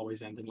I make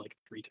always end in like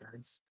 3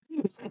 turns?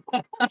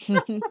 I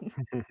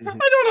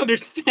don't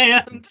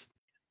understand.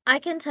 I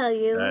can tell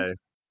you. Hey,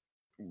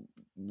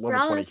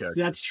 level 20 Ross-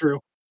 character That's true.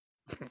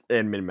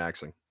 and min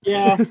maxing.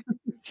 Yeah.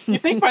 You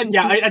think, but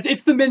yeah,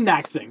 it's the min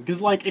maxing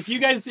because like if you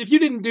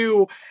didn't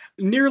do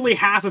nearly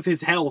half of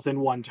his health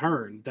in 1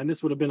 turn, then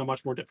this would have been a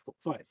much more difficult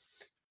fight.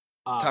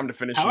 Time to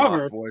finish him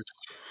however, off, boys.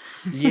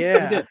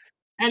 Yeah.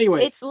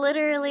 Anyways, It's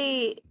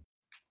literally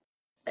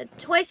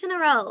twice in a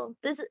row.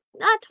 This is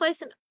not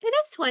twice in. It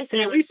is twice in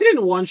hey, a at row. least it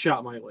didn't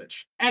one-shot my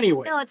lich.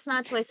 Anyways, No, it's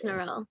not twice in a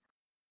row.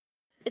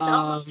 It's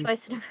almost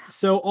twice in a row.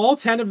 so all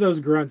 10 of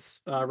those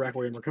grunts,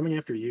 Requiem, are coming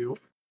after you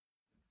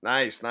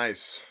Nice,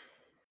 nice.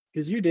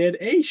 because you did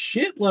a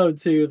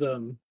shitload to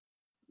them.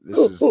 This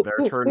is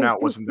their turn now.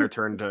 It wasn't their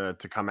turn to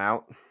come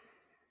out.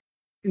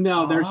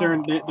 No, their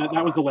turn.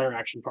 That was the lair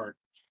action part.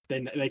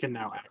 They can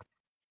now act.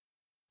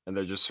 And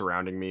they're just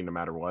surrounding me no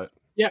matter what.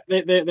 Yeah,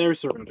 they're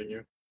surrounding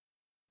you.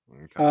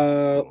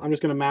 Okay. I'm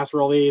just gonna mass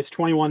roll these.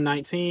 21,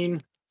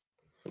 19.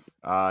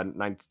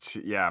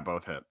 19, yeah,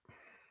 both hit.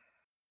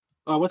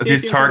 What's the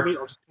These AC on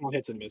just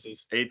hits and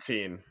misses?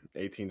 18.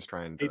 18's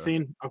trying to.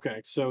 18.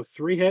 Okay, so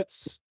 3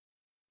 hits.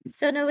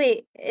 So no,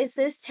 wait. Is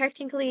this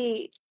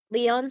technically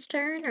Leon's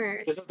turn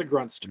or This is the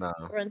grunt's turn. No.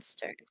 Grunt's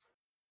turn?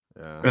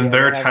 Yeah. And Yeah,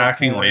 they're they have a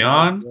attacking turn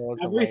Leon? as well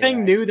as a Everything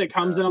lair new action. that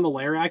comes in on the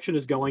lair action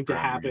is going to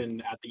Right.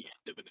 happen at the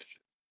end of initiative.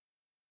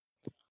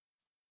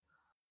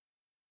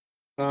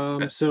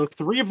 So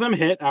 3 of them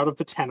hit out of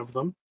the 10 of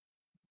them.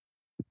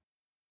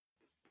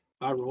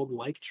 I rolled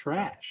like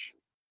trash.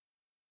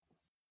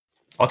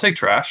 I'll take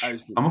trash. I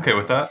just need I'm okay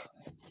with that.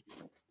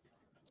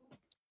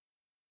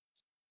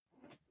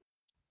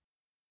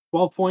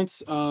 12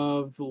 points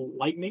of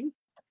lightning.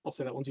 I'll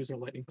say that one's using a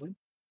lightning blade.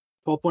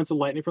 12 points of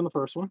lightning from the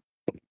first one.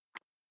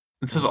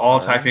 This is all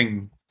Okay.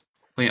 attacking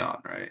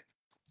Leon, right?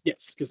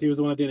 Yes, because he was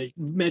the one that did a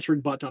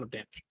metric butt ton of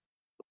damage.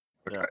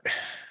 Yeah.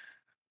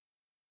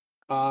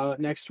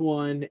 Next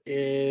one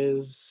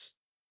is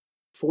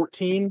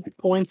 14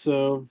 points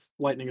of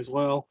lightning as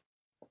well.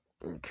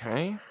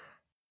 Okay.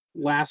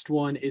 Last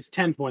one is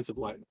 10 points of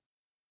lightning.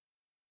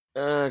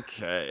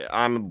 Okay.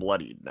 I'm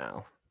bloodied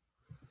now.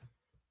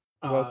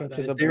 Welcome That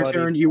to is the their bloodied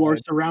turn. You are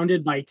side.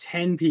 surrounded by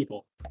 10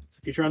 people. So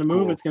if you try to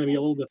move, Cool. it's going to be a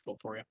little difficult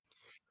for you.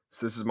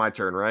 So this is my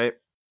turn, right?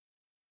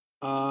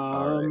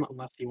 right.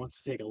 Unless he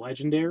wants to take a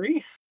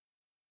legendary.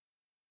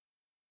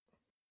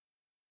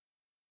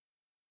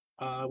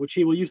 Which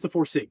he will use to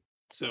foresee.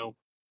 So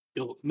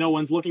no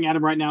one's looking at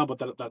him right now, but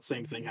that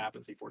same thing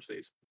happens. He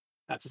foresees.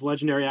 That's his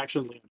legendary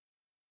action. Leon.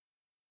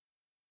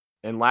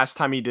 And last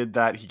time he did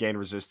that, he gained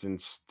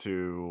resistance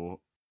to.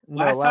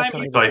 No, Last last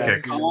time time he he did that,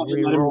 Psychic. he call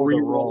and let him re-rolled a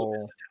re-roll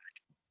his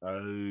roll.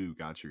 Oh,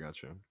 gotcha.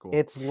 Cool.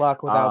 It's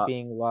luck without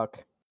being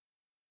luck.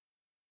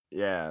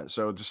 Yeah.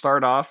 So to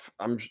start off,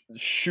 I'm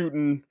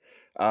shooting.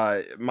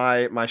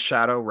 My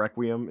shadow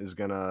Requiem is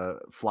gonna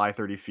fly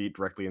 30 feet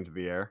directly into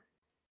the air.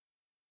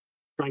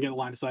 Try and get a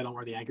line of sight on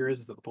where the anchor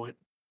is that the point?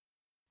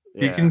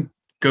 Yeah. He can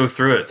go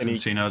through it Can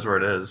since he knows where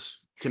it is.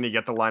 Can you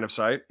get the line of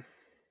sight?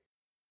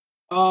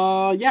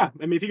 Yeah.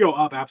 I mean, if you go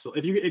up,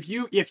 absolutely. If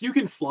you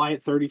can fly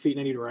at 30 feet in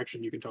any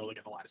direction, you can totally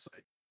get a line of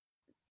sight.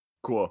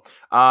 Cool.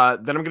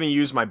 Then I'm gonna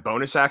use my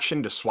bonus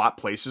action to swap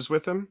places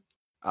with him.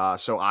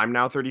 So I'm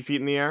now 30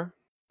 feet in the air.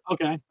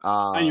 Okay.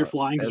 And you're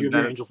flying because and you have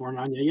your then- angel form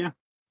on you.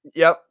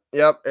 Yeah.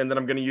 Yep. And then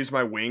I'm gonna use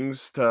my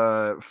wings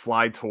to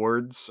fly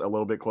towards a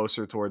little bit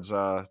closer towards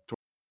our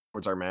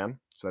man.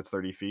 So that's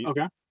 30 feet.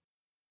 Okay.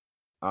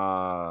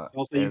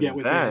 Also, you and get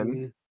within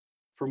then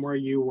from where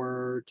you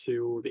were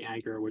to the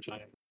anchor, which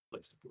I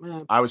placed.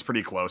 I was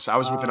pretty close. I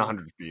was within Uh,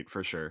 100 feet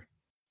for sure.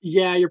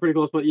 Yeah, you're pretty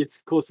close, but it's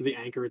close to the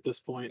anchor at this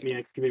point. The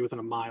anchor can be within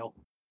a mile.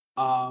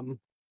 I'll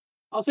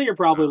say you're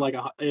probably like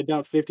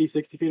about 50,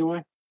 60 feet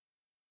away.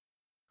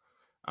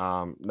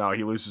 No,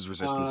 he loses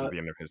resistance Uh, at the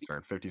end of his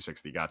turn. 50,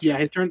 60, gotcha. Yeah,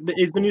 his turn.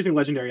 He's been Cool. using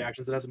legendary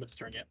actions. It hasn't been his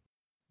turn yet.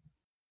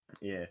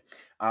 Yeah.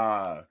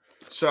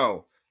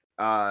 So,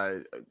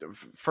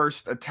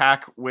 first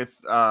attack with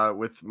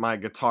my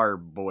guitar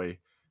boy.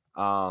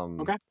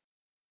 Okay.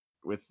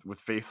 With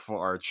Faithful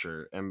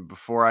Archer, and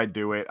before I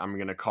do it,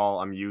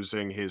 I'm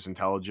using his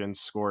intelligence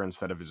score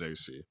instead of his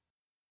AC.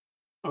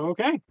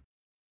 Okay.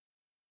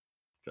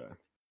 Okay.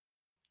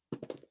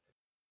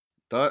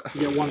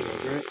 You get one of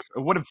those, right? It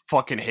would have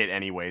fucking hit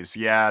anyways.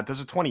 Yeah, does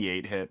a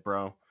 28 hit,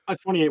 bro? A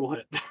 28 will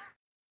hit.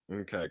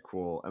 Okay,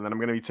 cool. And then I'm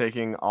gonna be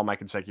taking all my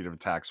consecutive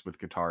attacks with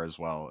guitar as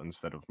well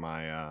instead of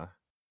my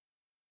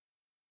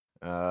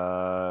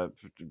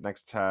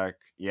next attack.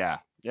 Yeah.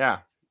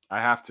 I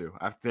have to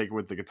take it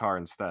with the guitar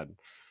instead.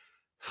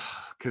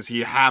 Because he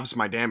halves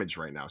my damage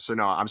right now. So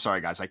no, I'm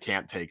sorry guys, I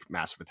can't take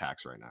massive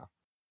attacks right now.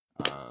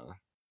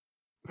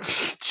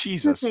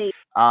 Jesus. Okay,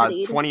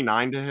 buddy.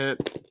 29 to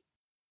hit.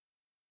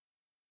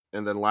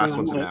 And then last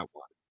one's a nat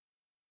 1.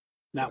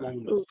 That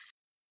one was.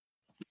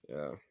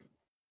 Yeah.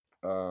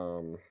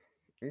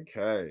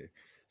 Okay.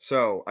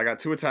 So I got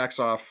 2 attacks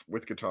off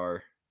with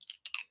guitar.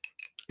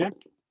 Okay.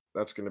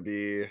 That's gonna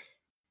be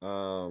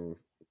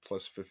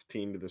plus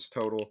 15 to this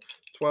total.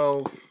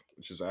 12,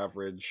 which is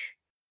average,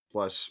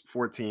 plus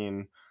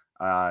 14,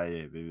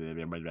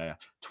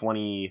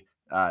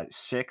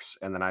 26,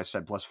 and then I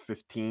said plus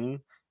 15.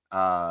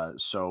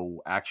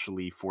 So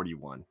actually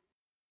 41.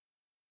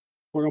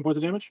 41 points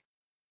of damage?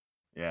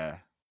 Yeah.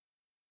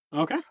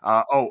 Okay.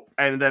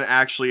 And then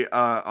actually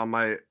on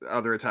my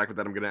other attack with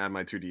that, I'm gonna add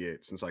my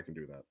 2d8 since I can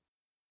do that.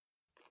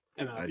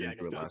 And I didn't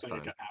do it last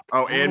time. half,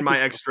 Oh, so and my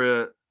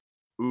extra.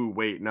 Ooh,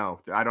 wait,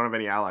 no, I don't have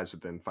any allies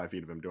within 5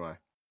 feet of him, do I?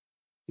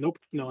 Nope,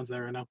 no one's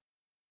there right now.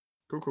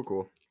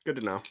 Cool. Good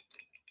to know.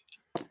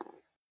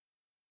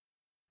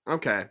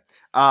 Okay,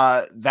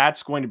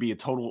 that's going to be a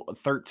total of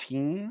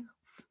 13.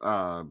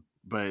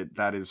 But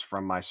that is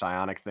from my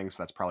psionic thing,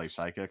 so that's probably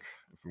psychic.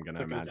 If I'm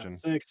gonna imagine.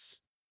 6.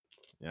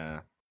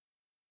 Yeah.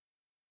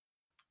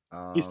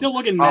 He's still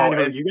looking mad.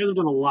 and- You guys have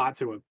done a lot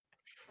to him.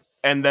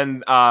 And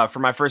then for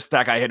my first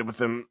attack, I hit it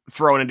with him.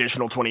 Throw an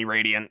additional 20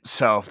 radiant,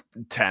 so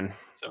 10.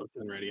 So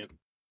 10 radiant.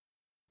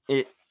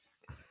 It.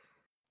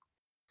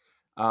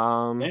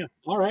 Yeah.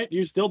 All right.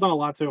 You've still done a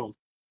lot to him.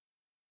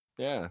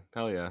 Yeah.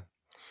 Hell yeah.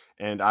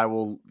 And I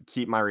will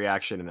keep my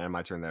reaction and end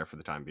my turn there for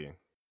the time being.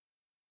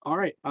 All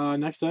right.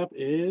 Next up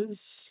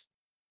is.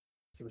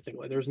 So we think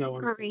there's no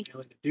one Ari.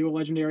 to do a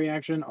legendary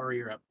action. Ari,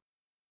 you're up.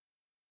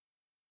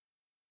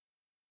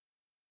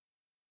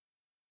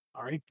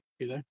 Ari,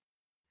 you there?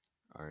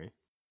 Ari.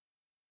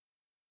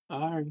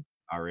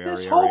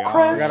 This whole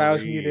crest- Forgot I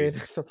was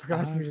muted. Forgot I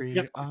was muted.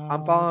 Yep.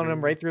 I'm following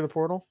him right through the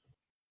portal.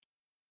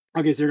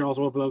 Okay, so you're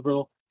also up with the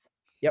portal.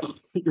 Yep.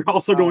 You're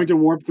also going to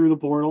warp through the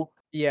portal.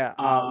 Yeah.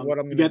 What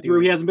I'm to gonna get do through,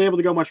 is- he hasn't been able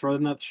to go much further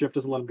than that. The shift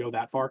doesn't let him go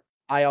that far.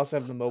 I also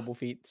have the mobile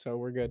feat, so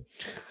we're good.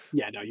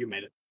 Yeah, no, you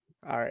made it.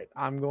 All right.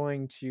 I'm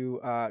going to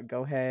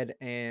go ahead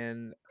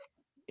and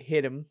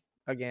hit him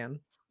again.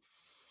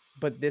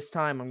 But this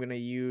time I'm going to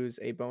use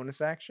a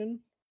bonus action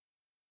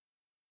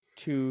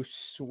to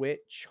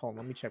switch. Hold on,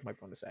 let me check my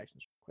bonus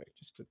actions real quick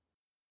just to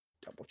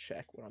double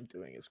check what I'm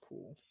doing is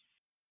cool.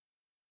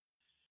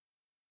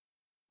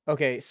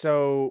 Okay,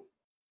 so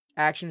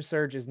action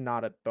surge is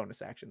not a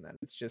bonus action then.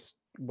 It's just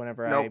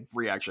whenever Nope,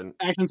 reaction.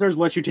 Action surge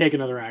lets you take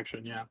another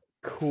action, yeah.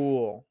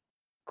 Cool.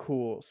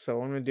 So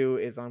what I'm going to do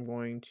is I'm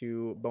going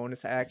to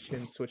bonus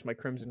action switch my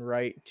Crimson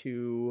Right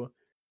to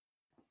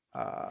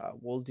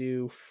we'll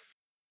do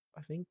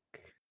I think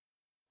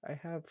I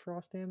have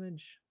frost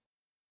damage.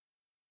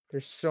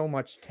 There's so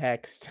much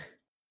text.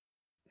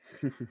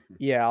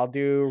 Yeah, I'll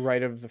do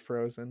Right of the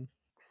Frozen.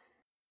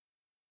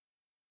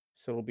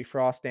 So it'll be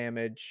frost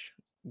damage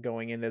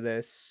going into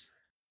this.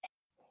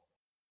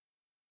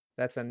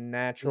 That's a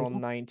natural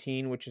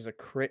 19, which is a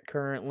crit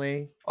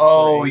currently.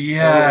 Oh, Great.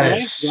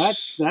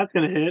 yes. That's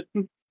gonna hit.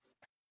 All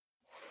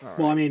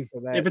Well, I right, mean,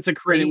 so if it's a that's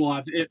crit, it 8 will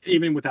have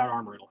even without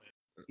armor, it'll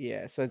hit.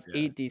 Yeah, so it's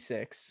Yeah.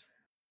 8d6.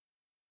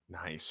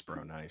 Nice,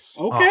 bro. Nice.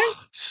 Okay.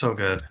 Oh, so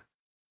good.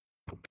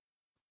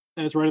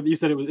 And it's right. You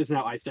said it's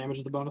now ice damage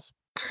is the bonus.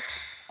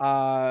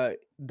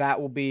 That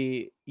will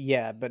be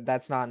but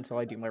that's not until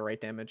I do my right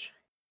damage.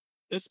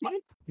 This might.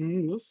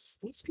 This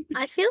could be.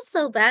 I feel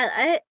so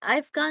bad.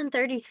 I've gone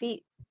 30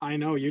 feet. I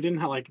know you didn't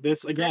have like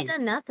this again. I've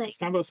done nothing. This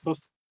combo was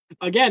supposed.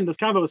 This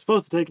combo was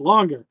supposed to take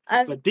longer.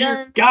 I've But dear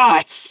done.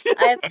 God,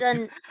 I've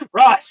done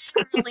Ross.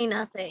 literally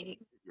nothing.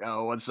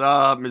 Yo, what's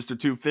up, Mr.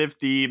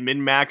 250?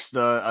 Min-maxed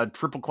a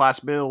triple class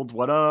build.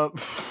 What up?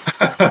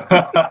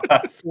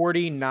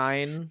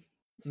 49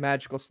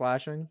 magical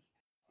slashing.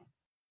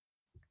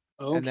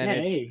 And then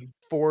it's Okay.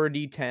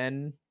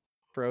 4d10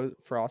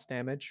 frost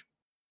damage.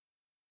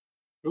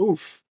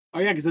 Oof. Oh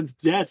yeah, because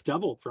it's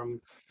double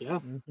from yeah.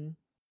 Mm-hmm.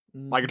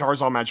 My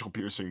guitar's all magical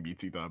piercing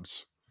BT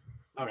dubs.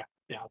 Yeah,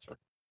 that's fair.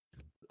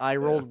 I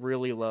rolled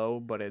really low,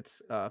 but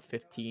it's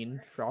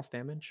 15 frost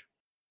damage.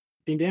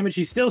 15 damage.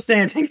 He's still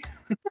standing.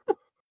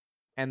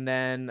 And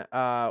then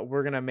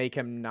we're gonna make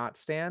him not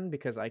stand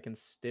because I can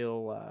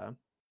still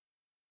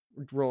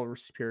roll a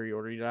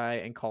superiority die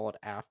and call it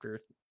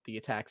after the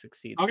attack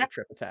succeeds Okay. for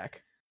trip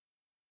attack.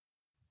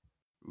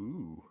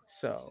 Ooh.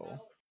 So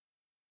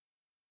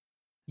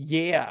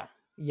yeah,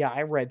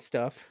 I read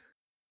stuff.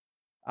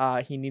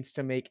 He needs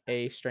to make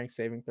a strength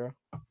saving throw.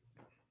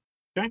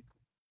 Okay.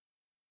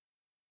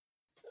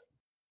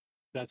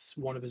 That's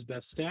one of his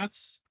best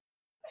stats.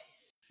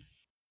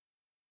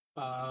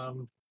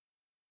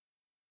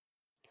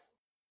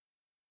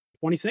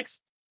 26.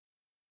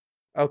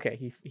 Okay,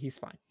 he's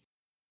fine.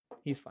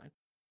 He's fine.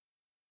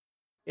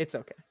 It's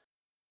okay.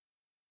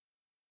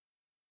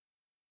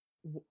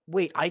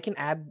 Wait, I can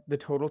add the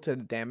total to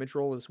the damage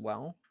roll as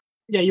well.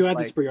 Yeah, you Just add the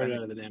like superiority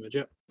any- out of the damage.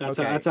 Yep. That's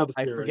Okay, how the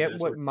I superiority forget dice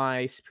what work.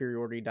 my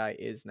superiority die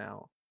is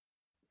now.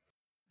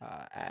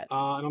 At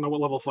I don't know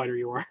what level fighter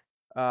you are.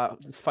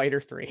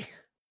 fighter 3.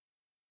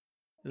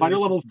 Fighter This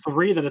is- level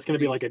 3, then it's going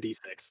to be like a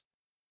d6.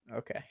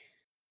 Okay,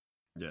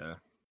 Yeah.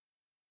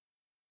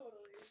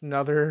 it's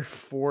another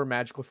 4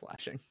 magical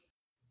slashing.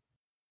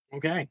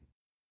 Okay.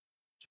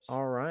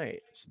 All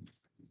right,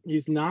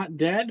 He's not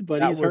dead, but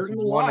that he's was hurting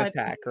a one lot.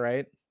 attack,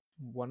 right?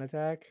 One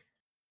attack.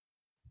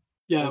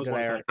 Yeah, Or that was did one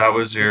I attack. That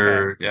was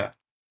your yeah.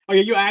 Oh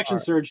yeah, you action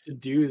Alright. surge to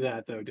do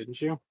that though,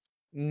 didn't you?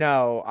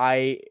 No,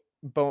 I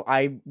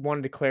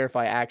wanted to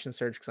clarify action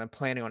surge because I'm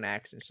planning on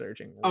action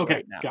surging Okay,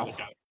 right now. got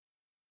it.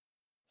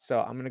 So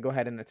I'm gonna go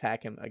ahead and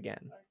attack him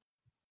again.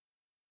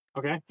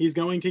 Okay, he's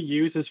going to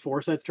use his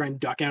foresight to try and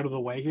duck out of the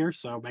way here,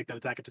 so make that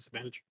attack at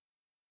disadvantage.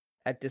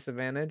 At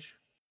disadvantage.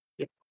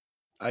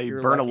 I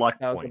You're burn a lucky, luck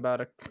 'cause point.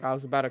 I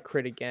was about to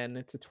crit again.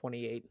 It's a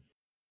 28.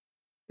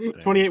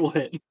 28 will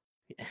hit.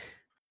 Yeah.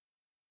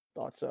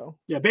 Thought so.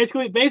 Yeah,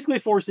 basically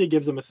 4C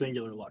gives him a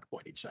singular luck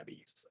point each time he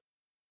uses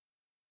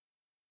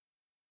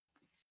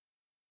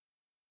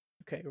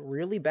it. Okay,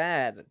 really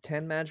bad.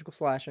 10 magical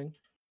slashing.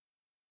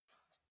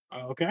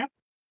 Okay.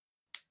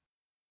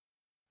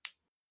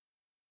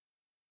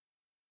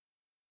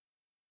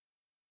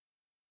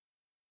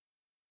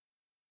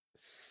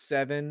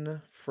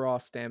 Seven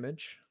frost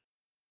damage.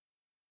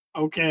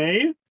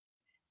 Okay.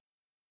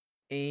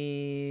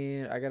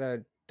 And I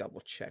gotta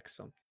double check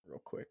something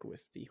real quick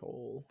with the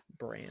whole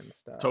brand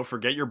stuff. So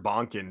forget your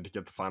bonking to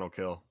get the final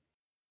kill.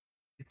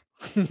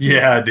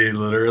 Yeah, dude,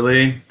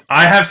 literally.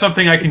 I have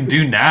something I can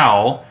do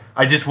now.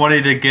 I just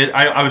wanted to get.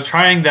 I was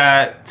trying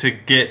that to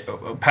get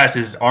past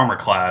his armor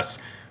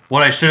class.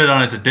 What I should have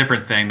done is a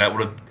different thing that would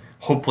have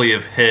hopefully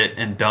have hit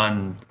and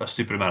done a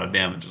stupid amount of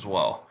damage as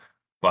well.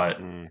 But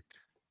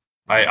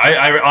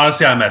I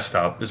honestly I messed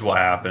up. Is what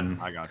happened.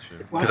 I got you.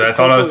 Because I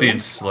thought I was being Yeah,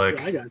 slick.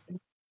 I got you.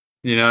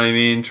 You know what I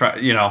mean?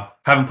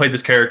 Haven't played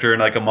this character in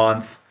like a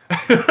month.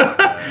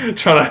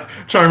 try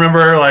to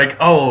remember like,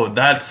 oh,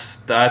 that's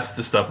the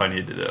stuff I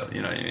need to do.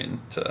 You know what I mean?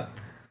 To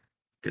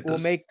get We'll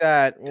those make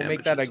that a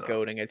damages up.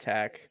 goading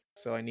attack.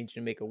 So I need you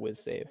to make a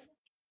whiz save.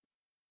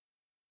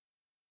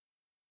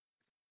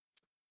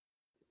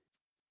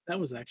 That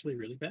was actually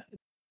really bad.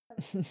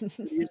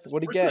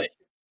 What do you get?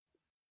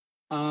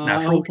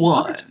 Natural okay.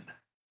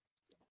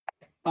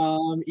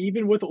 one.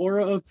 Even with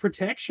Aura of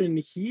Protection,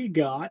 he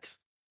got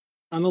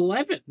an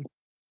 11.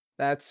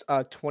 That's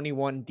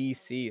 21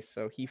 DC,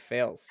 so he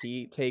fails.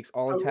 He takes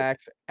all Oh.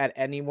 attacks at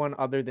anyone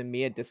other than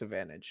me at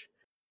disadvantage.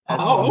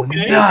 Oh,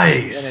 okay.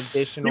 Nice.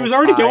 An additional He was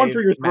already going 5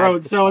 for your throat,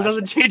 magical so it slashing.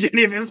 doesn't change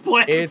any of his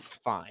plans. It's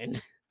fine.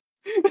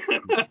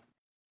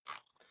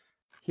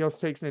 He also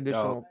takes an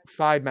additional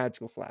 5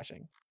 magical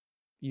slashing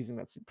using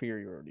that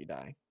superiority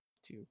die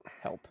to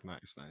help.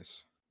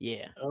 Nice.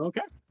 Yeah.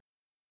 Okay.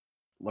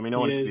 Let me know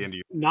when He it's the is end of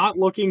your not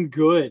looking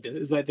good.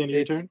 Is that the end of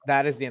your turn?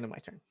 That is the end of my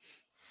turn.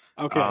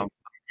 Okay. I'm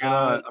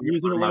gonna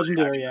Using a burn my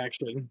legendary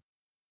reaction. action.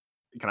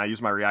 Can I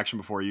use my reaction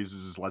before he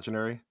uses his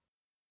legendary?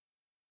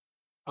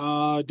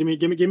 Give me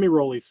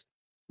rollies.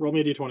 Roll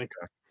me a d20.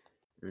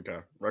 Okay.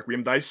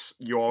 Requiem dice,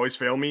 you always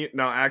fail me.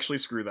 No, actually,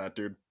 screw that,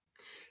 dude.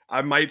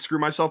 I might screw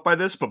myself by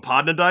this, but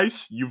Podna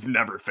dice, you've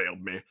never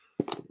failed me.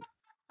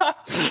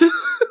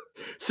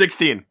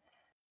 16.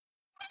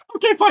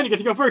 Okay, fine. You get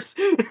to go first.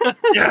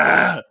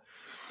 Yeah.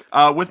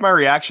 With my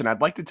reaction,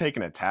 I'd like to take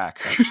an attack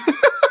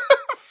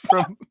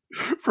from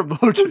the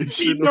location.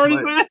 Speed of dart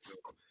his my- ass.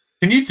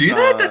 Can you do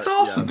that? That's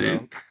awesome, yeah,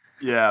 dude.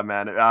 Yeah,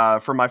 man.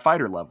 For my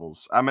fighter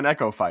levels, I'm an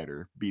Echo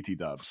fighter, BT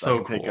dubs. So I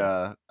can take cool.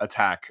 a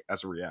attack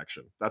as a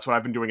reaction. That's what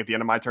I've been doing at the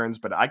end of my turns,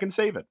 but I can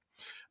save it.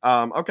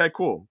 Okay,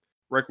 cool.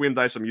 Requiem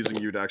dice, I'm using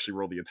you to actually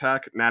roll the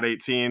attack. Nat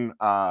 18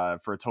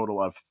 for a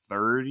total of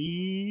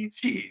 30.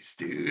 Jeez,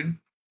 dude.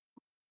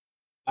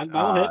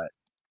 That'll hit.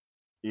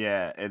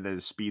 Yeah, and then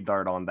speed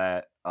dart on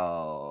that.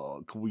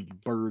 Can we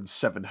burn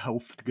 7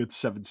 health to get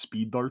 7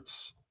 speed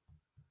darts?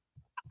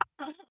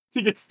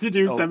 He gets to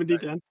do okay.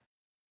 7d10.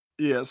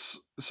 Yes,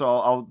 so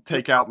I'll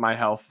take out my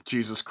health.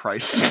 Jesus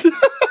Christ.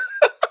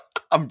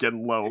 I'm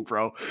getting low,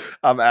 bro.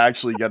 I'm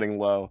actually getting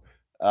low.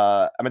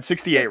 I'm at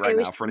 68 right Okay,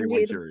 we now for shouldn't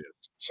anyone do- curious.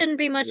 Shouldn't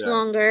be much Yeah.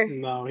 longer.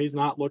 No, he's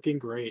not looking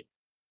great.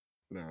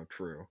 No,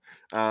 true.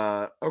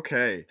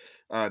 Okay.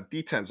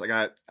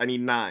 D10s. I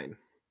need 9.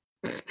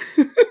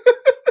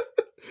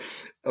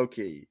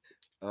 Okay.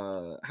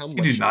 How You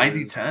much do 90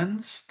 is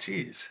 10s?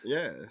 Jeez.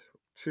 Yeah.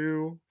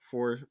 2,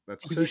 4,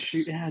 that's Because you 6,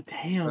 shoot. Yeah,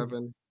 damn.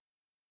 7.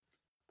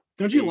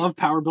 Don't you 8, love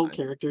power built 9.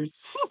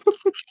 characters?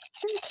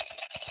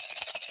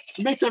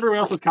 It makes everyone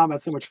else's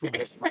combat so much fun.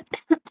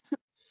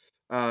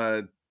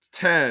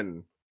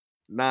 10,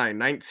 9,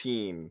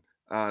 19,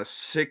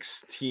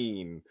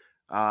 16.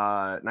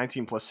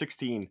 19 plus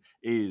 16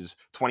 is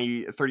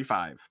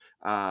 35.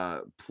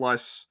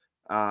 Plus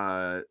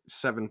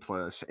 7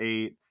 plus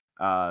 8,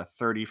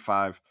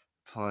 35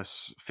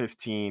 plus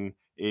 15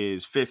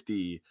 is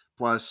 50.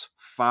 Plus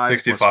 5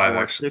 plus 65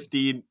 4, actually.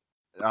 50.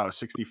 Oh,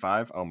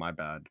 65. Oh, my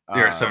bad.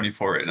 You're at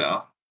 74 right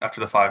now. After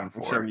the 5 and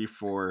 4.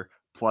 74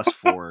 plus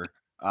 4,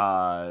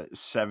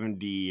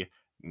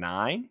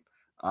 79.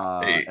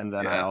 And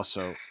then I yeah.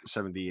 also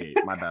 78.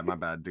 My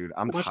bad, dude.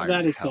 I'm Much of tired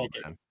that as is hell,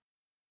 psychic. man.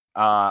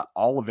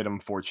 All of it,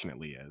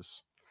 unfortunately,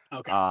 is.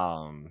 Okay.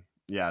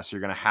 Yeah, so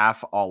you're gonna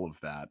half all of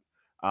that.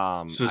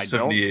 So I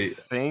 78.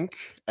 don't think,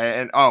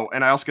 and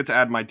I also get to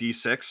add my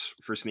D6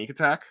 for sneak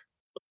attack.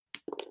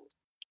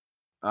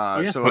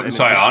 yeah. So Potent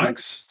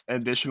Psionics? an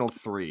additional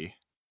 3,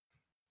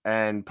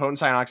 and Potent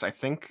Psionics, I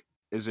think,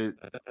 is it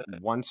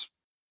once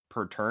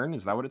per turn?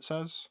 Is that what it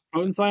says?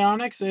 Potent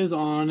Psionics is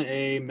on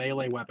a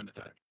melee weapon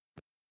attack.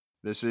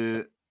 This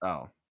is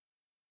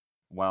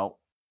well.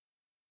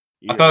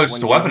 I thought it was when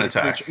just a you weapon hit a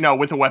attack. creature- No,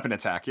 with a weapon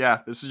attack. Yeah,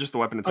 this is just a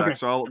weapon attack. Okay.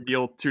 So I'll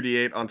deal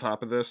 2d8 on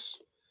top of this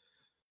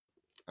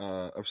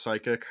of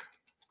psychic.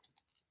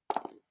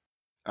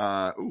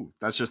 Ooh,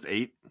 that's just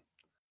 8.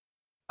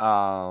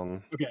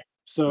 Okay.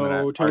 So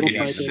then total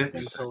RD6. psychic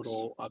and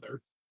total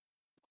other.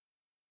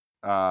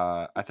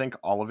 I think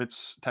all of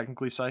it's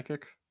technically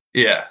psychic.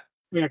 Yeah.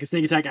 Yeah, because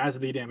sneak attack adds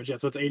the damage. Yeah,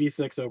 so it's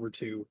 86 over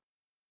 2.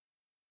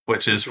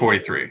 Which is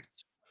 43.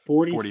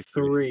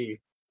 43.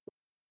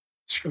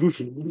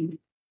 Oof.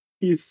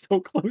 He's so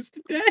close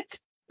to dead.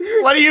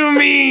 What do you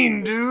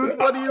mean, dude?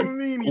 What do you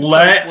mean? He's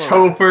Let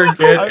so close? Topher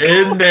get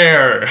in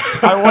there.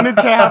 I wanted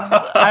to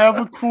have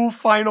a cool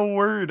final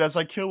word as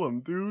I kill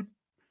him, dude.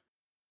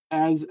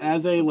 As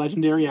a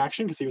legendary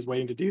action, because he was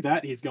waiting to do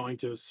that, he's going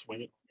to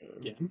swing it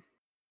again.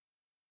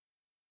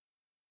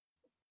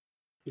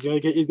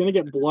 He's gonna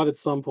get blood at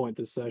some point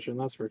this session,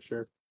 that's for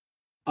sure.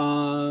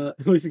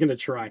 At least he's gonna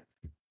try.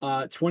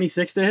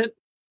 26 to hit.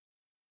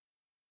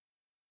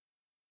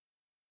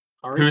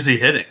 Ari? Who's he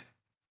hitting?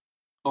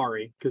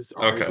 Ari, because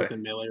Ari's Okay.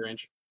 within melee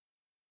range.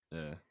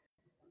 Yeah.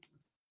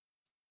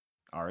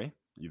 Ari,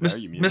 you there?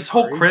 You muted? Miss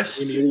Hope Ari,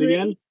 Chris. you muted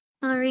again?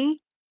 Sorry.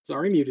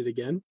 Sorry, muted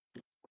again.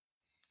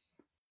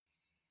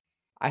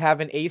 I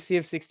have an AC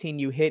of 16.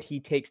 You hit, he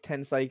takes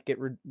 10 psychic, get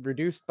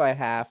reduced by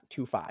half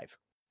to 5.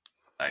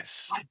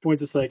 Nice. 5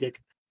 points of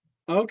psychic.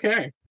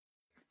 Okay.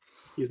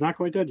 He's not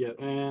quite dead yet,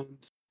 and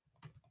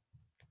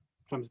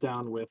comes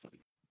down with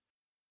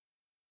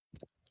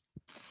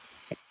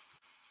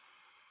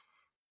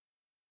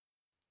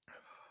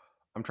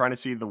I'm trying to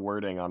see the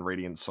wording on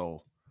Radiant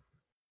Soul.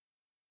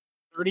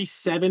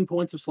 37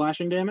 points of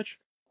slashing damage.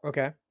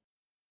 Okay.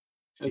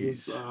 As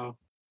his Jeez.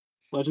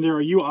 legendary.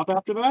 Are you up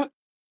after that?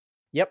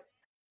 Yep.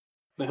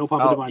 Then he'll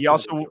pump a divine He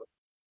Smite into it.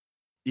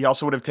 He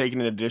also would have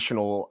taken an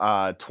additional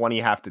 20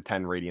 half to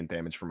 10 radiant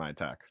damage from my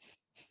attack,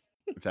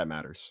 if that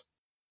matters.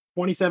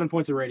 27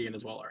 points of radiant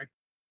as well, Ari.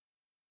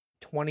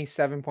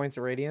 27 points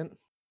of radiant.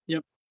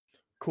 Yep.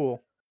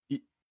 Cool.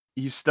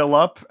 He's still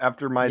up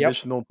after my Yep.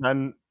 additional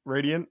 10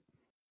 radiant?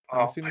 I'm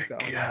Oh assuming my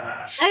so.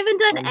 gosh. I haven't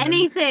done Mhm.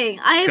 anything.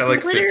 I He's have got,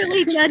 like, 50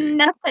 literally HP. done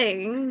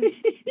nothing.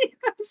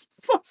 That's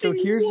fucking So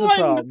here's the one.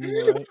 problem,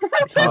 right?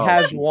 He Oh,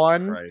 has Jesus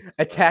one. Christ, bro.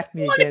 Attack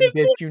me One again, hit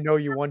bitch. point. You know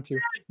you want to.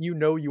 You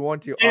know you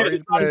want to. Yeah,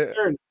 Ari's it's not his gonna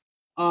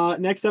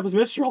turn. Next up is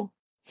Mistral.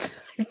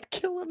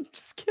 kill him.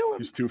 Just kill him.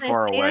 He's too Can I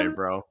far see away, him?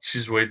 bro.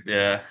 She's wait.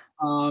 Yeah.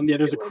 Yeah,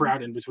 there's a Kill him.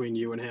 crowd in between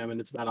you and him, and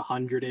it's about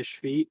 100-ish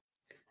feet.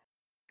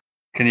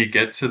 Can you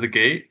get to the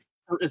gate?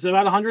 It's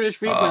about 100-ish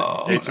feet, but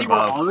Oh, you Gate's see where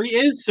above. Ari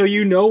is, so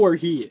you know where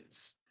he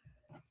is.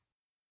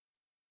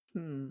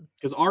 Hmm.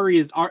 Because Ari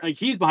is like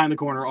he's behind the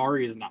corner.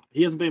 Ari is not.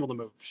 He hasn't been able to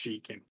move.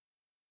 She came.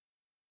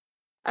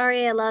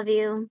 Ari, I love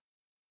you.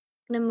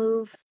 I'm gonna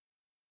move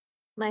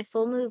my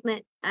full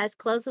movement as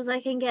close as I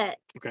can get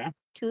Okay.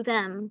 to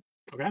them.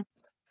 Okay.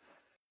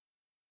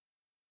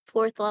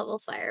 4th level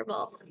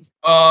fireball.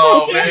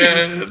 Oh Okay.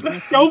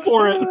 man. Go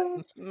for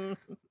it.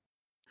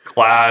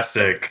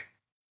 Classic.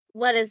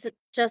 What is it?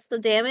 Just the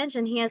damage,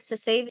 and he has to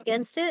save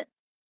against it?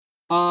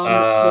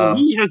 Well,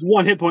 he has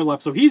 1 hit point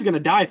left, so he's gonna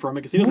die from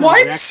it because he doesn't What?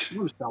 have a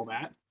reaction to spell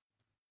that.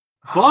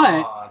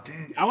 But Oh,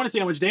 dude. I want to see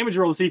how much damage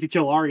you roll to see if you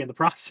kill Ari in the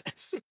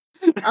process.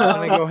 I'm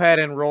gonna go ahead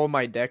and roll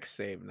my dex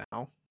save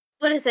now.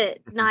 What is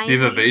it? 9. Do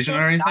you have evasion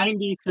or anything?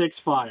 96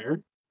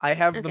 fire. I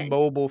have the Okay.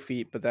 mobile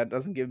feat, but that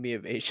doesn't give me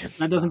evasion.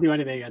 That doesn't do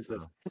anything against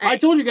this. I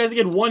Alright. told you guys to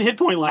get 1 hit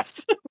point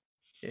left.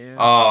 Yeah.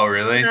 Oh,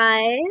 really?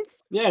 5.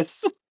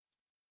 Yes.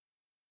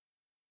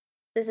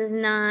 This is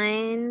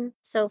 9.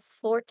 So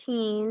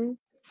 14.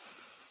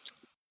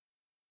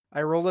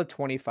 I rolled a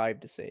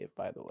 25 to save,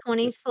 by the way.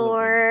 just for the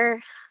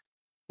record.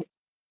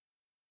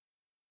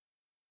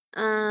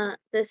 24.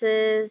 This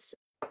is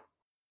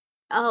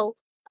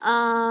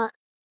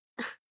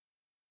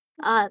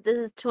this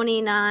is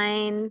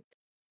 29,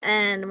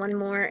 and one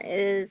more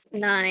is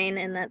 9,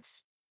 and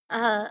that's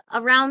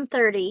around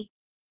 30.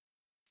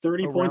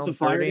 30 points Around of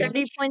fire 30? damage.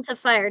 30 points of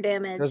fire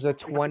damage. Does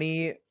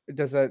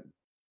a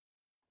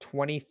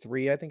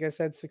 23, I think I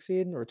said,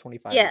 succeed, or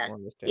 25? Yeah, Is one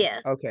of those two? yeah.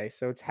 Okay,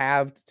 so it's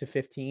halved to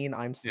 15.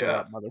 I'm still Yeah.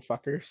 up,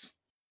 motherfuckers.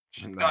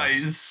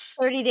 Nice.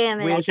 30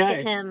 damage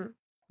Okay. to him.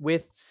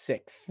 With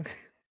 6.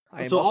 I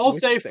am So up I'll with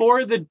say 6.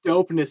 for the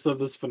dopeness of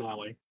this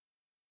finale,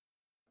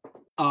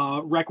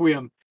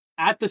 Requiem,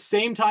 at the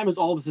same time as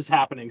all this is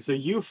happening, so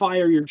you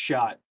fire your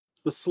shot,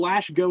 the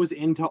slash goes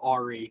into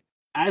Ari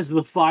as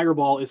the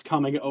fireball is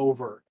coming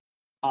over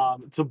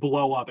to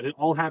blow up, and it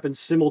all happens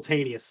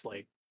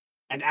simultaneously.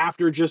 And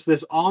after just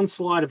this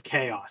onslaught of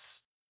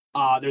chaos,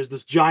 there's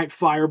this giant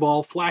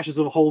fireball, flashes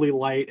of holy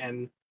light,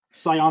 and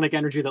psionic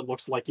energy that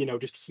looks like,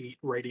 just heat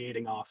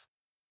radiating off.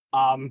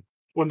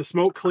 When the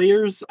smoke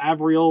clears,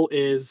 Avriel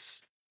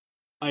is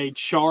a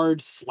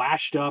charred,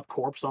 slashed up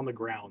corpse on the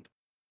ground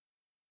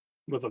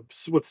with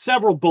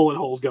several bullet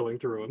holes going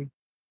through him.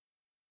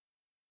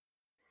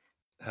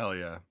 Hell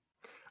yeah.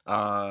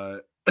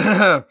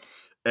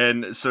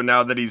 And so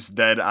now that he's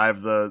dead, I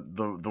have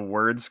the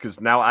words, because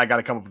now I got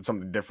to come up with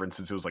something different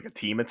since it was like a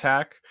team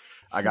attack.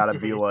 I got to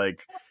be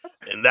like,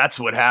 and that's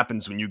what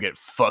happens when you get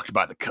fucked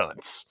by the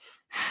cunts.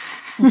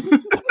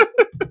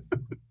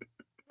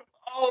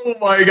 Oh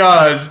my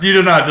gosh, you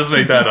did not just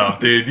make that up,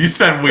 dude. You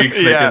spent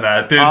weeks Yeah, making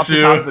that, didn't off the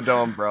you? top of the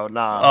dome, bro.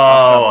 Nah.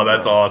 Oh,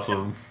 that's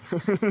awesome.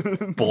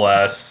 awesome.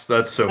 Bless.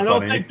 That's so And I'll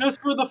say, funny. just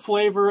for the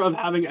flavor of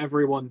having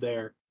everyone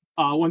there,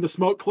 when the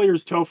smoke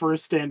clears, Topher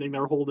is standing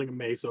there holding a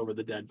mace over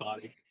the dead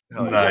body.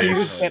 Hell yeah. Nice. He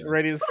was Hell getting yeah.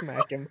 ready to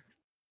smack him.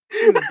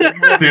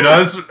 Dude, I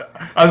was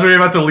ready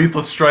about the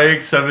lethal strike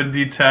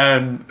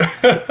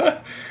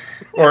 7d10.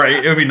 Or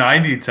it would be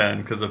 9d10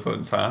 because of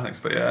potent psionics,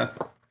 but yeah.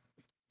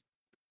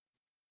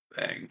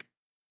 Dang.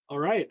 All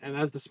right, and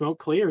as the smoke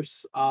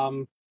clears,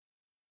 the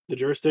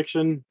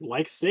jurisdiction,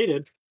 like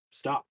stated,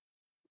 stop.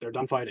 They're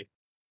done fighting.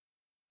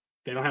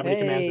 They don't have any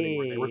commands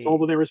anymore. They were Hey.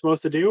 told what they were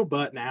supposed to do,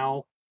 but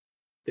now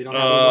they don't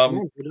have any more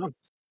commands. They're done.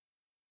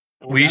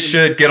 And with We that,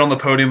 should get on the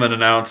podium and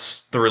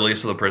announce the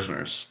release of the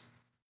prisoners.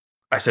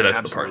 I say that's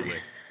the Absolutely. party.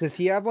 Does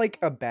he have like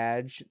a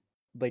badge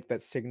like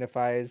that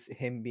signifies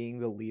him being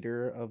the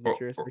leader of the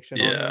jurisdiction?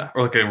 on Yeah, him?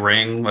 or like a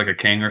ring, like a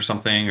king or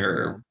something,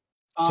 or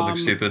something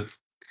stupid.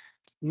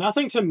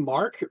 Nothing to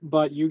mark,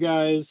 but you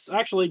guys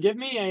actually give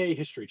me a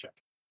history check.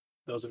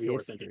 Those of you who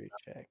are thinking History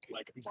about, check.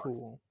 like, mark.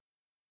 Cool.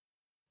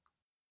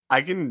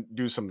 I can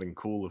do something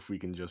cool if we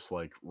can just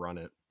like run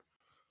it.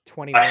 A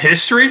 21.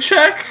 history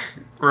check,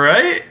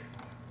 right?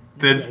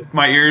 Did Okay.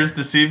 my ears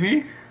deceive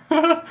me?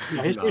 Yeah,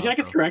 history Nah, check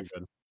is bro, correct.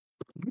 I'm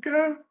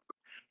Okay.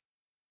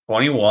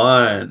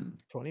 21.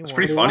 21. It's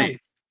pretty 21. funny.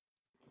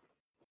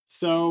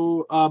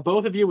 So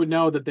both of you would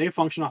know that they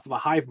function off of a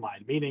hive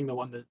mind, meaning the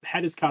one the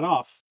head is cut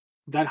off,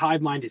 that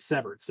hive mind is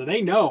severed. So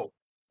they know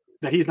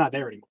that he's not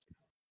there anymore.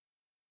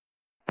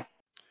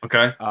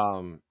 Okay.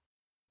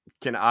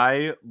 Can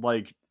I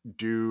like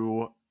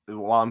do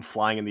while I'm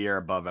flying in the air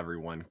above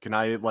everyone? Can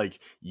I like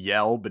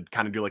yell but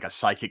kind of do like a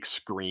psychic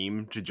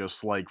scream to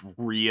just like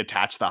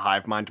reattach the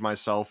hive mind to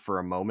myself for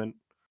a moment?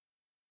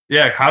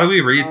 Yeah, how do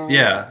we read?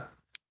 Yeah.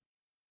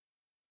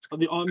 I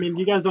mean,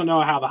 you guys don't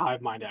know how the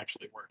hive mind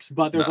actually works,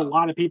 but there's a No.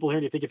 lot of people here.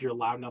 Do you think if you're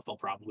loud enough, they'll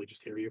probably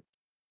just hear you?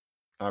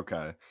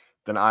 Okay.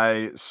 Then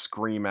I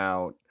scream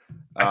out.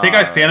 I think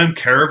I'd Phantom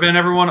Caravan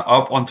everyone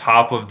up on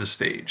top of the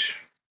stage.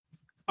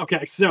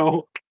 Okay,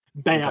 so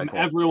bam, Okay, cool.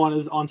 everyone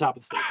is on top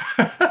of the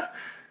stage.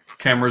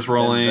 Cameras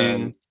rolling,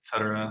 then-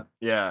 etc.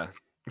 Yeah.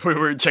 We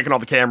were checking all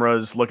the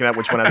cameras, looking at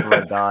which one has the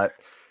red dot.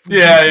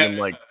 Yeah, And yeah.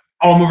 like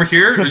Oh, I'm over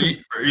here. Are you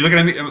looking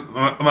at me?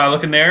 Am I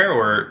looking there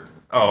or?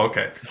 Oh,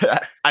 okay.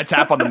 I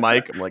tap on the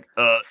mic. I'm like,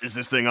 is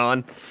this thing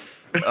on?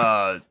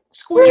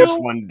 Squirrel. Just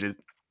wanted to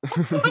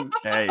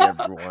Hey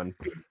everyone.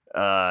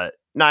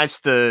 Nice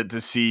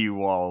to see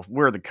you all.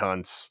 We're the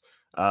cunts.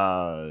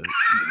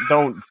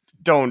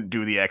 Don't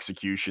do the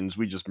executions.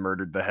 We just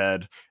murdered the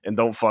head, and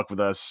don't fuck with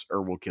us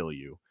or we'll kill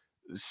you.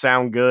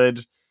 Sound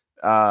good?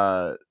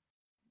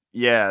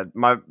 Yeah,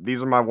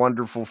 these are my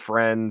wonderful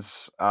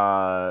friends,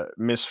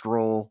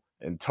 Mistral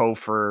and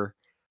Topher,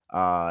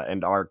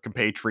 and our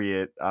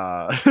compatriot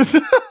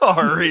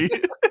Ari.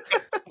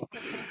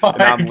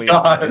 And I'm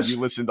Leon, and you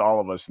listen to all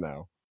of us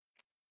now.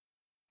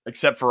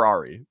 Except for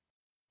Ari.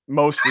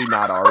 Mostly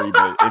not Ari,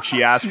 but if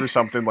she asks for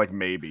something, like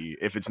maybe,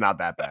 if it's not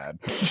that bad.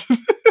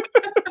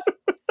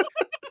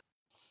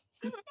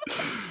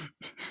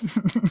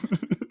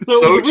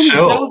 So it was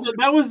chill.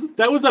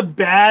 That was a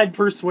bad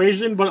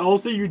persuasion, but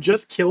also you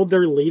just killed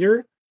their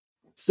leader,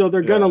 so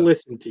they're gonna Yeah.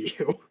 listen to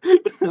you.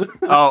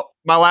 Oh,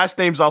 my last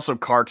name's also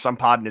Karks. I'm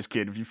podding his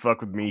kid. If you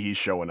fuck with me, he's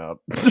showing up.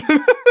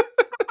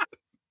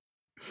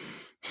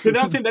 They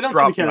don't seem to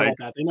Drop care mic. about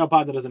that. They know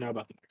Pod that doesn't know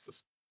about the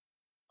Nexus.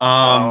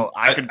 Well,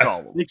 I could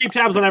call him. They keep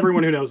tabs on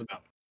everyone who knows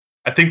about it.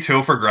 I think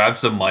Topher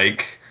grabs the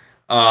mic,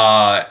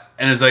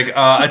 and is like,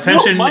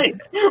 "Attention!" No,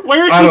 Mike.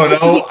 Where is I don't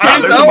know. I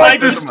don't there's a know. mic,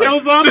 there's a mic.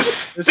 Skills up.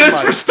 Just There's a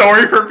mic. for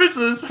story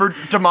purposes. For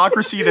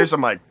democracy, there's a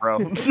mic, bro.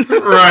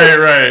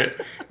 Right.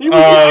 He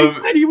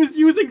said he was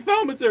using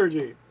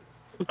thaumaturgy.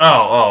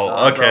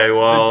 Okay. Bro,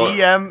 Well,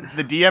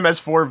 the DM has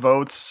 4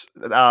 votes.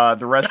 The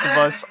rest of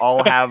us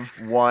all have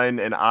 1,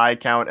 and I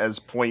count as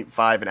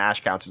 0.5, and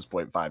Ash counts as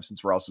 0.5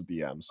 since we're also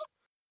DMs.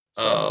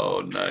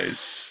 So,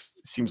 nice.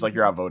 seems like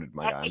you're outvoted,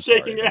 my guy. I'm Ash is sorry.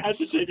 shaking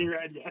your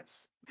head.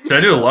 Yes. Should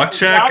I do a luck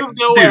check? Out of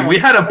nowhere. Dude, we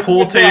had a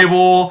pool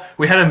table.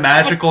 We had a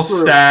magical That's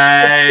true.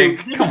 stag.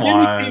 That's true. Come Give me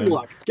on. team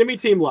luck. Give me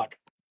team luck.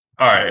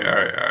 All right.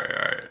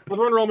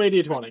 Everyone roll me a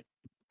d20.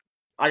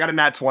 I got a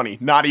nat 20.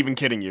 Not even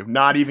kidding you.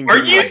 Not even Are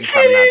kidding you I just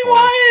got a nat kidding? 20.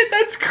 What?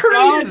 That's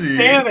God crazy.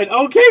 damn it.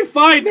 Okay,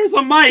 fine. There's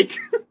a mic.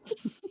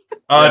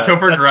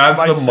 Topher that's grabs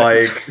my the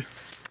second. mic.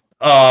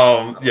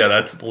 Yeah,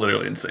 that's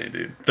literally insane,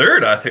 dude.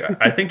 Third,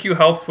 I think you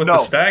helped with the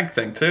No. stag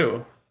thing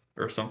too,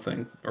 or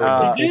something, or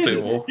the He pool did.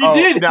 table. He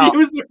did. no. He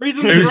was the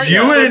reason. It was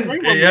you and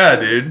Green yeah, was-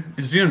 dude. It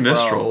was you and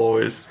Mistral Bro.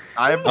 always.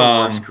 I have the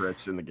worst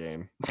crits in the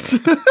game.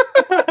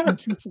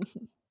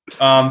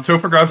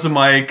 Topher grabs the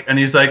mic and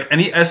he's like,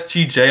 "Any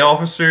STJ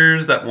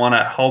officers that want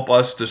to help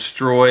us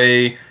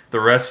destroy the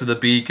rest of the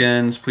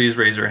beacons, please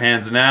raise your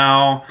hands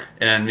now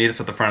and meet us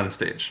at the front of the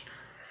stage."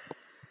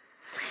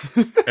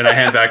 And I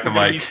hand back the We're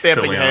gonna mic be to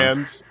stamping Leon.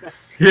 hands. Yeah.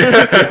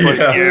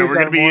 Yeah, Here's we're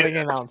gonna our be- morning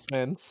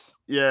announcements.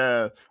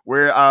 Yeah,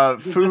 where At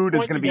this food is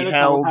point, gonna you be get a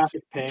held.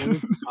 telepathic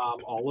ping,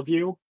 all of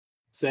you,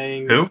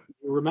 saying, Who?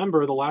 You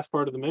remember the last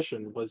part of the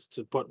mission was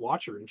to put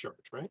Watcher in charge,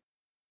 right?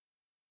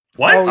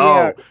 What? Oh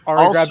yeah,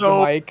 Ari grabs the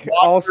also, mic.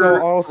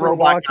 Watcher- Also,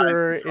 Robot Guy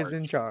Watcher is in is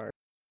in charge.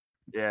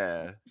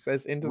 Yeah,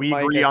 Says into we the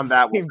mic agree at on the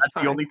that one. same That's the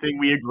time. only thing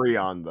we agree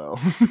on, though.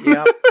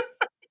 Yep.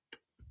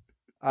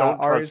 Don't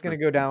Ari's trust gonna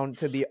this go down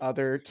to the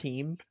other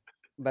team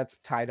that's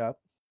tied up.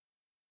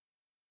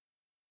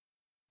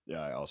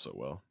 Yeah, I also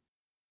will.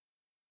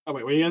 Oh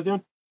wait, what are you guys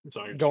doing? I'm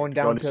sorry. Going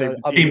down Going to to save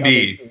the Team other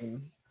B.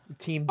 team.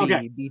 Team B,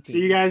 Okay, B team. So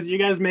you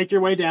guys make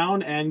your way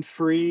down and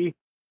free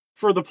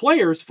for the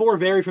players 4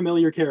 very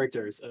familiar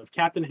characters of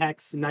Captain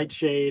Hex,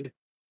 Nightshade,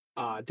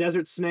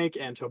 Desert Snake,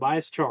 and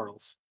Tobias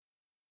Charles.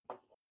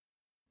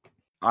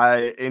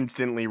 I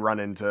instantly run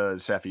into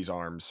Sephi's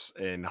arms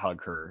and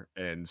hug her,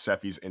 and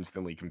Sephi's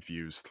instantly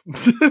confused,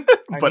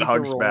 I but need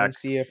hugs to roll back. and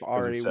see if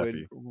Ari it's would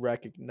Sephi.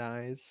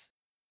 recognize.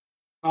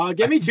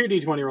 Give me 2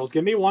 d20 rolls.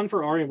 Give me 1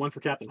 for Ari and 1 for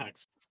Captain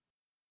Hex.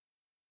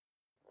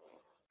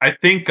 I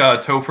think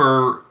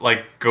Topher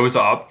goes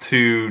up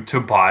to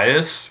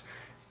Tobias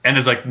and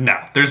is like, "No,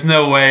 there's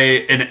no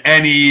way in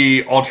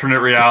any alternate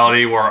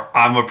reality where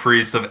I'm a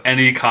priest of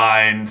any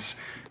kind."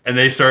 And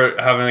they start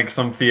having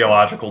some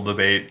theological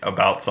debate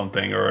about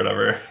something or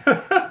whatever.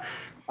 They're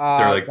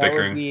That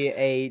bickering. would be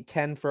a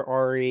 10 for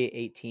Ari,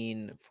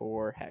 18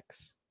 for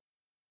Hex.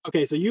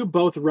 Okay, so you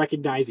both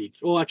recognize each.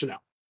 Well, actually, no.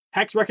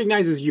 Hex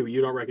recognizes you.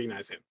 You don't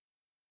recognize him.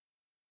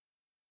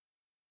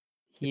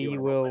 If you He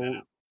wanna roll that will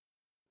out.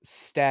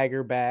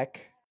 stagger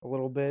back a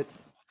little bit.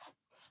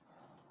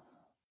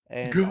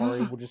 And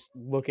Ari will just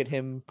look at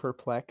him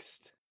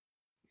perplexed.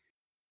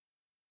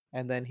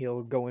 And then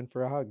he'll go in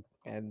for a hug.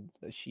 And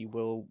she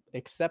will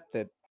accept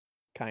it,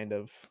 kind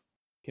of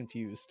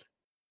confused.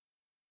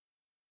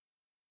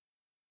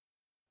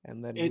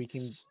 And then we can.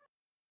 It's,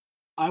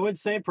 I would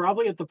say,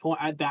 probably at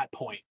that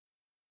point,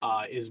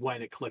 is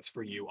when it clicks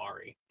for you,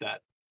 Ari.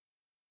 That,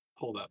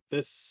 hold up,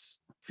 this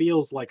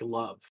feels like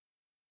love.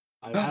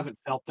 I haven't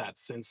felt that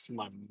since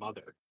my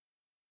mother,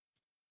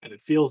 and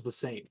it feels the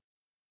same.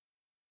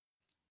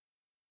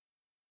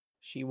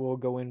 She will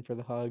go in for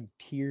the hug,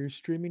 tears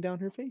streaming down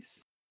her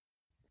face.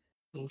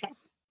 Okay.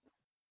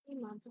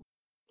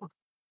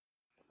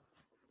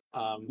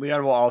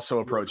 Leon will also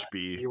you approach wanna-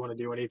 B. You want to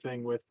do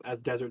anything with as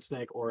Desert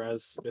Snake or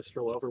as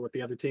Mistral over with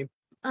the other team?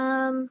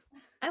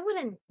 I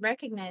wouldn't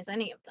recognize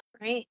any of them,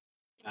 right?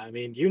 I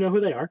mean, you know who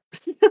they are.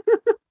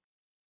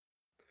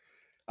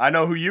 I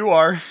know who you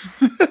are.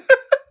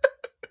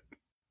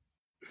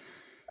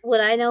 Would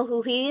I know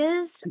who he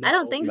is? I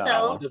don't think No.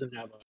 so. Doesn't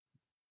have a.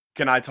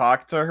 Can I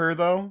talk to her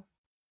though?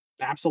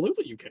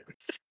 Absolutely, you can.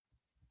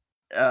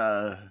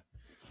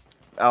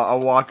 I'll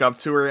walk up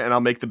to her and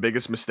I'll make the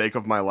biggest mistake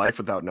of my life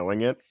without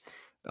knowing it.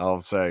 I'll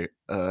say,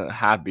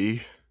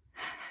 happy.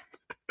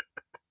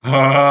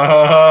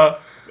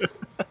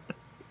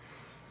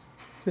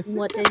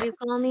 What did you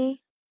call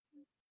me?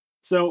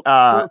 So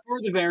Uh, for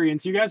the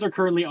variants, you guys are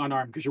currently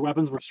unarmed because your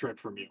weapons were stripped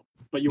from you,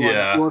 but you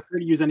Yeah. are free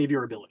to use any of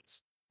your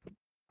abilities.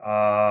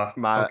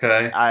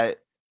 Okay.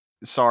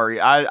 Sorry,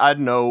 I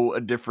know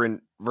a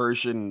different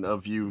version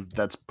of you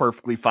that's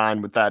perfectly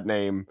fine with that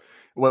name.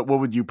 What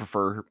would you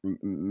prefer,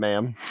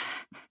 ma'am?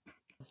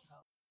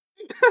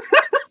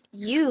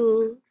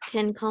 You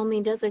can call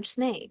me Desert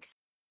Snake.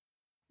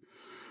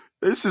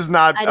 This is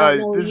not. I don't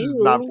know This is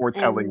not you,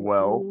 foretelling and-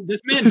 well.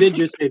 This man did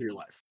just save your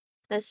life.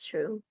 That's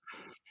true.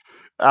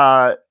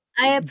 Uh,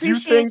 I you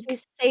appreciate think- you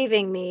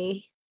saving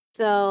me,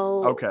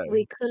 though Okay.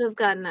 we could have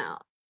gotten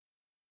out.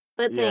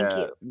 But thank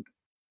yeah. you.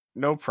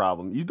 no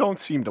problem. You don't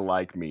seem to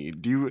like me.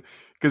 Do you?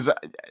 Because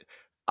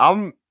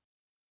I'm.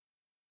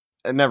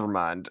 Never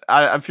mind.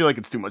 I feel like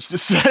it's too much to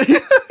say.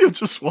 He'll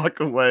just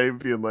walk away,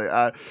 being like,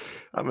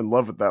 I'm in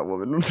love with that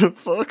woman. What the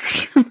fuck?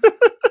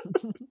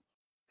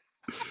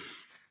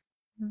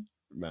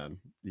 Man,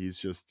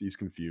 he's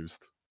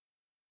confused,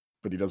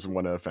 but he doesn't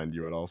want to offend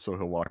you at all, so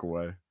he'll walk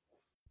away.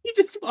 He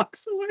just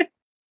walks away.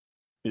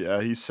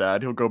 Yeah, he's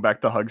sad. He'll go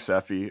back to hug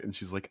Seffi, and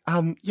she's like,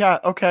 yeah,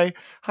 okay,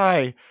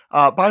 hi.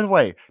 By the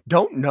way,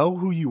 don't know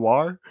who you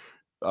are.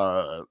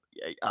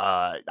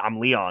 I'm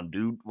Leon,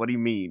 dude. What do you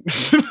mean?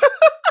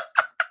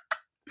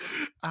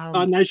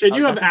 Nisha,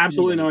 you have nothing's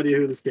absolutely mean. no idea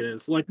who this kid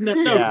is. Like, no,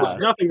 Yeah.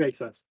 nothing makes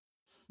sense.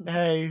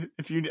 Hey,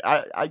 if you,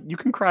 you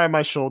can cry on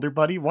my shoulder,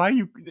 buddy. Why are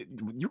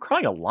you're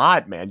crying a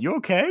lot, man? You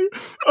okay?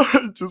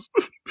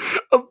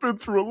 I've been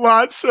through a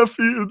lot,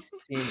 Seffi.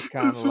 Seems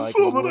kind of This is like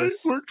all that I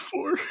Lewis. worked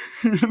for.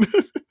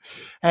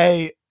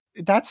 Hey,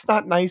 that's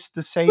not nice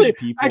to say to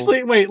people.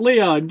 Actually, wait,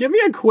 Leon, give me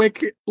a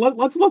quick.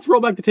 Let's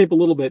roll back the tape a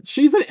little bit.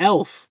 She's an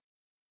elf.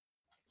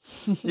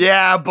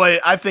 Yeah,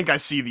 but I think I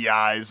see the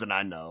eyes, and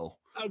I know.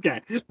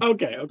 Okay. Do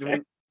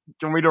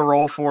you want me to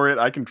roll for it?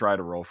 I can try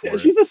to roll for it.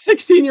 She's a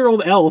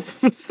 16-year-old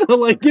elf, so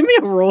like, give me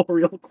a roll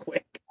real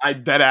quick. I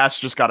dead ass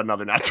just got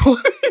another nat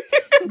 20.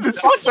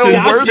 This is so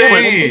That's worthless.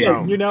 insane.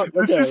 bro. You know,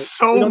 This okay, is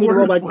so we don't need to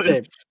roll back the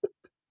worthless.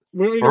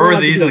 We don't need to Or roll are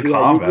back the these in tape. You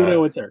combat?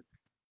 know it's her.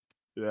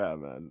 Yeah,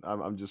 man.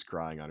 I'm just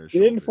crying on her You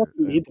shoulder. didn't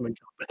fucking need them in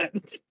combat.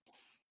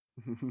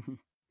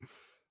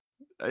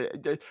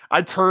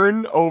 I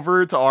turn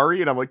over to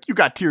Ari and I'm like, "You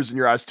got tears in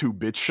your eyes too,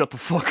 bitch. Shut the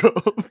fuck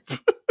up."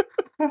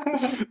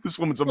 This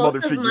woman's a mother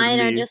Both of figure mine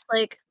to are me. just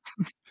like,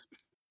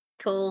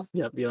 cool.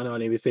 Yep, you don't know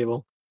any of these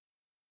people.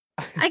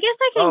 I guess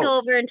I can Oh. go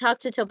over and talk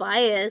to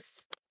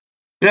Tobias.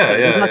 Yeah,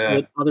 You're not yeah.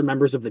 the other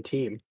members of the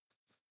team.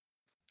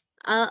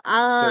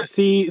 Uh,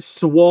 See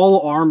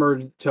Swole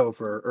armored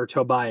Topher or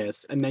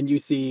Tobias, and then you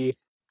see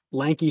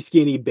lanky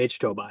skinny bitch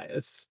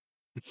Tobias.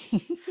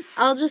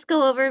 I'll just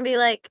go over and be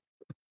like,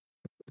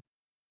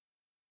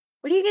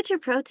 where do you get your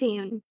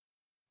protein?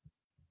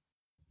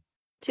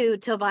 To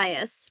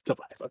Tobias.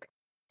 Tobias, okay.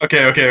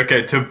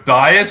 Okay.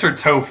 Tobias or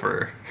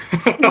Topher?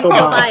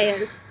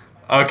 Tobias.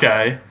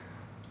 Okay.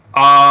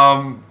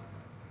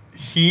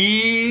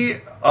 He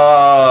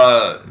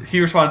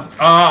responds,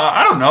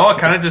 I don't know, I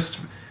kind of just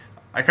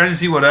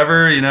eat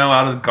whatever,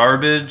 out of the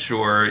garbage,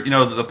 or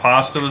the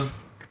pasta was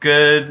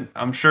good.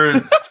 I'm sure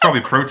it's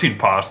probably protein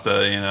pasta,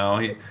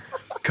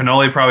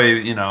 Cannoli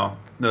probably,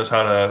 knows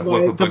how to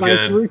whip up a Tobias,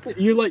 good.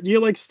 you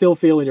like still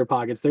feel in your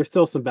pockets. There's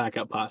still some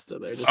backup pasta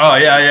there. Oh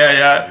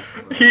yeah.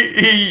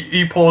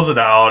 He pulls it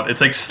out.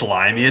 It's like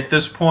slimy at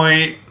this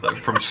point, like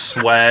from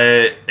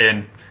sweat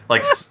and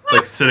like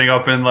sitting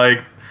up in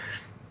like,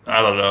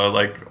 I don't know,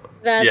 like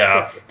That's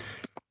yeah,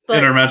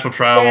 But interdimensional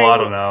travel. very- I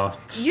don't know,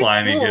 you're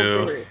slimy swole,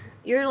 goo. dude.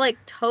 You're like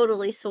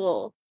totally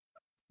swole.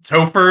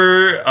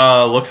 Topher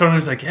looks at him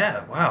and he's like,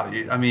 "Yeah, wow.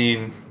 I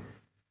mean,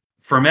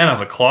 for a man of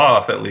a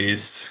cloth, at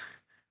least."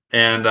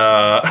 And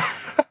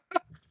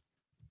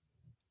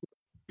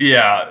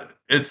yeah,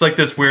 it's like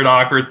this weird,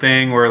 awkward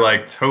thing where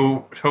like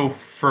Topher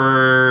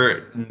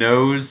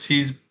knows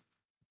he's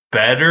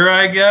better,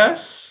 I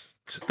guess,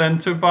 than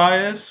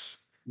Tobias.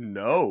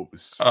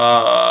 Knows.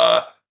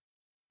 But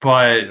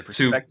the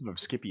perspective of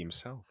Skippy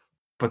himself.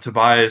 But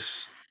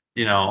Tobias,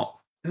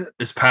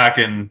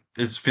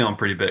 is feeling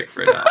pretty big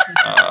right now.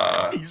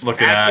 He's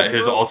looking packing, at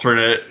his bro.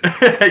 alternate.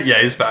 Yeah,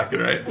 he's packing,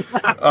 right?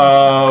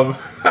 I'll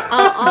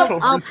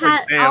Topher's pat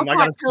like, "Damn, I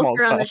got a small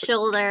Topher on the cock."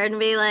 shoulder and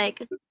be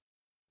like,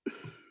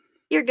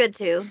 "You're good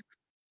too."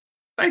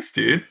 Thanks,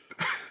 dude.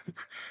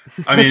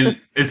 I mean,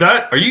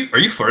 are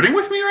you flirting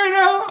with me right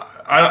now?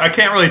 I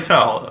can't really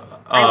tell.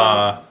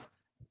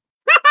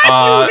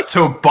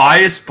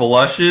 Tobias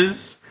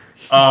blushes,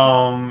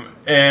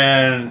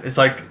 and it's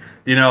like,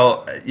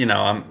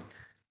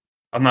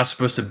 I'm not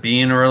supposed to be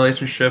in a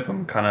relationship.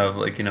 I'm kind of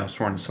like,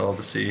 sworn to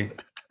celibacy.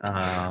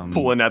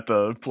 Pulling at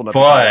the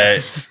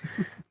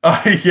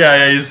But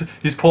yeah,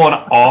 he's pulling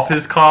off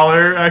his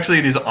collar actually,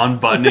 and he's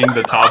unbuttoning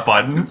the top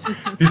button.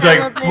 He's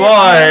like,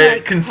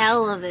 but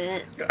hell of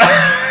it.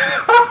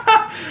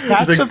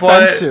 That's like,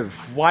 offensive.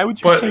 Why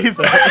would you say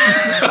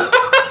that?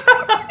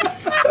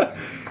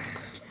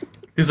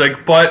 He's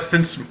like, but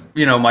since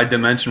my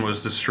dimension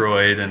was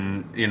destroyed,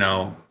 and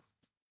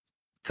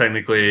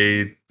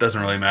technically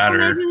doesn't really matter.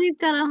 Well, maybe we've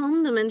got a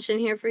home dimension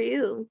here for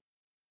you.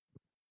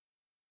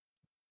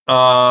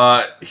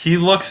 He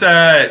looks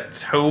at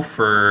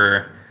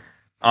Topher,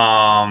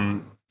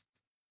 and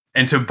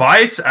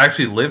Tobias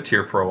actually lived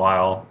here for a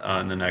while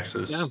in the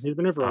Nexus. Yeah, he's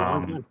been here for a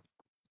long time.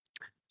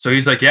 So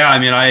he's like, yeah, I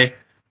mean, I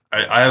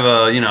have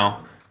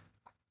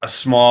a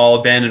small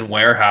abandoned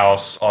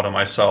warehouse all to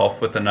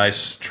myself with a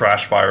nice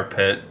trash fire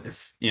pit.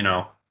 If you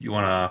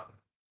want to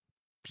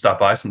stop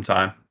by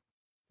sometime.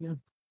 Yeah,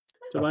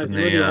 Tobias,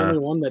 you're the only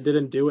one that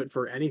didn't do it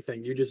for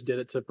anything. You just did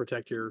it to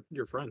protect your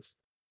friends.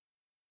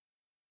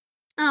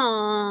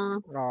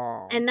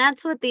 Aww. And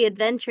that's what the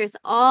adventure's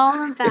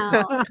all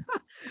about.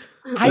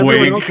 I Wait,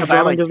 do it because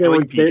I like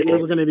killing people. They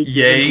were going to be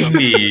Yay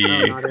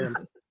me.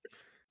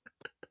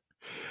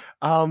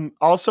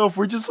 Also, if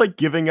we're just like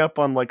giving up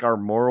on like our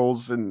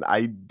morals and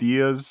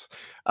ideas,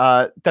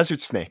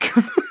 Desert Snake.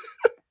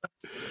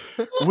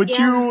 Would Yeah.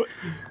 you?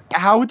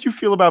 How would you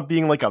feel about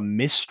being like a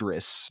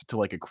mistress to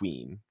like a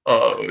queen?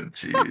 Oh,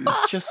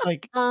 jeez. Just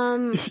like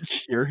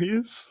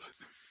curious.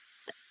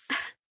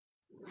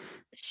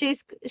 She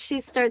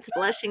starts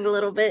blushing a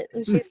little bit,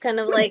 and she's kind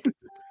of like,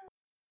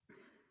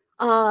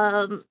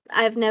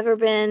 I've never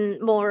been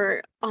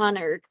more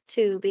honored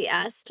to be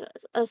asked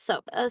a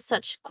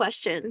such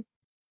question.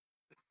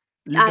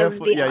 You I would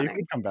definitely, be yeah, you honored.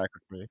 can come back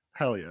with me.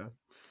 Hell yeah.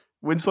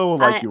 Winslow will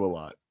like you a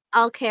lot.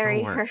 I'll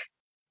carry worry. her.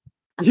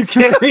 You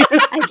carry.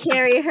 I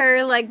carry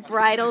her like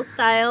bridal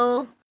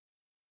style.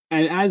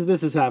 And as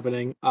this is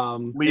happening,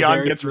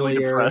 Leon gets really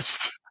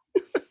depressed.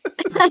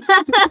 Can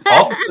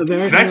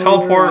I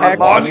teleport Hex-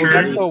 Watcher?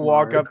 Hex will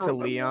walk up to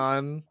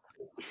Leon.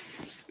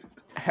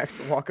 Hex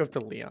will walk up to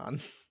Leon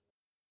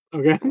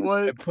Okay.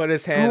 What? and put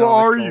his hand Who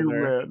on are his you,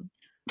 shoulder. man?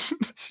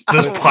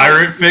 This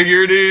pirate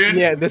figure, dude.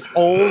 Yeah, this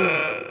old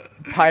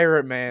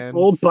pirate man.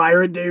 Old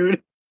pirate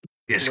dude.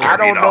 I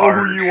don't know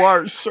who you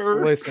are,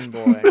 sir. Listen,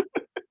 boy.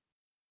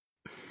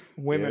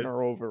 Women Yeah.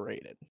 are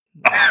overrated.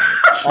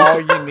 All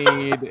you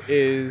need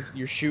is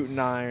your shooting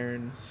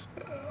irons.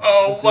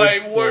 Oh a good my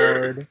sword,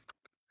 word.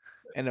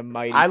 And a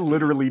mighty I steed.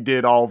 literally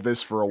did all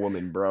this for a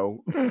woman,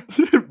 bro.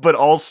 But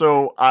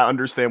also, I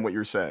understand what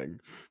you're saying.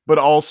 But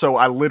also,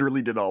 I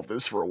literally did all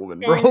this for a woman,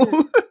 bro.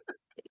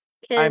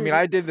 I mean,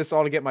 I did this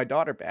all to get my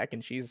daughter back,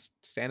 and she's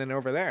standing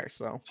over there,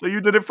 so. So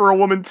you did it for a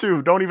woman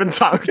too. Don't even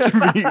talk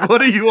to me.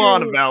 What are you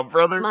on about,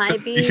 brother?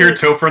 You hear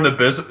Topher in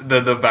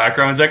the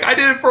background. He's like, I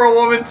did it for a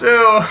woman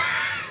too.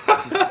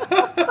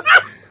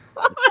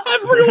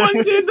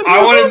 Everyone did.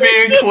 I want to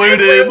be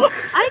included.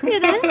 I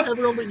didn't.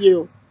 Everyone but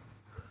you.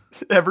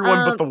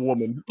 Everyone but the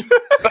woman.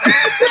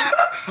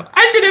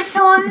 I did it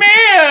for a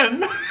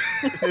man.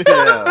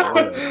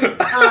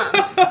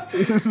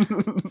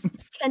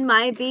 Can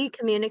my bee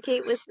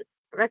communicate with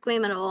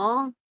Requiem at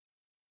all?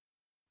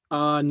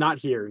 Not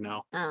here,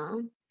 no.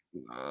 Oh.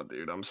 Oh,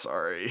 dude, I'm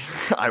sorry.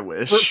 I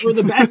wish. For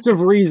the best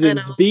of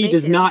reasons, B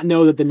does not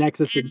know that the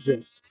Nexus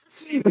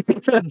exists.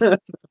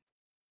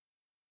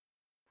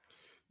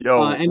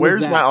 Yo, And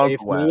where's with my that,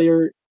 uncle at?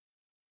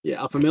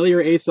 a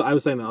familiar Ace. I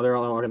was saying that they're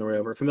all walking the way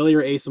over.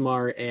 Familiar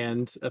ASMR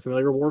and a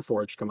familiar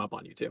Warforged come up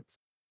on you too,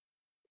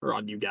 or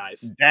on you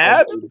guys.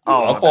 Dad?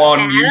 Oh, Up on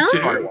Adam?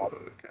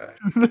 YouTube.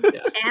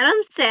 Yeah.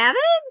 Adam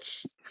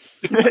Savage?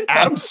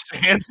 Adam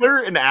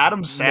Sandler and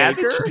Adam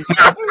Sandler?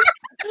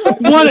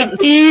 What a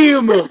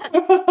team!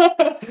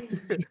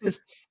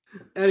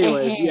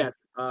 Anyways, yes.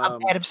 I'm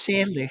Adam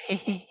Sandler.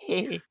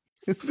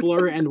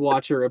 Fleur and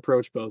Watcher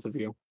approach both of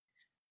you.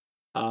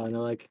 And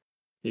they're like,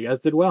 you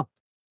guys did well.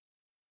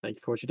 Thank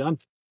you for what you've done.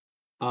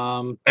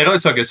 It only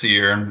took us a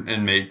year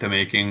in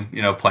making,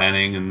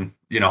 planning and,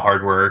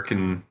 hard work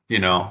and,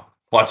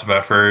 lots of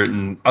effort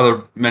and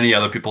many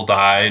other people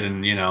died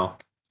and,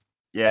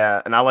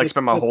 Yeah, and I It's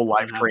spent my good whole to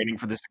life have training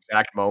for this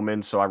exact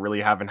moment, so I really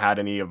haven't had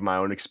any of my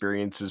own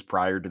experiences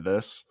prior to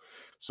this.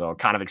 So I'm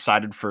kind of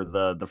excited for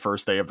the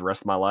first day of the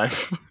rest of my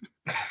life.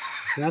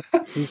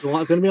 It's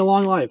going to be a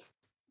long life.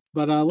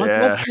 But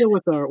let's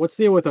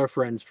deal with our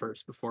friends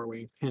first before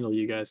we handle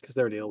you guys, because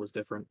their deal was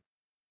different.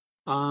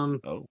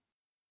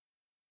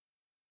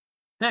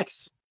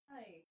 Hex.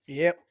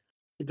 Yep.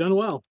 You've done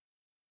well.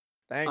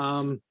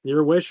 Thanks.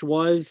 Your wish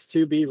was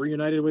to be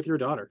reunited with your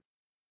daughter.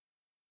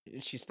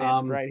 She's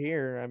standing right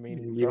here. I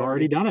mean, you've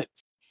already done it.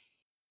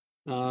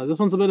 This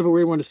one's a bit of a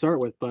weird one to start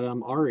with, but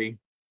Ari,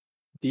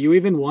 do you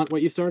even want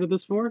what you started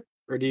this for,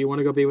 or do you want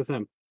to go be with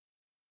him?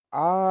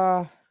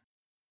 I'll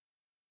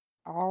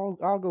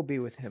go be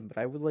with him, but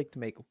I would like to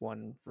make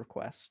one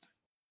request.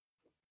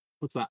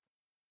 What's that?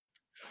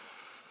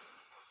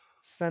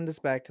 Send us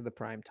back to the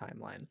Prime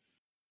timeline.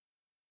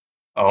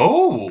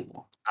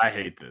 Oh, I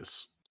hate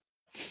this.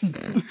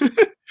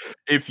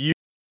 If you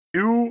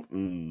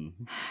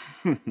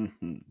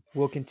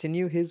We'll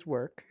continue his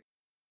work,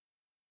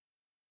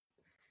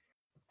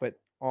 but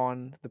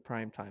on the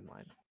Prime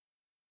timeline.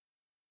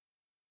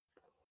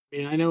 I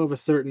mean, I know of a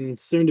certain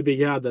soon-to-be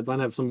god that might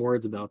have some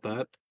words about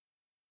that.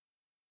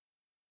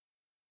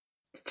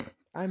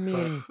 I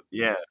mean,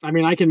 yeah. I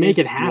mean, I can make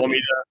it happen. You want me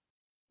to...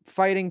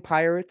 Fighting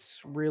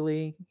pirates,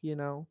 really,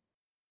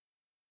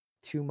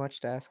 too much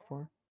to ask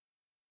for.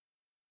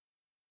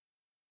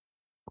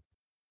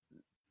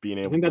 Being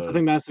able I think that's to... the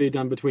thing that has to be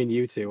done between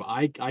you two.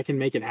 I can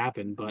make it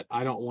happen, but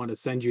I don't want to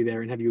send you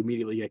there and have you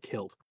immediately get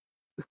killed.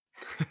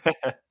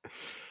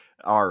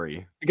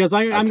 Ari, because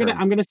I'm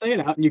gonna say it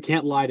out, and you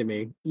can't lie to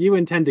me. You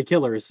intend to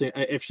kill her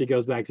if she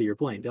goes back to your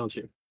plane, don't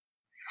you?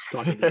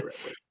 Talking to you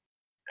directly.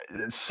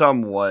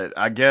 Somewhat.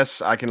 I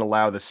guess I can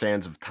allow the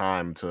sands of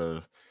time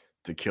to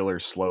kill her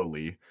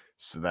slowly,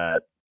 so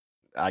that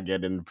I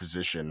get in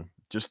position.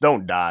 Just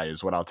don't die,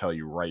 is what I'll tell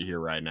you right here,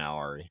 right now,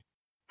 Ari.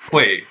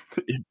 Wait.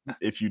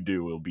 if you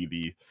do, it'll be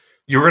the...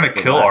 You're gonna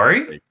kill Ari?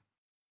 Mistake.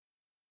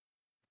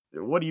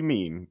 What do you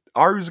mean?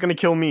 Ari's gonna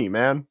kill me,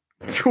 man.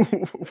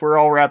 We're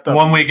all wrapped up.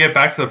 When we get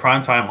back to the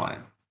Prime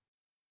timeline.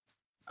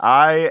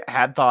 I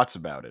had thoughts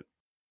about it.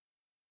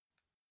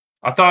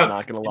 I thought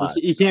Not gonna lie.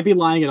 He can't be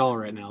lying at all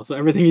right now. So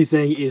everything he's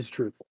saying is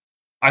truthful.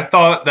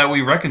 that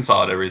we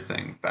reconciled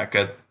everything back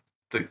at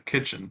the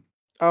kitchen.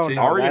 Oh See?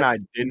 no, Ari and I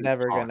that's didn't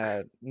never talk.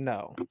 gonna.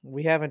 No,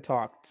 we haven't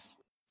talked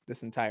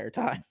this entire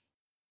time.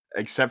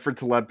 Except for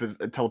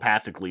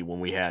telepathically when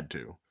we had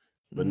to.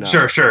 But no.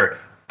 Sure.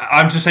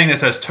 I'm just saying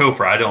this as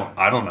Topher. I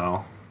don't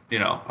know. I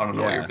don't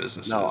know what your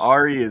business No, is.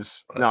 Ari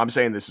is. No, I'm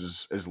saying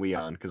this as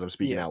Leon because I'm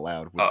speaking out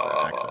loud with the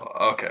accent.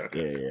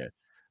 Okay.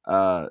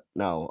 Yeah.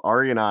 No,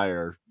 Ari and I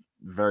are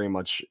very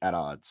much at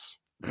odds.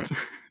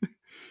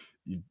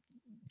 You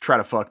try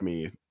to fuck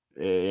me,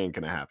 it ain't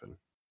gonna happen.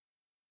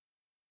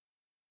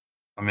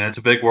 I mean, it's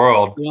a big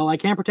world. Well, I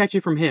can't protect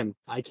you from him.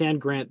 I can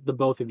grant the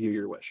both of you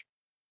your wish.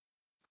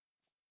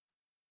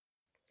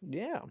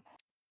 Yeah.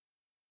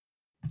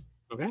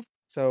 Okay.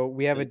 So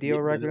we have a deal,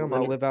 Requiem.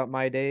 I'll Let- live out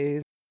my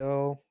days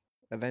till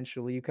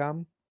eventually you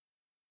come.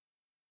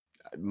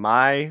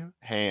 My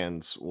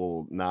hands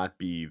will not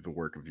be the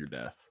work of your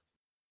death.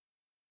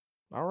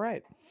 All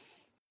right.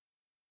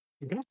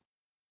 Okay.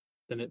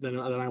 Then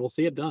I will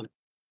see it done.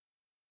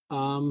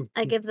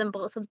 I give them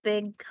both a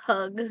big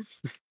hug,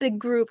 big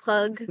group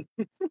hug.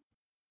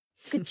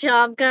 Good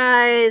job,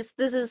 guys.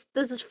 This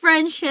is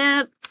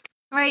friendship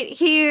right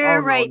here,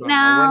 Oh, no, right no,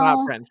 now. No, we're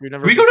not friends. We've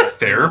never. Can we go to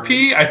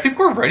therapy? I think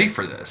we're ready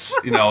for this.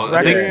 I think we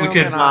Requiem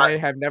can. and I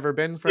have never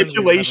been friends.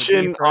 we'll never be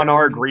Stipulation on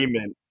our friends.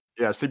 agreement.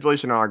 Yeah,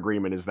 stipulation on our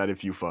agreement is that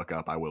if you fuck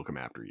up, I will come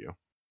after you.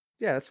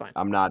 Yeah, that's fine.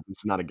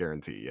 It's not a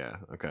guarantee. Yeah.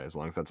 Okay. As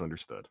long as that's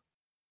understood.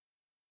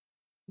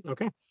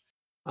 Okay.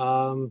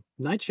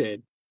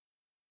 Nightshade.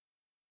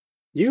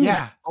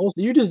 Yeah.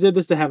 You just did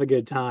this to have a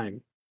good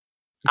time.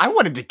 I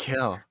wanted to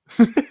kill.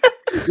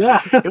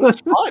 Yeah. It was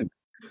fun.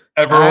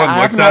 Everyone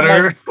I looks haven't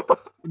at had, her.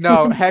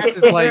 No, Hex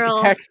is like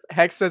Girl.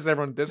 Hex says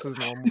everyone this is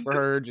normal for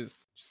her.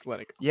 Just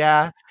let it go.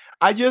 Yeah.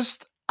 I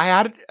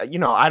had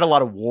I had a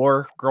lot of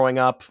war growing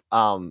up.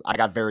 I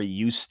got very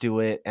used to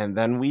it, and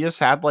then we just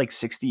had like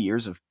 60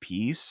 years of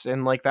peace,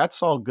 and like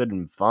that's all good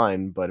and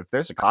fun. But if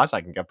there's a cause I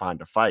can get behind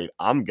to fight,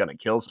 I'm gonna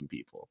kill some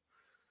people.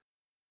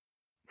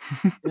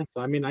 Yeah,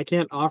 so I mean, I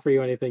can't offer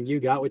you anything. You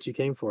got what you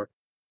came for.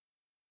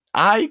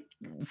 I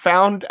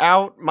found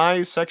out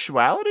my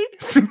sexuality.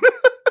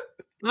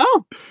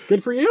 Oh,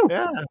 good for you.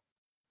 Yeah,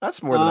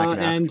 that's more than I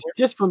can ask And for.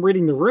 just from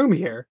reading the room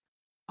here,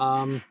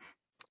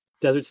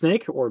 Desert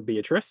Snake or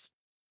Beatrice,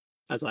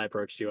 as I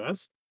approached you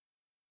as,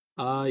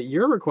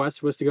 your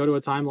request was to go to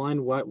a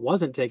timeline what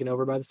wasn't taken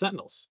over by the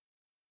Sentinels.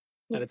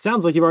 And it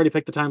sounds like you've already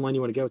picked the timeline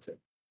you want to go to.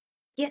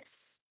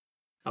 Yes.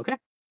 Okay.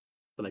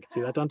 But I can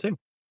see that done too.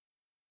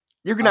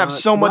 You're gonna have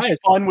so much Tobias.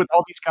 fun with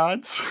all these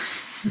gods.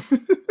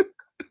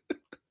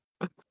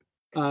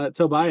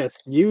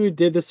 Tobias, you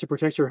did this to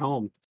protect your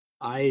home.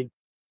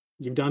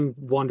 You've done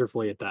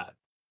wonderfully at that.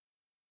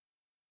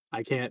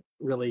 I can't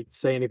really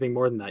say anything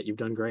more than that. You've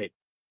done great.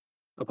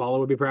 Apollo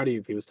would be proud of you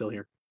if he was still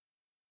here.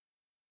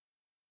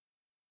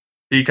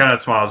 He kind of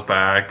smiles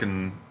back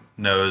and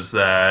knows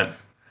that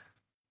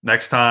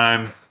next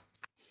time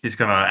he's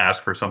gonna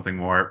ask for something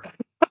more.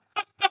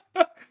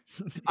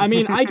 I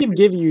mean, I can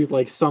give you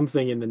like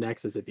something in the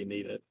Nexus if you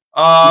need it.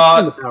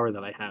 The power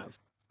that I have.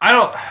 I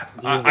don't.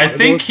 Do you I wanna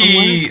think go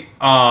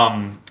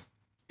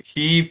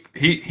he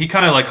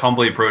kind of like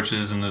humbly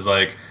approaches and is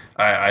like,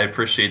 I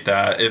appreciate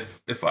that.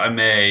 If I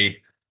may,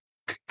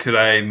 could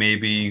I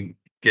maybe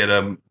get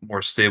a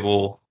more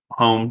stable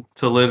home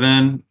to live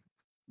in?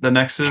 The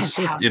Nexus,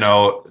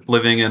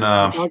 living in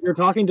You're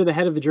talking to the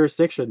head of the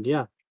jurisdiction.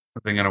 Yeah.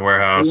 living in a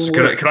warehouse.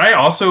 Living in a Could I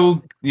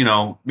also,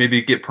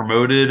 maybe get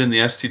promoted in the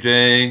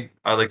STJ?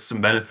 I like some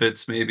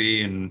benefits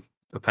maybe and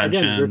a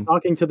pension. Again, you're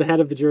talking to the head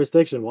of the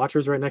jurisdiction.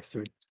 Watcher's right next to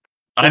me.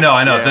 I know.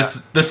 Yeah.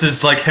 This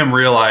is like him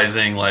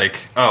realizing like,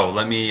 oh,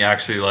 let me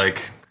actually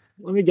like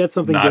Let me get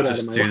something not good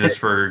just out of do my this life.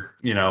 for,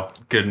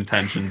 good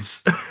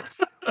intentions.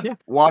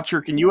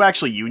 Watcher, can you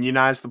actually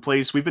unionize the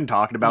place? We've been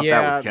talking about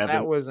that with Kevin.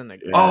 That wasn't a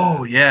good.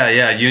 Oh,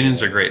 yeah.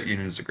 Unions are great. You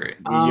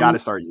got to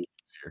start unions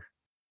here.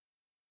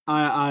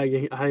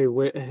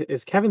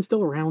 Is Kevin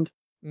still around?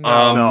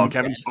 No,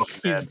 Kevin's fucking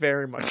He's dead.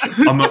 very much.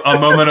 a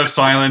moment of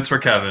silence for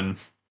Kevin.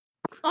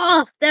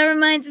 Oh, that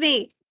reminds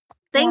me.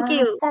 Thank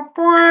you.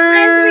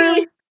 Reminds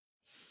me.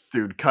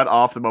 Dude, cut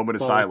off the moment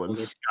of Fallen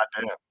silence.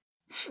 Goddamn.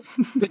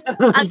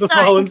 I'm the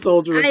sorry. fallen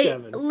soldier of I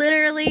Kevin.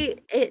 literally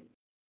it.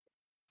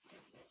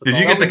 Did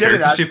you No, get we the did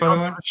it. character I sheet, by the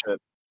don't way? give a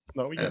shit.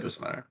 No, we Yeah, did it it.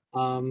 doesn't matter.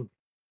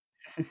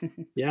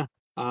 Yeah.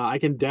 I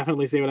can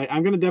definitely say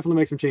I'm going to definitely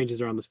make some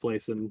changes around this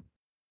place, and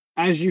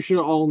as you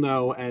should all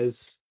know,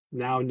 as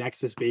now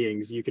Nexus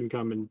beings, you can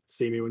come and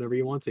see me whenever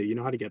you want to. You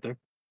know how to get there.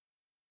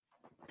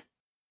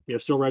 You're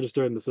still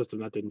registered in the system.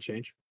 That didn't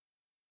change.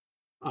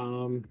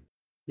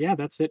 Yeah,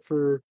 that's it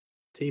for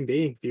Team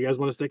B. If you guys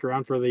want to stick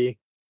around for the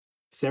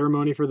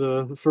ceremony for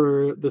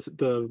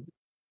the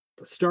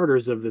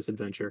starters of this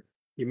adventure,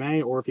 you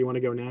may, or if you want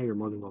to go now, you're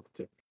more than welcome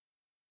to.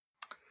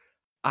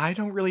 I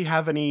don't really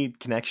have any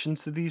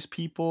connections to these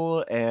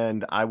people,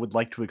 and I would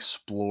like to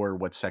explore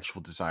what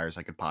sexual desires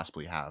I could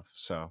possibly have.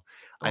 So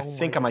I Oh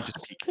think my I might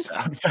just peek this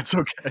out, if that's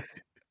okay.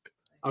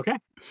 Okay.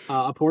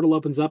 A portal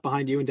opens up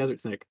behind you and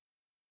Desert Snake.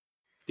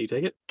 Do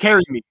you take it?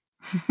 Carry me.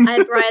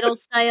 I bridal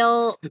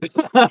style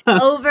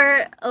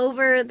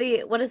over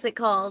the, what is it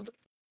called?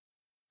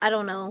 I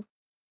don't know.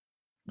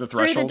 The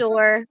Through the threshold.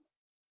 door,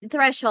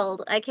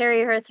 threshold. I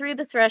carry her through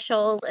the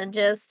threshold and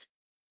just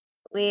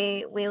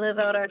we live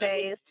out our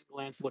days.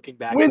 Glance looking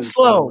back.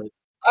 Winslow,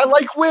 I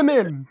like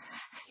women.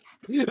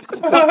 And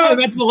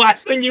that's the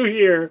last thing you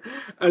hear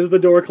as the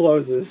door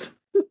closes.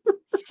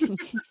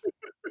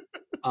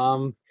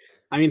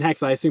 I mean,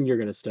 Hex, I assume you're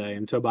gonna stay,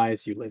 and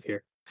Tobias, you live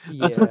here.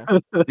 Yeah.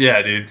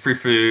 Yeah, dude, free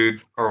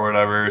food or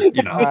whatever,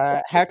 you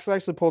know. Hex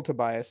actually pulled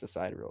Tobias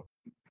aside real.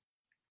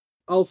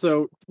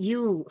 Also,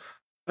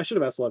 I should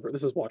have asked Lever.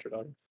 This is Watcher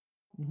Dog.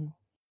 Mhm.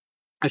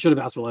 I should have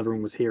asked while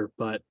everyone was here,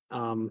 but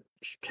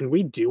can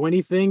we do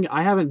anything?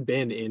 I haven't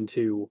been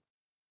into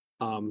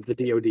the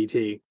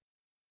DODT.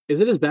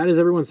 Is it as bad as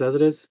everyone says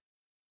it is?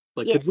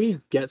 Like, could we Yes.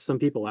 get some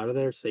people out of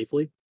there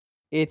safely?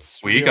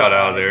 It's We real got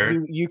out of bad. there.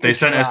 You They could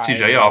sent try,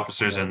 STJ but,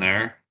 officers you in know,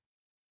 there.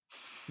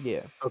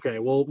 Yeah. Okay,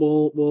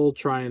 we'll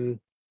try and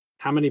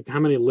how many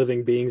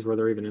living beings were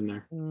there even in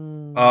there?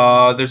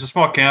 There's a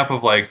small camp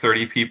of like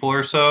 30 people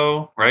or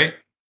so, right?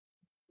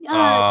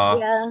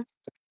 Yeah.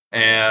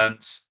 And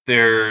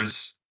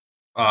there's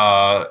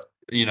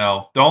you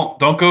know, don't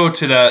go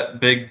to that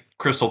big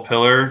crystal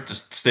pillar.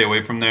 Just stay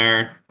away from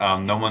there.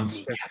 No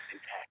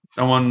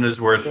one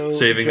is worth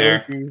saving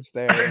there. Joku's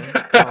there.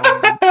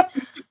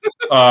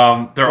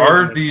 There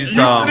are these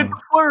You said it to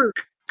flirt.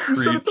 You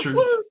said it to creatures.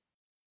 flirt.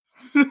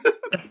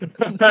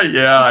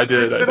 Yeah, I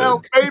did. Get it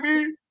out,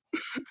 baby.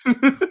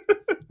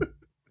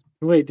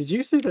 Wait, did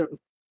you say that?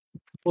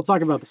 We'll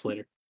talk about this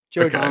later.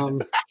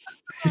 Jojo.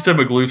 He said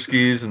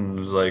Maglufskis and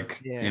was like,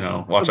 Yeah. you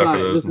know, watch out for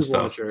Tobias, those this and is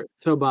stuff. Watcher.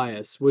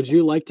 Tobias, would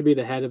you like to be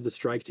the head of the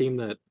strike team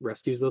that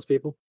rescues those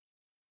people?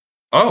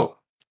 Oh,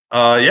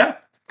 yeah,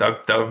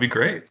 that would be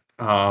great.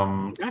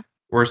 Okay.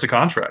 Where's the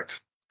contract?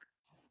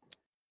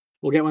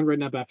 We'll get one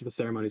written up after the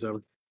ceremony's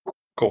over.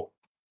 Cool.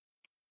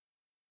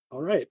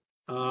 All right.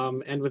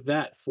 And with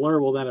that, Fleur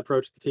will then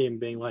approach the team,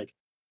 being like,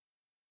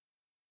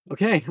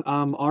 "Okay,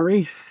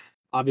 Ari,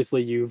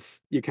 obviously you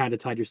kind of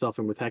tied yourself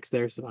in with Hex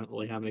there, so I don't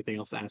really have anything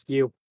else to ask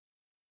you.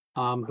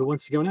 Who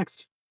wants to go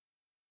next?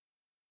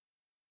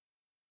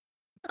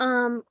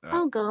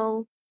 I'll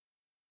go.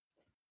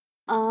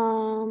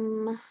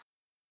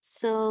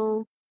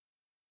 So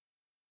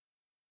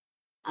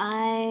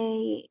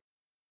I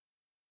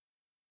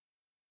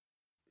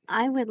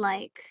would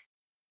like,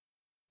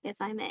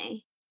 if I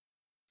may.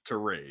 To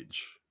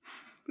rage.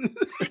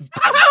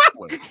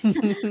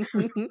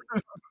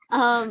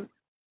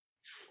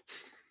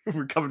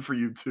 We're coming for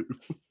you too.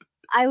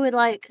 I would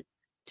like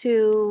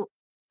to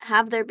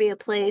have there be a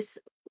place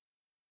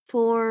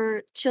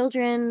for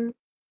children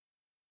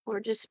or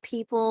just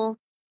people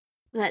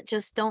that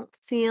just don't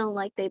feel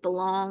like they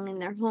belong in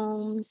their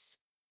homes.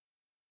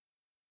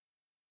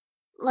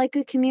 Like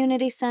a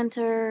community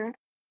center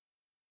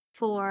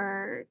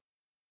for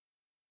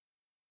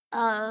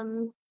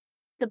the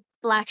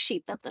black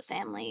sheep of the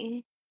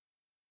family.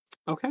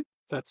 Okay,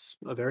 that's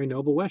a very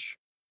noble wish.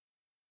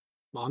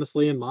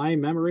 Honestly, in my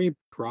memory,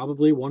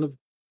 probably one of,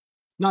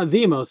 not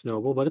the most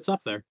noble, but it's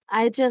up there.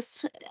 I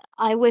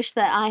wish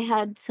that I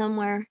had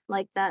somewhere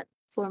like that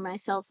for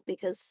myself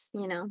because,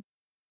 you know.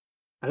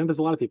 I think there's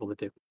a lot of people that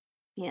do.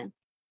 Yeah.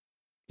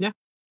 Yeah.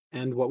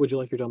 And what would you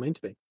like your domain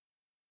to be?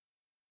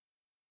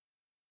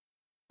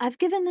 I've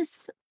given this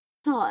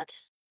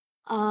thought.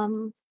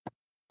 And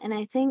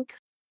I think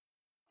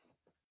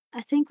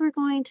we're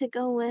going to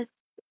go with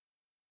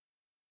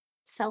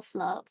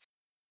self-love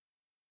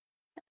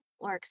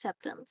or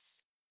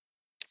acceptance.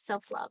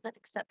 Self-love and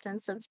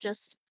acceptance of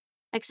just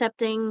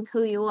accepting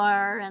who you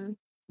are, and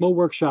we'll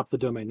workshop the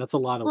domain. That's a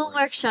lot of we'll words.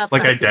 workshop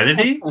like that.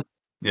 identity.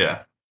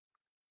 Yeah.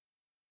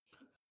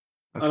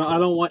 That's I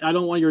don't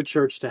want your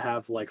church to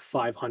have like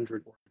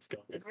 500 words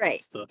going.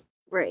 Right.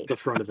 Right. The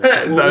front of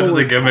it. That's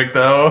the gimmick,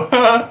 though.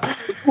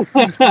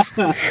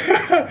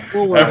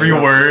 Every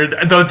word,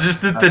 no,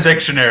 just the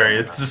dictionary.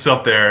 It's just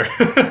up there.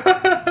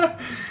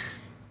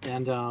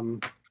 And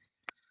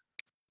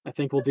I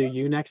think we'll do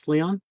you next,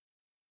 Leon.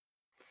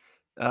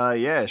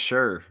 Yeah,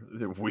 sure.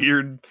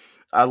 Weird.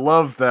 I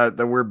love that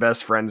we're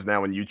best friends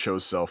now, and you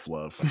chose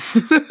self-love.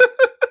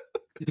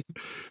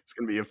 It's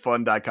gonna be a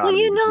fun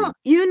dichotomy. Well,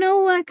 you know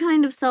what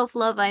kind of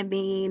self-love I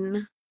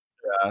mean.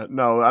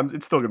 No,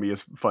 it's still gonna be a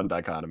fun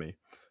dichotomy.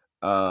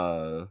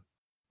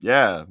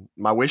 Yeah,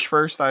 my wish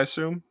first, I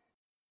assume.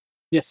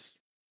 Yes.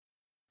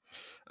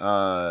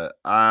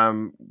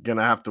 I'm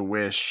gonna have to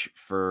wish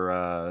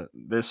for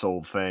this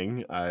old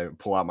thing. I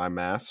pull out my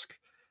mask.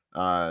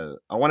 I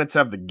wanted to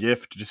have the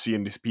gift to see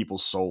into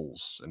people's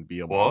souls and be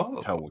able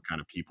to tell what kind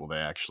of people they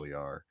actually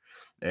are,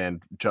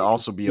 and to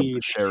also be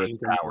able to share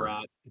its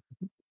power.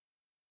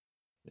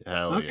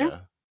 Hell okay.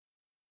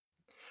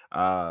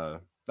 Yeah.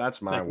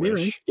 That's my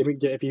wish.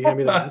 If you hand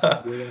me the mask,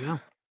 I'll do it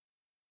now.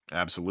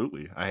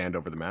 Absolutely. I hand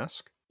over the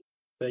mask.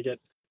 Take it,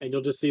 and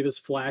you'll just see this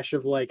flash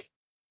of like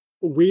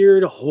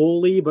weird,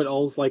 holy, but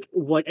also like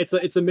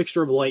it's a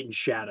mixture of light and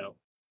shadow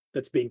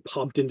that's being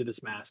pumped into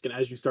this mask. And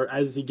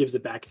as he gives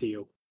it back to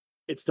you,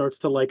 it starts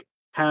to like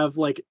have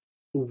like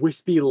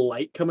wispy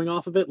light coming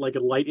off of it, like a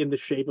light in the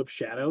shape of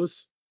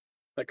shadows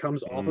that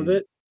comes off of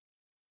it.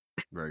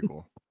 Very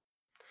cool.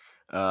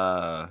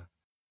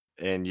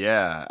 And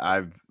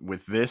yeah,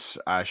 with this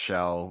I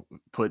shall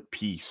put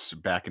peace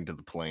back into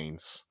the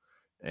plains,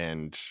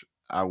 and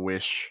I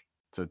wish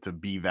to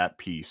be that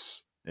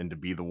peace and to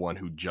be the one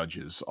who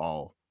judges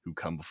all who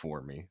come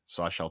before me.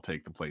 So I shall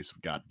take the place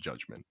of God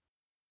judgment.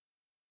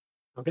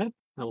 Okay,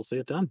 I will see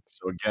it done.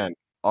 So again,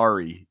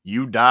 Ari,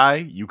 you die,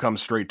 you come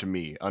straight to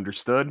me.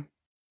 Understood?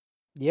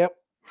 Yep.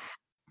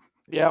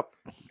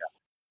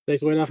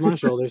 Takes weight off my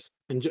shoulders.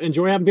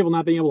 Enjoy having people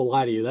not being able to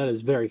lie to you. That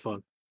is very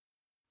fun.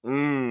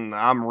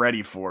 I'm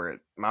ready for it.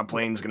 My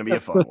plane's gonna be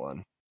a fun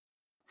one.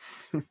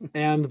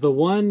 And the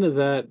one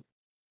that,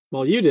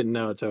 well, you didn't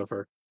know it,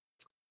 Topher.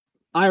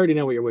 I already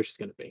know what your wish is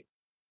going to be,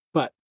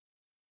 but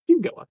you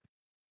can go on.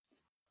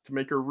 To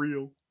make her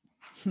real.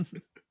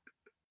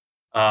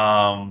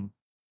 Topher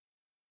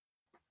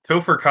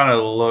kind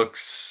of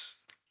looks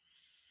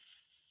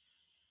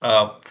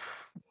up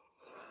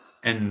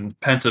in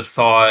pensive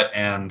thought,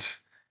 and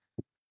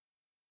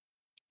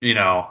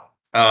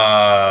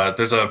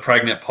there's a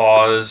pregnant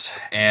pause,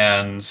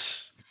 and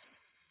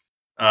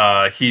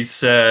he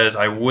says,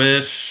 "I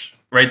wish."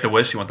 Write the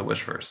wish. You want the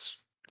wish first?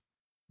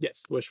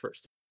 Yes, wish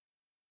first.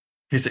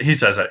 He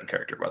says that in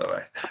character, by the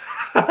way.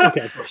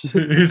 Okay, of course.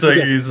 he's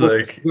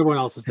like everyone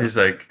else is. He's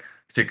like,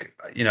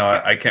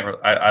 I can't.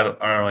 I don't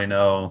really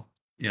know.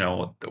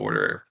 What the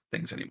order of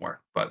things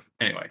anymore. But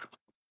anyway,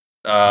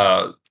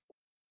 I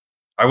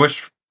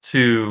wish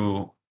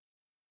to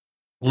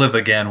live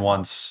again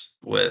once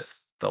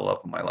with the love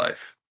of my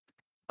life,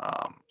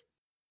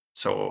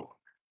 so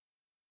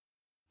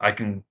I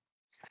can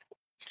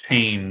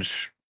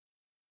change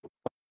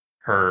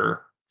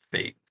her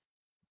fate.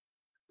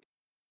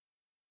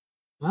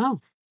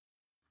 Wow.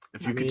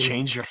 If you could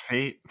change your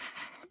fate.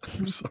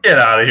 Get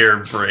out of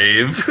here,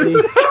 Brave.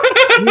 You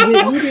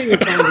being a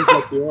scientist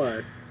like you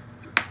are,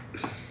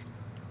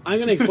 I'm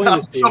going to explain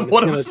this to you.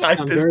 Somewhat of a it's going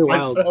to sound very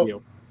wild to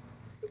you.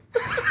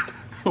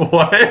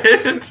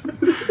 What?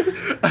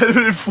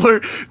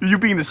 Fleur, you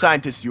being the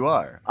scientist you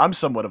are, I'm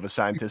somewhat of a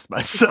scientist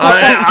myself.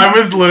 I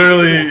was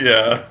literally,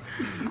 yeah.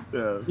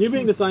 You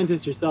being the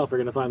scientist yourself are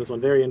going to find this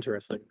one very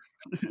interesting.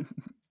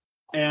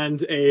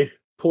 And a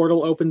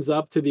portal opens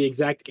up to the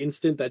exact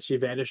instant that she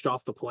vanished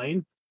off the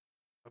plane.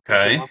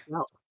 Okay. She walked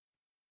out.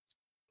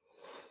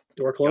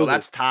 Door closes. Yo,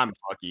 that's time,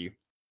 Fucky.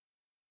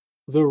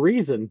 The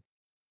reason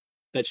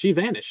that she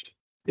vanished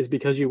is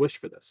because you wished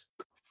for this.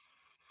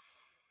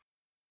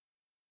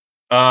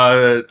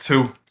 So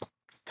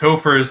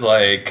Topher's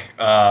like,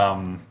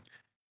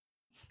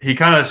 he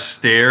kind of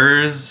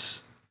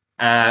stares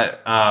at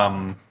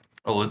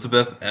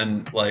Elizabeth,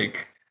 and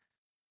like,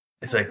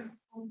 it's like,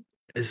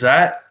 is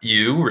that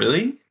you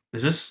really?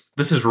 This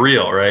is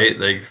real, right?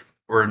 Like,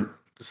 or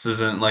this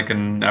isn't like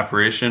an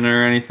apparition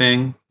or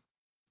anything?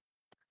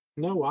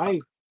 No,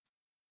 I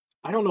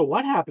don't know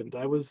what happened.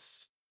 I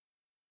was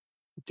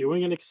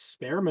doing an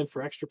experiment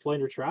for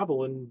extraplanar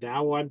travel, and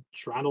now I'm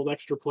traveled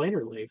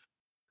extraplanarly.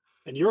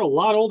 And you're a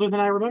lot older than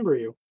I remember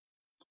you.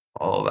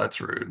 Oh, that's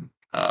rude.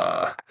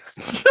 Some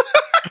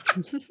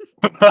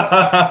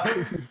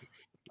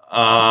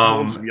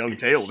young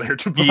tail there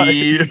to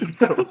buy.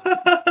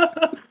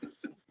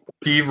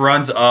 He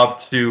runs up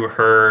to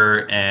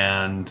her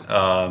and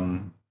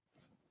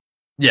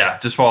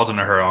just falls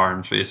into her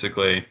arms,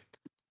 basically.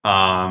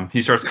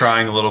 He starts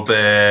crying a little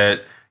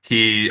bit.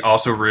 He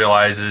also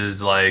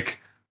realizes, like,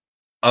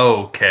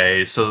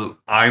 okay, so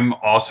I'm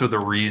also the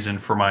reason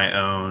for my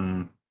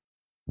own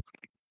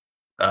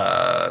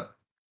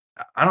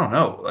I don't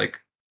know, like,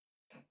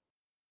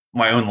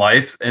 my own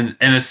life. And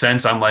in a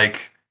sense, I'm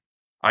like,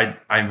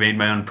 I made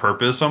my own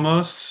purpose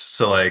almost.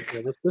 So like,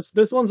 yeah,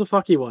 this one's a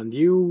fucky one.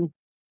 You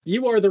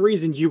are the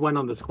reason you went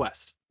on this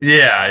quest.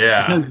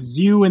 Yeah. Because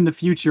you in the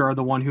future are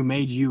the one who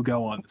made you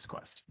go on this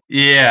quest.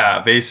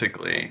 Yeah,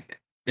 basically.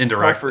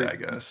 Indirectly, I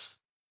guess.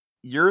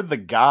 You're the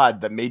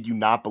god that made you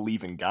not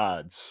believe in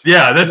gods.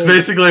 Yeah, that's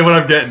basically what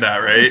I'm getting at,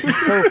 right?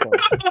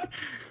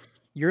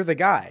 You're the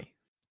guy.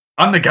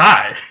 I'm the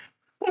guy.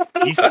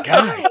 He's the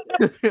guy.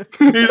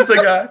 He's the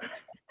guy.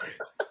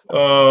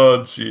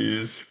 Oh,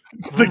 jeez.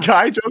 The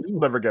guy jokes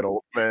will never get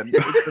old, man.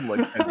 It's been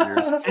like 10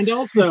 years. And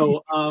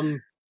also,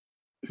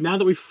 now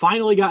that we've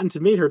finally gotten to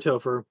meet her,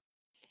 Topher,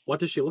 what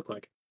does she look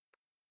like?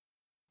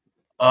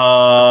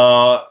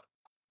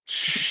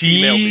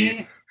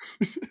 She.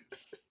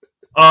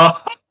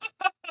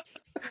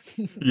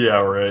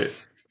 Yeah, right.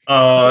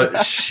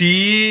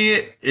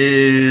 She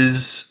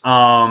is.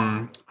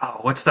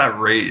 What's that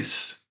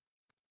race?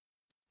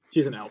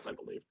 She's an elf, I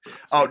believe.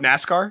 Oh,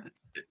 NASCAR?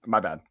 My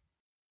bad.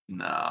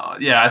 No,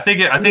 yeah, I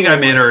think I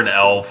made her an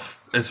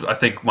elf. Is I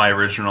think my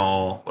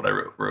original what I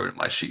wrote in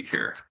my sheet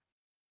here.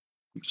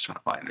 I'm just trying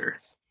to find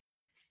her.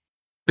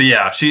 But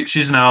yeah,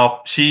 she's an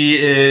elf.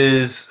 She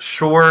is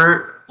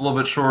short, a little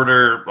bit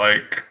shorter,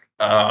 like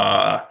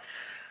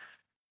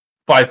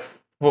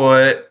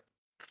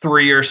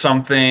 5'3" or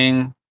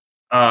something.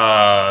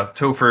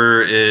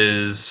 Topher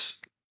is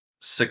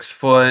 6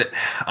 foot.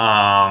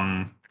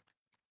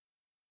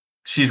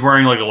 She's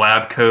wearing like a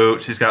lab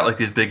coat. She's got like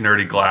these big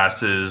nerdy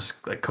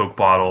glasses, like Coke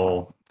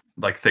bottle,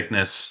 like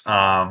thickness.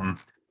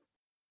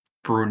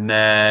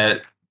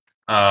 Brunette,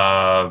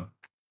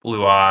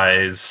 blue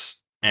eyes,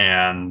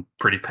 and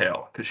pretty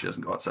pale because she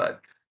doesn't go outside.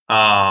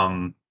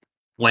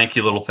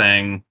 Lanky little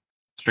thing,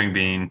 string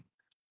bean.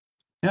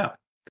 Yeah.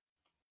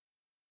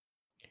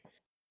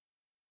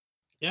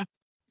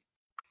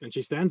 And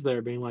she stands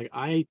there being like,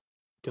 I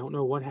don't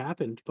know what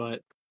happened,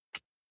 but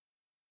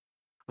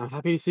I'm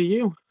happy to see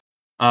you.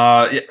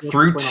 Yeah, through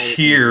explain all this to me.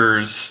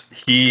 tears,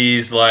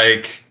 he's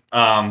like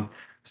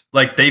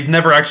they've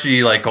never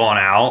actually like gone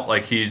out.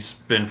 Like he's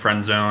been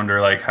friend zoned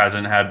or like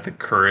hasn't had the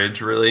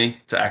courage really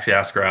to actually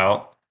ask her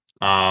out.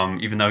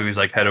 Even though he was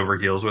like head over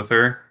heels with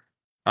her.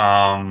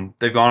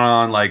 They've gone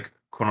on like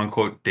quote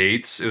unquote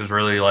dates. It was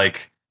really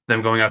like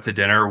them going out to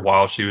dinner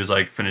while she was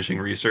like finishing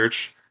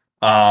research.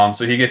 So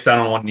he gets down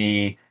on one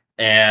knee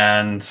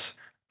and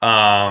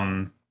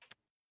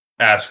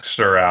asks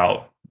her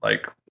out,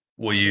 like,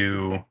 will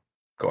you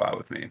go out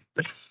with me?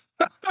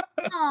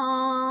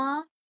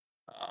 Aww.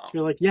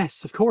 You're like,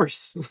 yes, of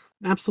course.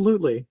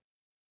 Absolutely.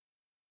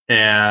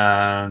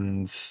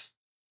 And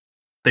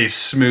they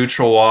smooch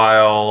a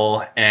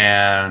while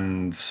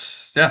and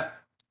yeah.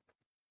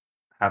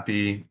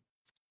 Happy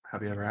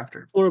ever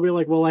after. Flora will be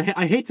like, well,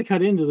 I hate to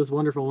cut into this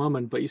wonderful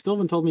moment, but you still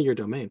haven't told me your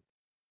domain.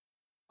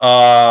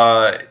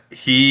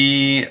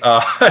 He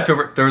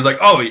there was like,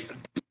 oh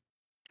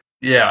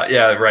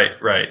yeah, right.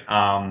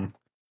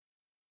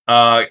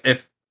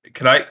 If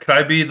could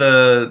I be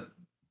the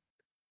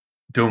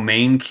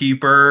domain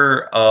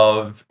keeper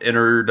of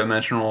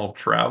interdimensional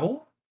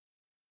travel?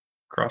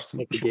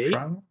 Cross-dimensional gate?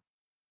 travel?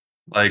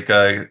 Like,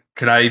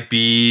 could I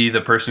be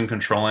the person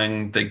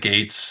controlling the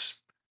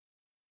gates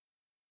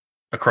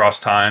across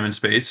time and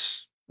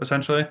space,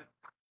 essentially?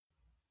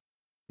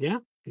 Yeah,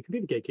 you can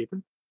be the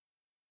gatekeeper.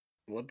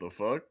 What the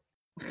fuck?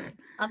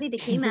 I'll be the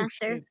Oh, keymaster.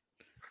 shit.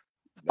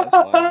 That's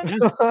wild.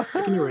 Yeah,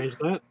 I can arrange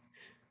that.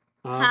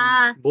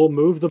 Ha. We'll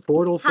move the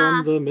portal Ha.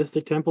 from the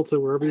Mystic Temple to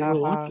wherever you want to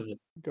launch it.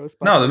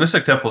 Ghostbusters. No, the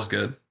Mystic Temple's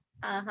good.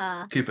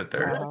 Uh-huh. Keep it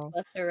there.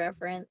 Ghostbuster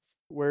reference.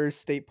 Where's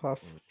State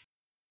Puff?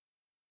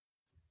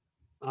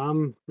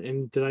 And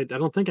I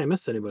don't think I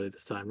missed anybody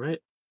this time, right?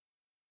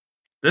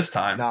 This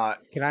time. Nah,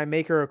 Can I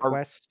make a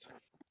request?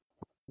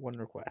 One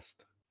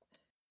request.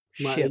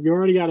 Ship. You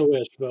already got a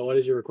wish, but what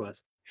is your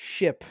request?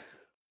 Ship.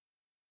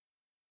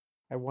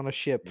 I want a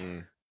ship.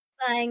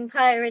 Flying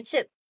pirate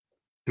ship.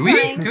 Do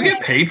we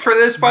get paid for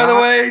this, by the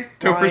Not way?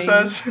 Topher flying.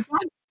 says.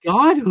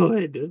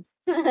 Godhood.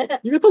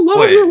 You got the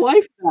love of your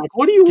life back.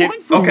 What do you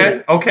want from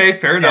me? Okay,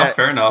 fair enough, Yeah.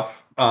 fair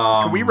enough.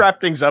 Can we wrap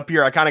things up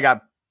here? I kind of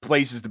got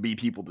places to be,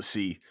 people to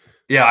see.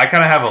 Yeah, I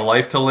kind of have a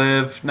life to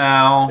live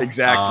now.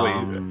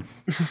 Exactly.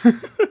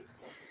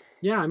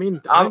 Yeah, I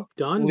mean, I'm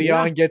done.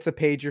 Leon gets a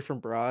pager from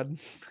Broad.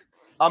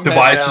 I'm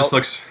Tobias heading just out.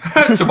 looks.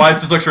 Tobias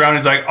just looks around. And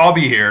he's like, "I'll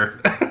be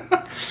here."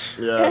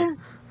 Yeah.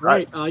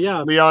 Right.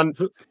 Yeah. Leon.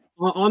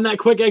 On that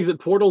quick exit,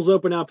 portals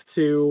open up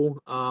to.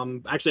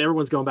 Actually,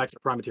 everyone's going back to the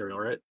prime material,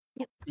 right?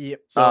 Yep.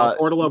 So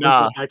portal opens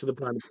up back to the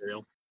prime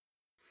material.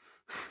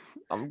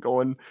 I'm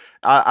going.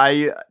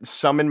 I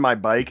summon my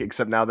bike,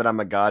 except now that I'm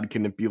a god,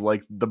 can it be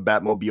like the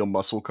Batmobile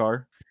muscle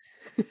car?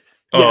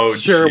 Oh,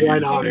 sure, why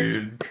jeez, not?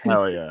 dude.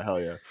 Hell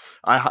yeah.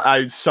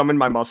 I summon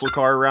my muscle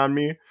car around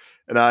me,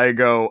 and I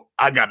go,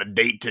 I got a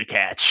date to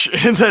catch.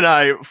 And then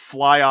I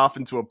fly off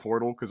into a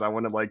portal because I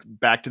want to, like,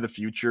 Back to the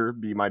Future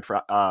be my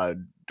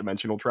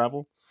dimensional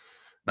travel.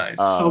 Nice.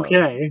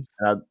 Okay.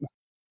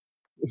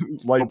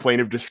 Like a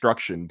plane of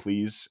destruction,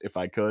 please, if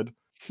I could.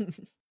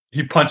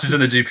 He punches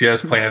in the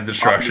GPS plane of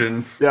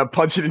destruction. Yeah,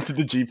 punch it into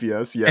the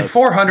GPS. Yes. In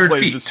 400 Plane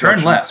of feet,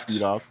 turn destruction, left.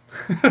 Speed off.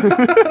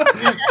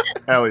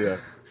 Hell yeah.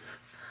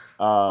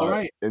 All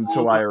right.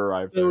 Until I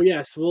arrive. So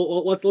yes,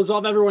 let's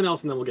resolve everyone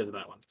else, and then we'll get to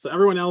that one. So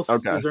everyone else,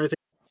 Okay. is there anything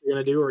you're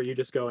gonna do, or are you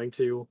just going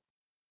to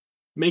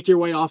make your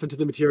way off into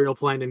the material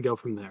plane and go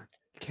from there?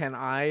 Can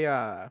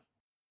I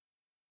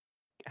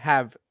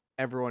have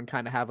everyone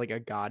kind of have like a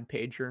god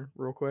pager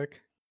real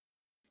quick?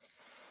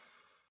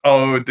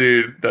 Oh,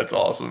 dude, that's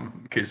awesome.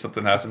 In case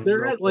something happens.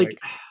 They're real at, like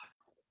quick.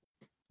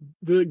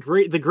 the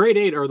grade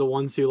 8 are the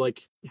ones who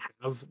like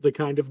have the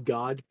kind of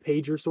god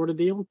pager sort of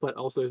deal, but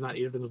also there's not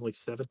 8 of them, there's like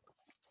 7.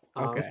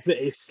 Okay. The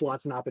 8th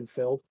slot's not been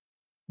filled.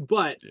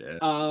 But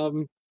Yeah.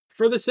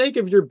 for the sake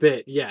of your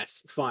bit,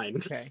 yes, fine.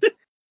 Okay.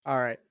 All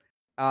right.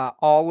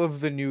 All of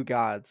the new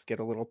gods get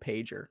a little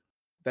pager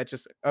that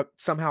just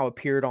somehow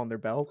appeared on their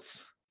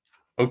belts.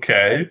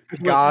 Okay.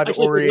 God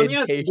Actually, let me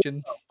ask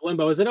orientation.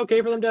 Limbo, is it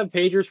okay for them to have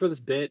pagers for this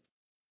bit?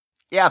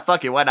 Yeah,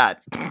 fuck it, why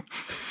not?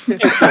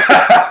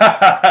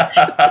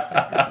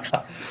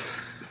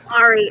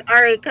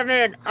 Ari, come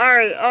in.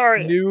 Ari.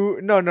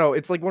 No,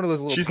 it's like one of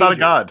those little. She's not a pagers.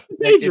 god.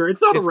 Like, Pager,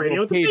 it's not a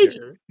radio, it's a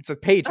pager. It's a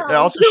pager. Oh. And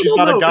also, no, she's no,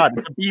 not a no. god.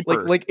 It's a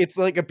beeper. Like it's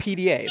like a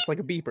PDA. It's like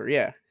a beeper.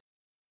 Yeah.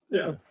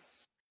 Yeah.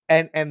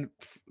 And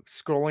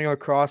scrolling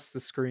across the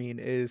screen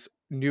is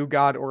new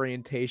god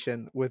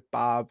orientation with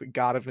Bob,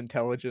 god of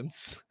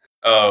intelligence.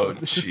 Oh,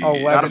 jeez.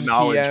 11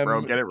 knowledge,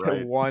 bro. p.m. Get it to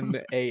right.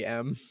 1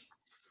 a.m.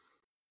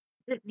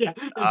 Yeah,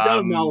 it's God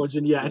of knowledge,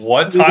 and yes.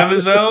 What we got time it.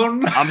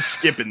 zone? I'm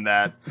skipping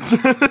that.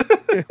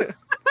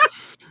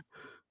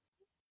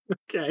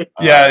 Okay.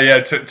 Yeah.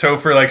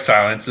 Topher like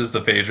silences the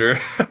pager.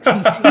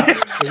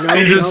 No,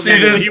 he just no,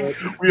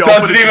 we all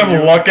doesn't put it to even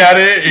mute. look at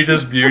it. He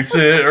just mutes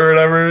it or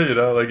whatever.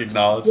 Like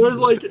acknowledges. It was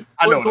like,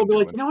 I know what I'll I'm be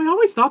like, doing. I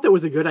always thought that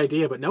was a good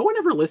idea, but no one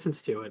ever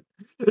listens to it.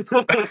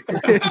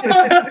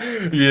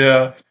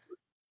 Yeah.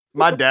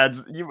 My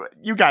dad's.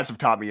 You guys have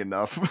taught me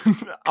enough.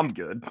 I'm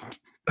good.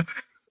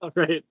 All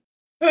right.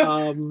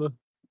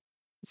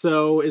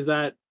 So does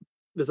that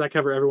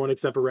cover everyone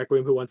except for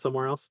Requiem who went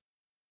somewhere else?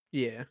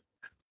 Yeah.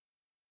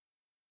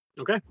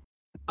 Okay.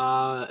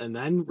 And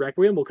then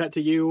Requiem will cut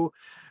to you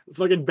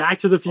fucking Back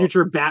to the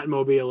Future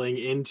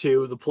Batmobiling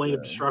into the plane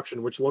of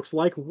destruction, which looks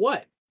like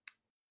what?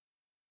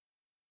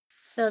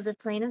 So the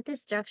plane of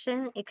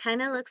destruction, it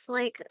kind of looks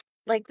like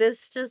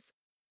this. Just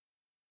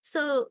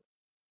so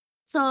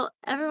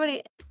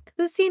everybody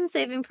who's seen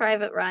Saving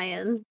Private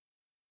Ryan?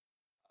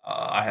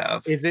 I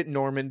have. Is it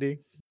Normandy?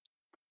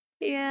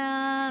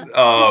 Yeah.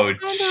 Oh,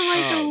 Kind of like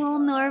a Oh, little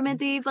God.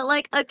 Normandy, but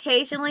like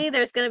occasionally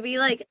there's gonna be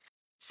like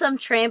some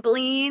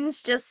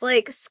trampolines just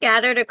like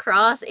scattered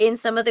across in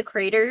some of the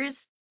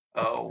craters.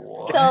 Oh,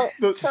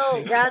 what?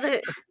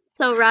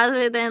 So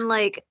rather than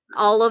like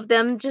all of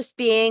them just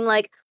being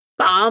like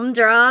bomb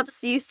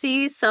drops, you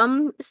see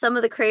some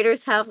of the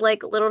craters have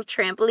like little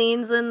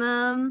trampolines in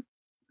them.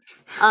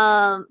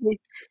 And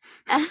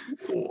it's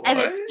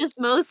What? just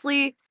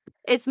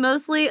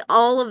mostly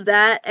all of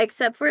that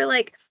except for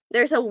like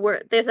there's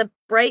a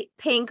bright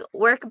pink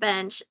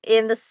workbench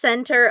in the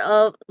center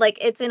of like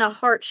it's in a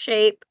heart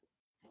shape.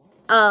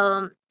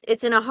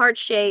 It's in a heart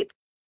shape.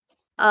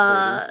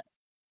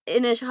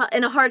 In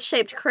a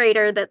heart-shaped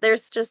crater that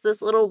there's just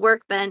this little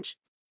workbench.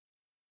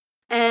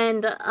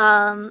 And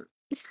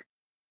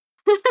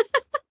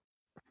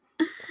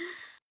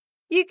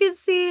you could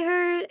see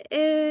her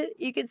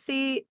you could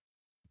see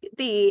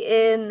be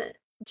in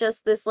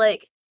just this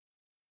like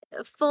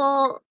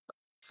full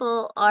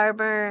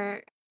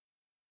armor.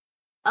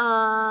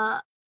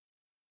 Not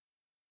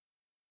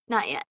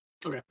yet.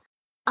 Okay.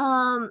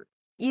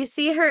 You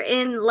see her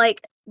in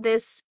like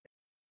this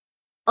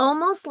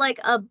almost like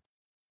a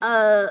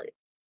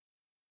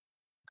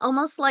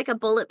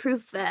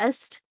bulletproof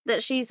vest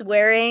that she's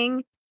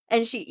wearing,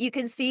 and you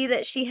can see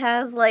that she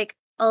has like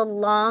a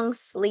long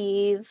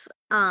sleeve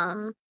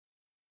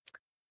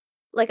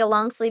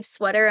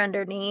sweater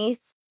underneath,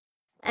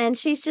 and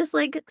she's just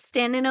like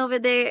standing over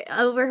there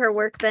over her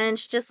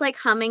workbench just like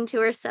humming to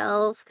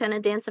herself, kind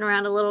of dancing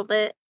around a little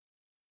bit.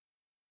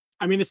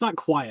 I mean, it's not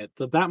quiet.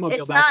 The Batmobile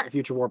It's Back to not- the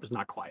Future Warp is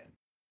not quiet.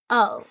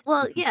 Oh,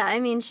 well, yeah,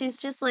 I mean, she's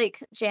just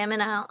like jamming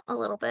out a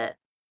little bit.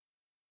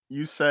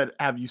 You said,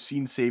 have you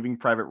seen Saving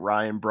Private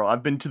Ryan, bro?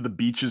 I've been to the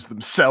beaches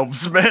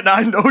themselves, man.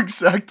 I know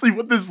exactly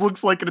what this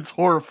looks like, and it's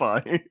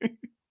horrifying.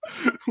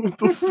 What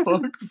the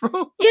fuck,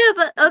 bro? Yeah,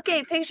 but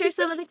okay, picture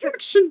some of the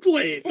Destruction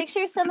plane.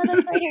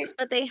 craters,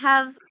 but they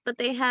have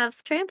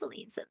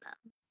trampolines in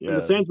them. And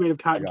the sand's made of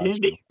cotton got you.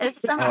 candy.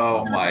 It's some Oh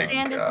of my the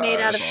sand is made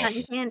out of gosh.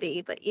 cotton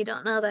candy, but you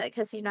don't know that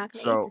because you're not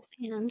gonna So- eat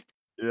the sand.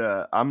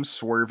 Yeah, I'm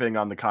swerving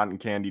on the cotton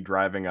candy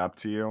driving up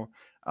to you.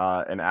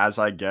 And as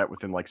I get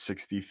within like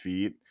 60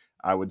 feet,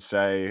 I would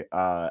say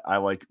I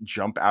like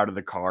jump out of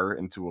the car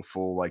into a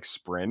full like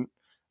sprint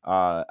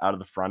out of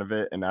the front of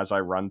it. And as I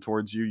run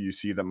towards you, you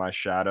see that my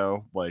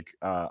shadow, like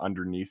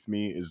underneath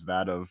me, is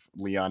that of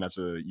Leon as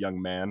a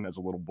young man, as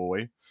a little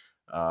boy.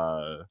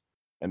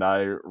 And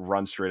I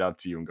run straight up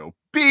to you and go,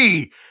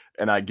 B!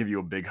 And I give you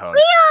a big hug.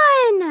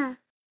 Leon!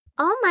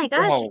 Oh my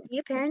gosh, Oh. do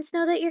your parents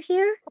know that you're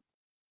here?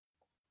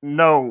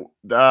 No,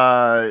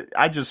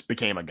 I just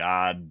became a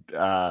god.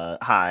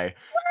 Hi.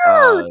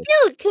 Oh,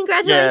 dude,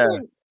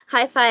 congratulations!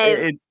 High five.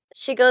 It,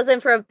 She goes in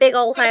for a big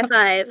old high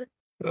five.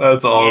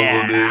 That's awesome,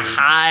 yeah, dude.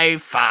 high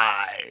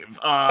five.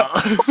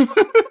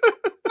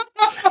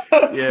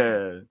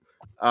 Yeah.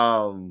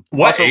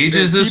 What also, age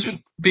is this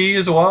keep- B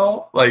as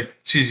well? Like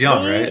she's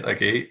young, Me- right?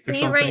 Like 8 or He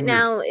something. right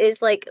now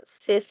is like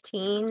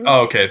 15.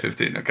 Oh, okay,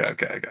 15.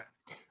 Okay.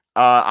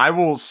 I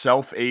will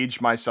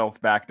self-age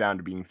myself back down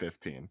to being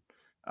 15.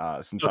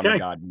 Since I'm a Okay.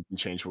 god, you can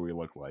change what we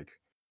look like.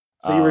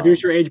 So you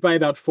reduce your age by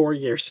about 4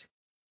 years.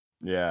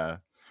 Yeah.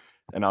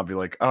 And I'll be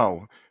like,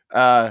 oh,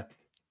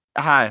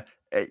 hi.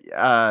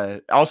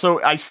 Also,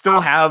 I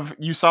still have.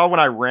 You saw when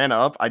I ran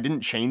up, I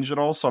didn't change at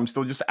all, so I'm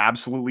still just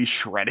absolutely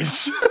shredded,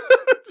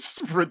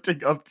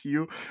 sprinting up to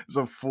you as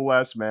a full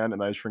ass man,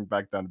 and I shrink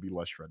back down to be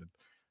less shredded.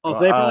 I'll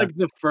say for like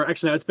the first.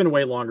 Actually, no, it's been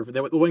way longer.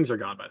 The wings are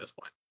gone by this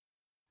point.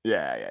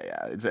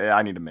 Yeah.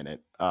 I need a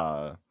minute.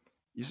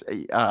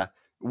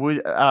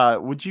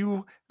 Would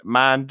you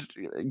mind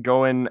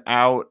going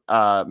out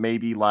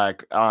maybe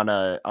like on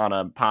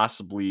a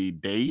possibly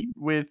date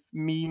with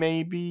me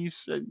maybe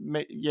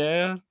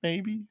yeah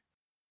maybe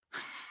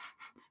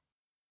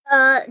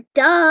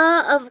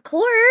Duh, of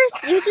course.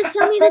 You just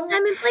tell me the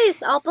time and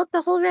place. I'll book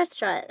the whole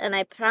restaurant, and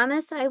I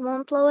promise I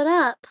won't blow it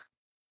up.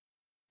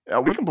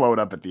 We can blow it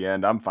up at the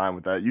end. I'm fine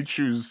with that. You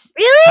choose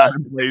Really? time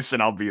and place,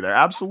 and I'll be there.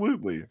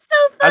 Absolutely. So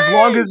fun. As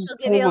long as I'll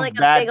it's give you full like of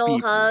a bad big old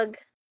people. hug.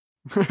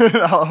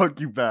 I'll hug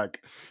you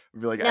back.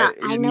 I'll be like, No,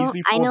 it needs to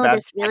be full of know bad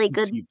this people. I really can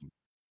good. see them.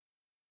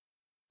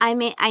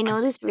 I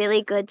know this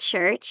really good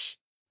church.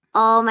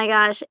 Oh my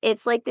gosh,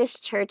 it's like this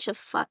church of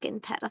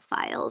fucking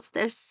pedophiles.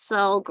 They're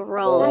so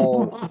gross.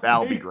 Oh,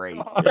 that'll be great.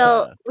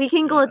 So Yeah. we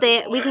can go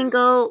there. We can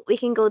go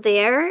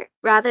there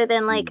rather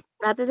than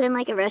Mm.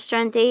 like a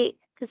restaurant date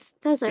because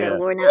those are Yeah.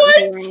 worn out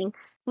and boring.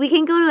 We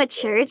can go to a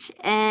church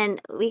and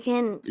we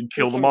can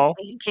kill them all?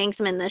 we can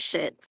Kingsman this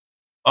shit.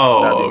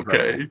 Oh, That'd be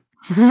okay.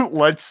 incredible.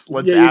 let's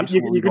Yeah,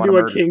 absolutely you could go on a do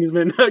a murder.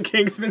 Kingsman a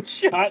Kingsman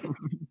shot.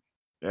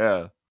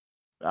 Yeah.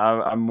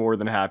 I'm more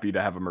than happy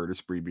to have a murder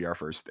spree be our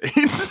first date.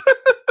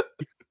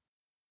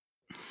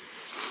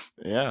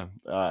 Yeah,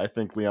 I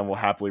think Leon will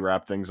happily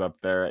wrap things up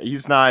there.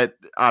 He's not.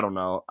 I don't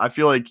know. I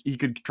feel like he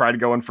could try to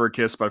go in for a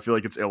kiss, but I feel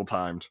like it's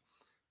ill-timed.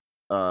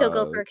 He'll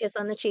go for a kiss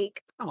on the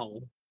cheek.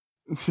 Oh.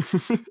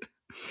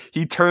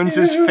 He turns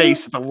his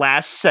face at the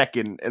last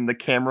second, and the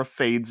camera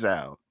fades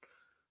out.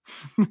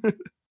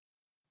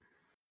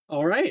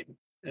 All right,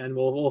 and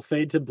we'll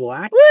fade to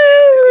black.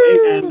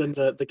 Woo! And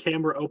then the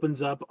camera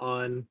opens up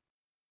on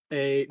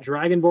a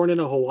dragonborn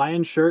in a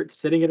Hawaiian shirt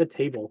sitting at a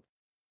table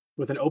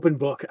with an open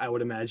book, I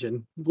would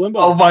imagine. Blimbo.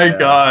 Oh my Yeah.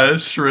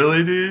 gosh,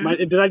 really,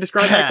 dude? Did I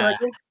describe that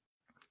correctly?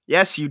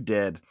 Yes, you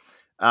did.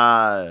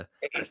 Yeah,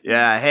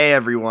 hey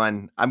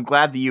everyone. I'm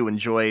glad that you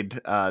enjoyed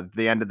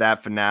the end of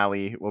that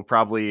finale. We'll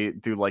probably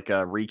do like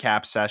a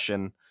recap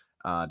session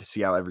to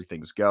see how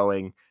everything's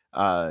going.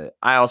 I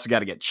also got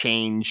to get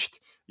changed.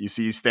 You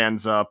see, he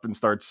stands up and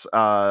starts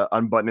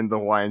unbuttoning the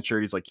Hawaiian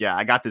shirt. He's like, yeah,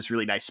 I got this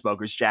really nice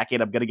smoker's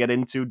jacket I'm going to get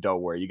into.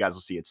 Don't worry. You guys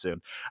will see it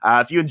soon.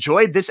 If you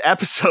enjoyed this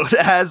episode,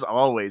 as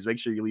always, make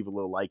sure you leave a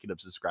little like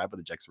and subscribe on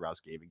the Jackson Rouse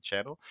Gaming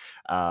channel.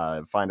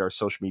 Find our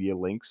social media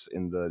links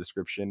in the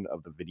description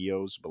of the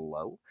videos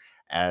below,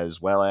 as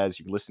well as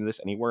you can listen to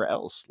this anywhere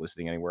else.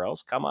 Listening anywhere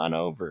else, come on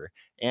over.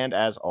 And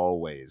as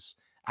always,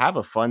 have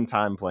a fun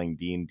time playing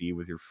D&D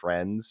with your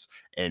friends,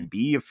 and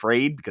be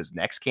afraid because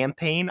next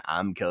campaign,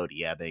 I'm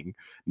Cody Ebbing.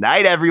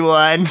 Night,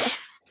 everyone.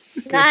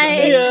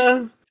 Night.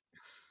 Yeah.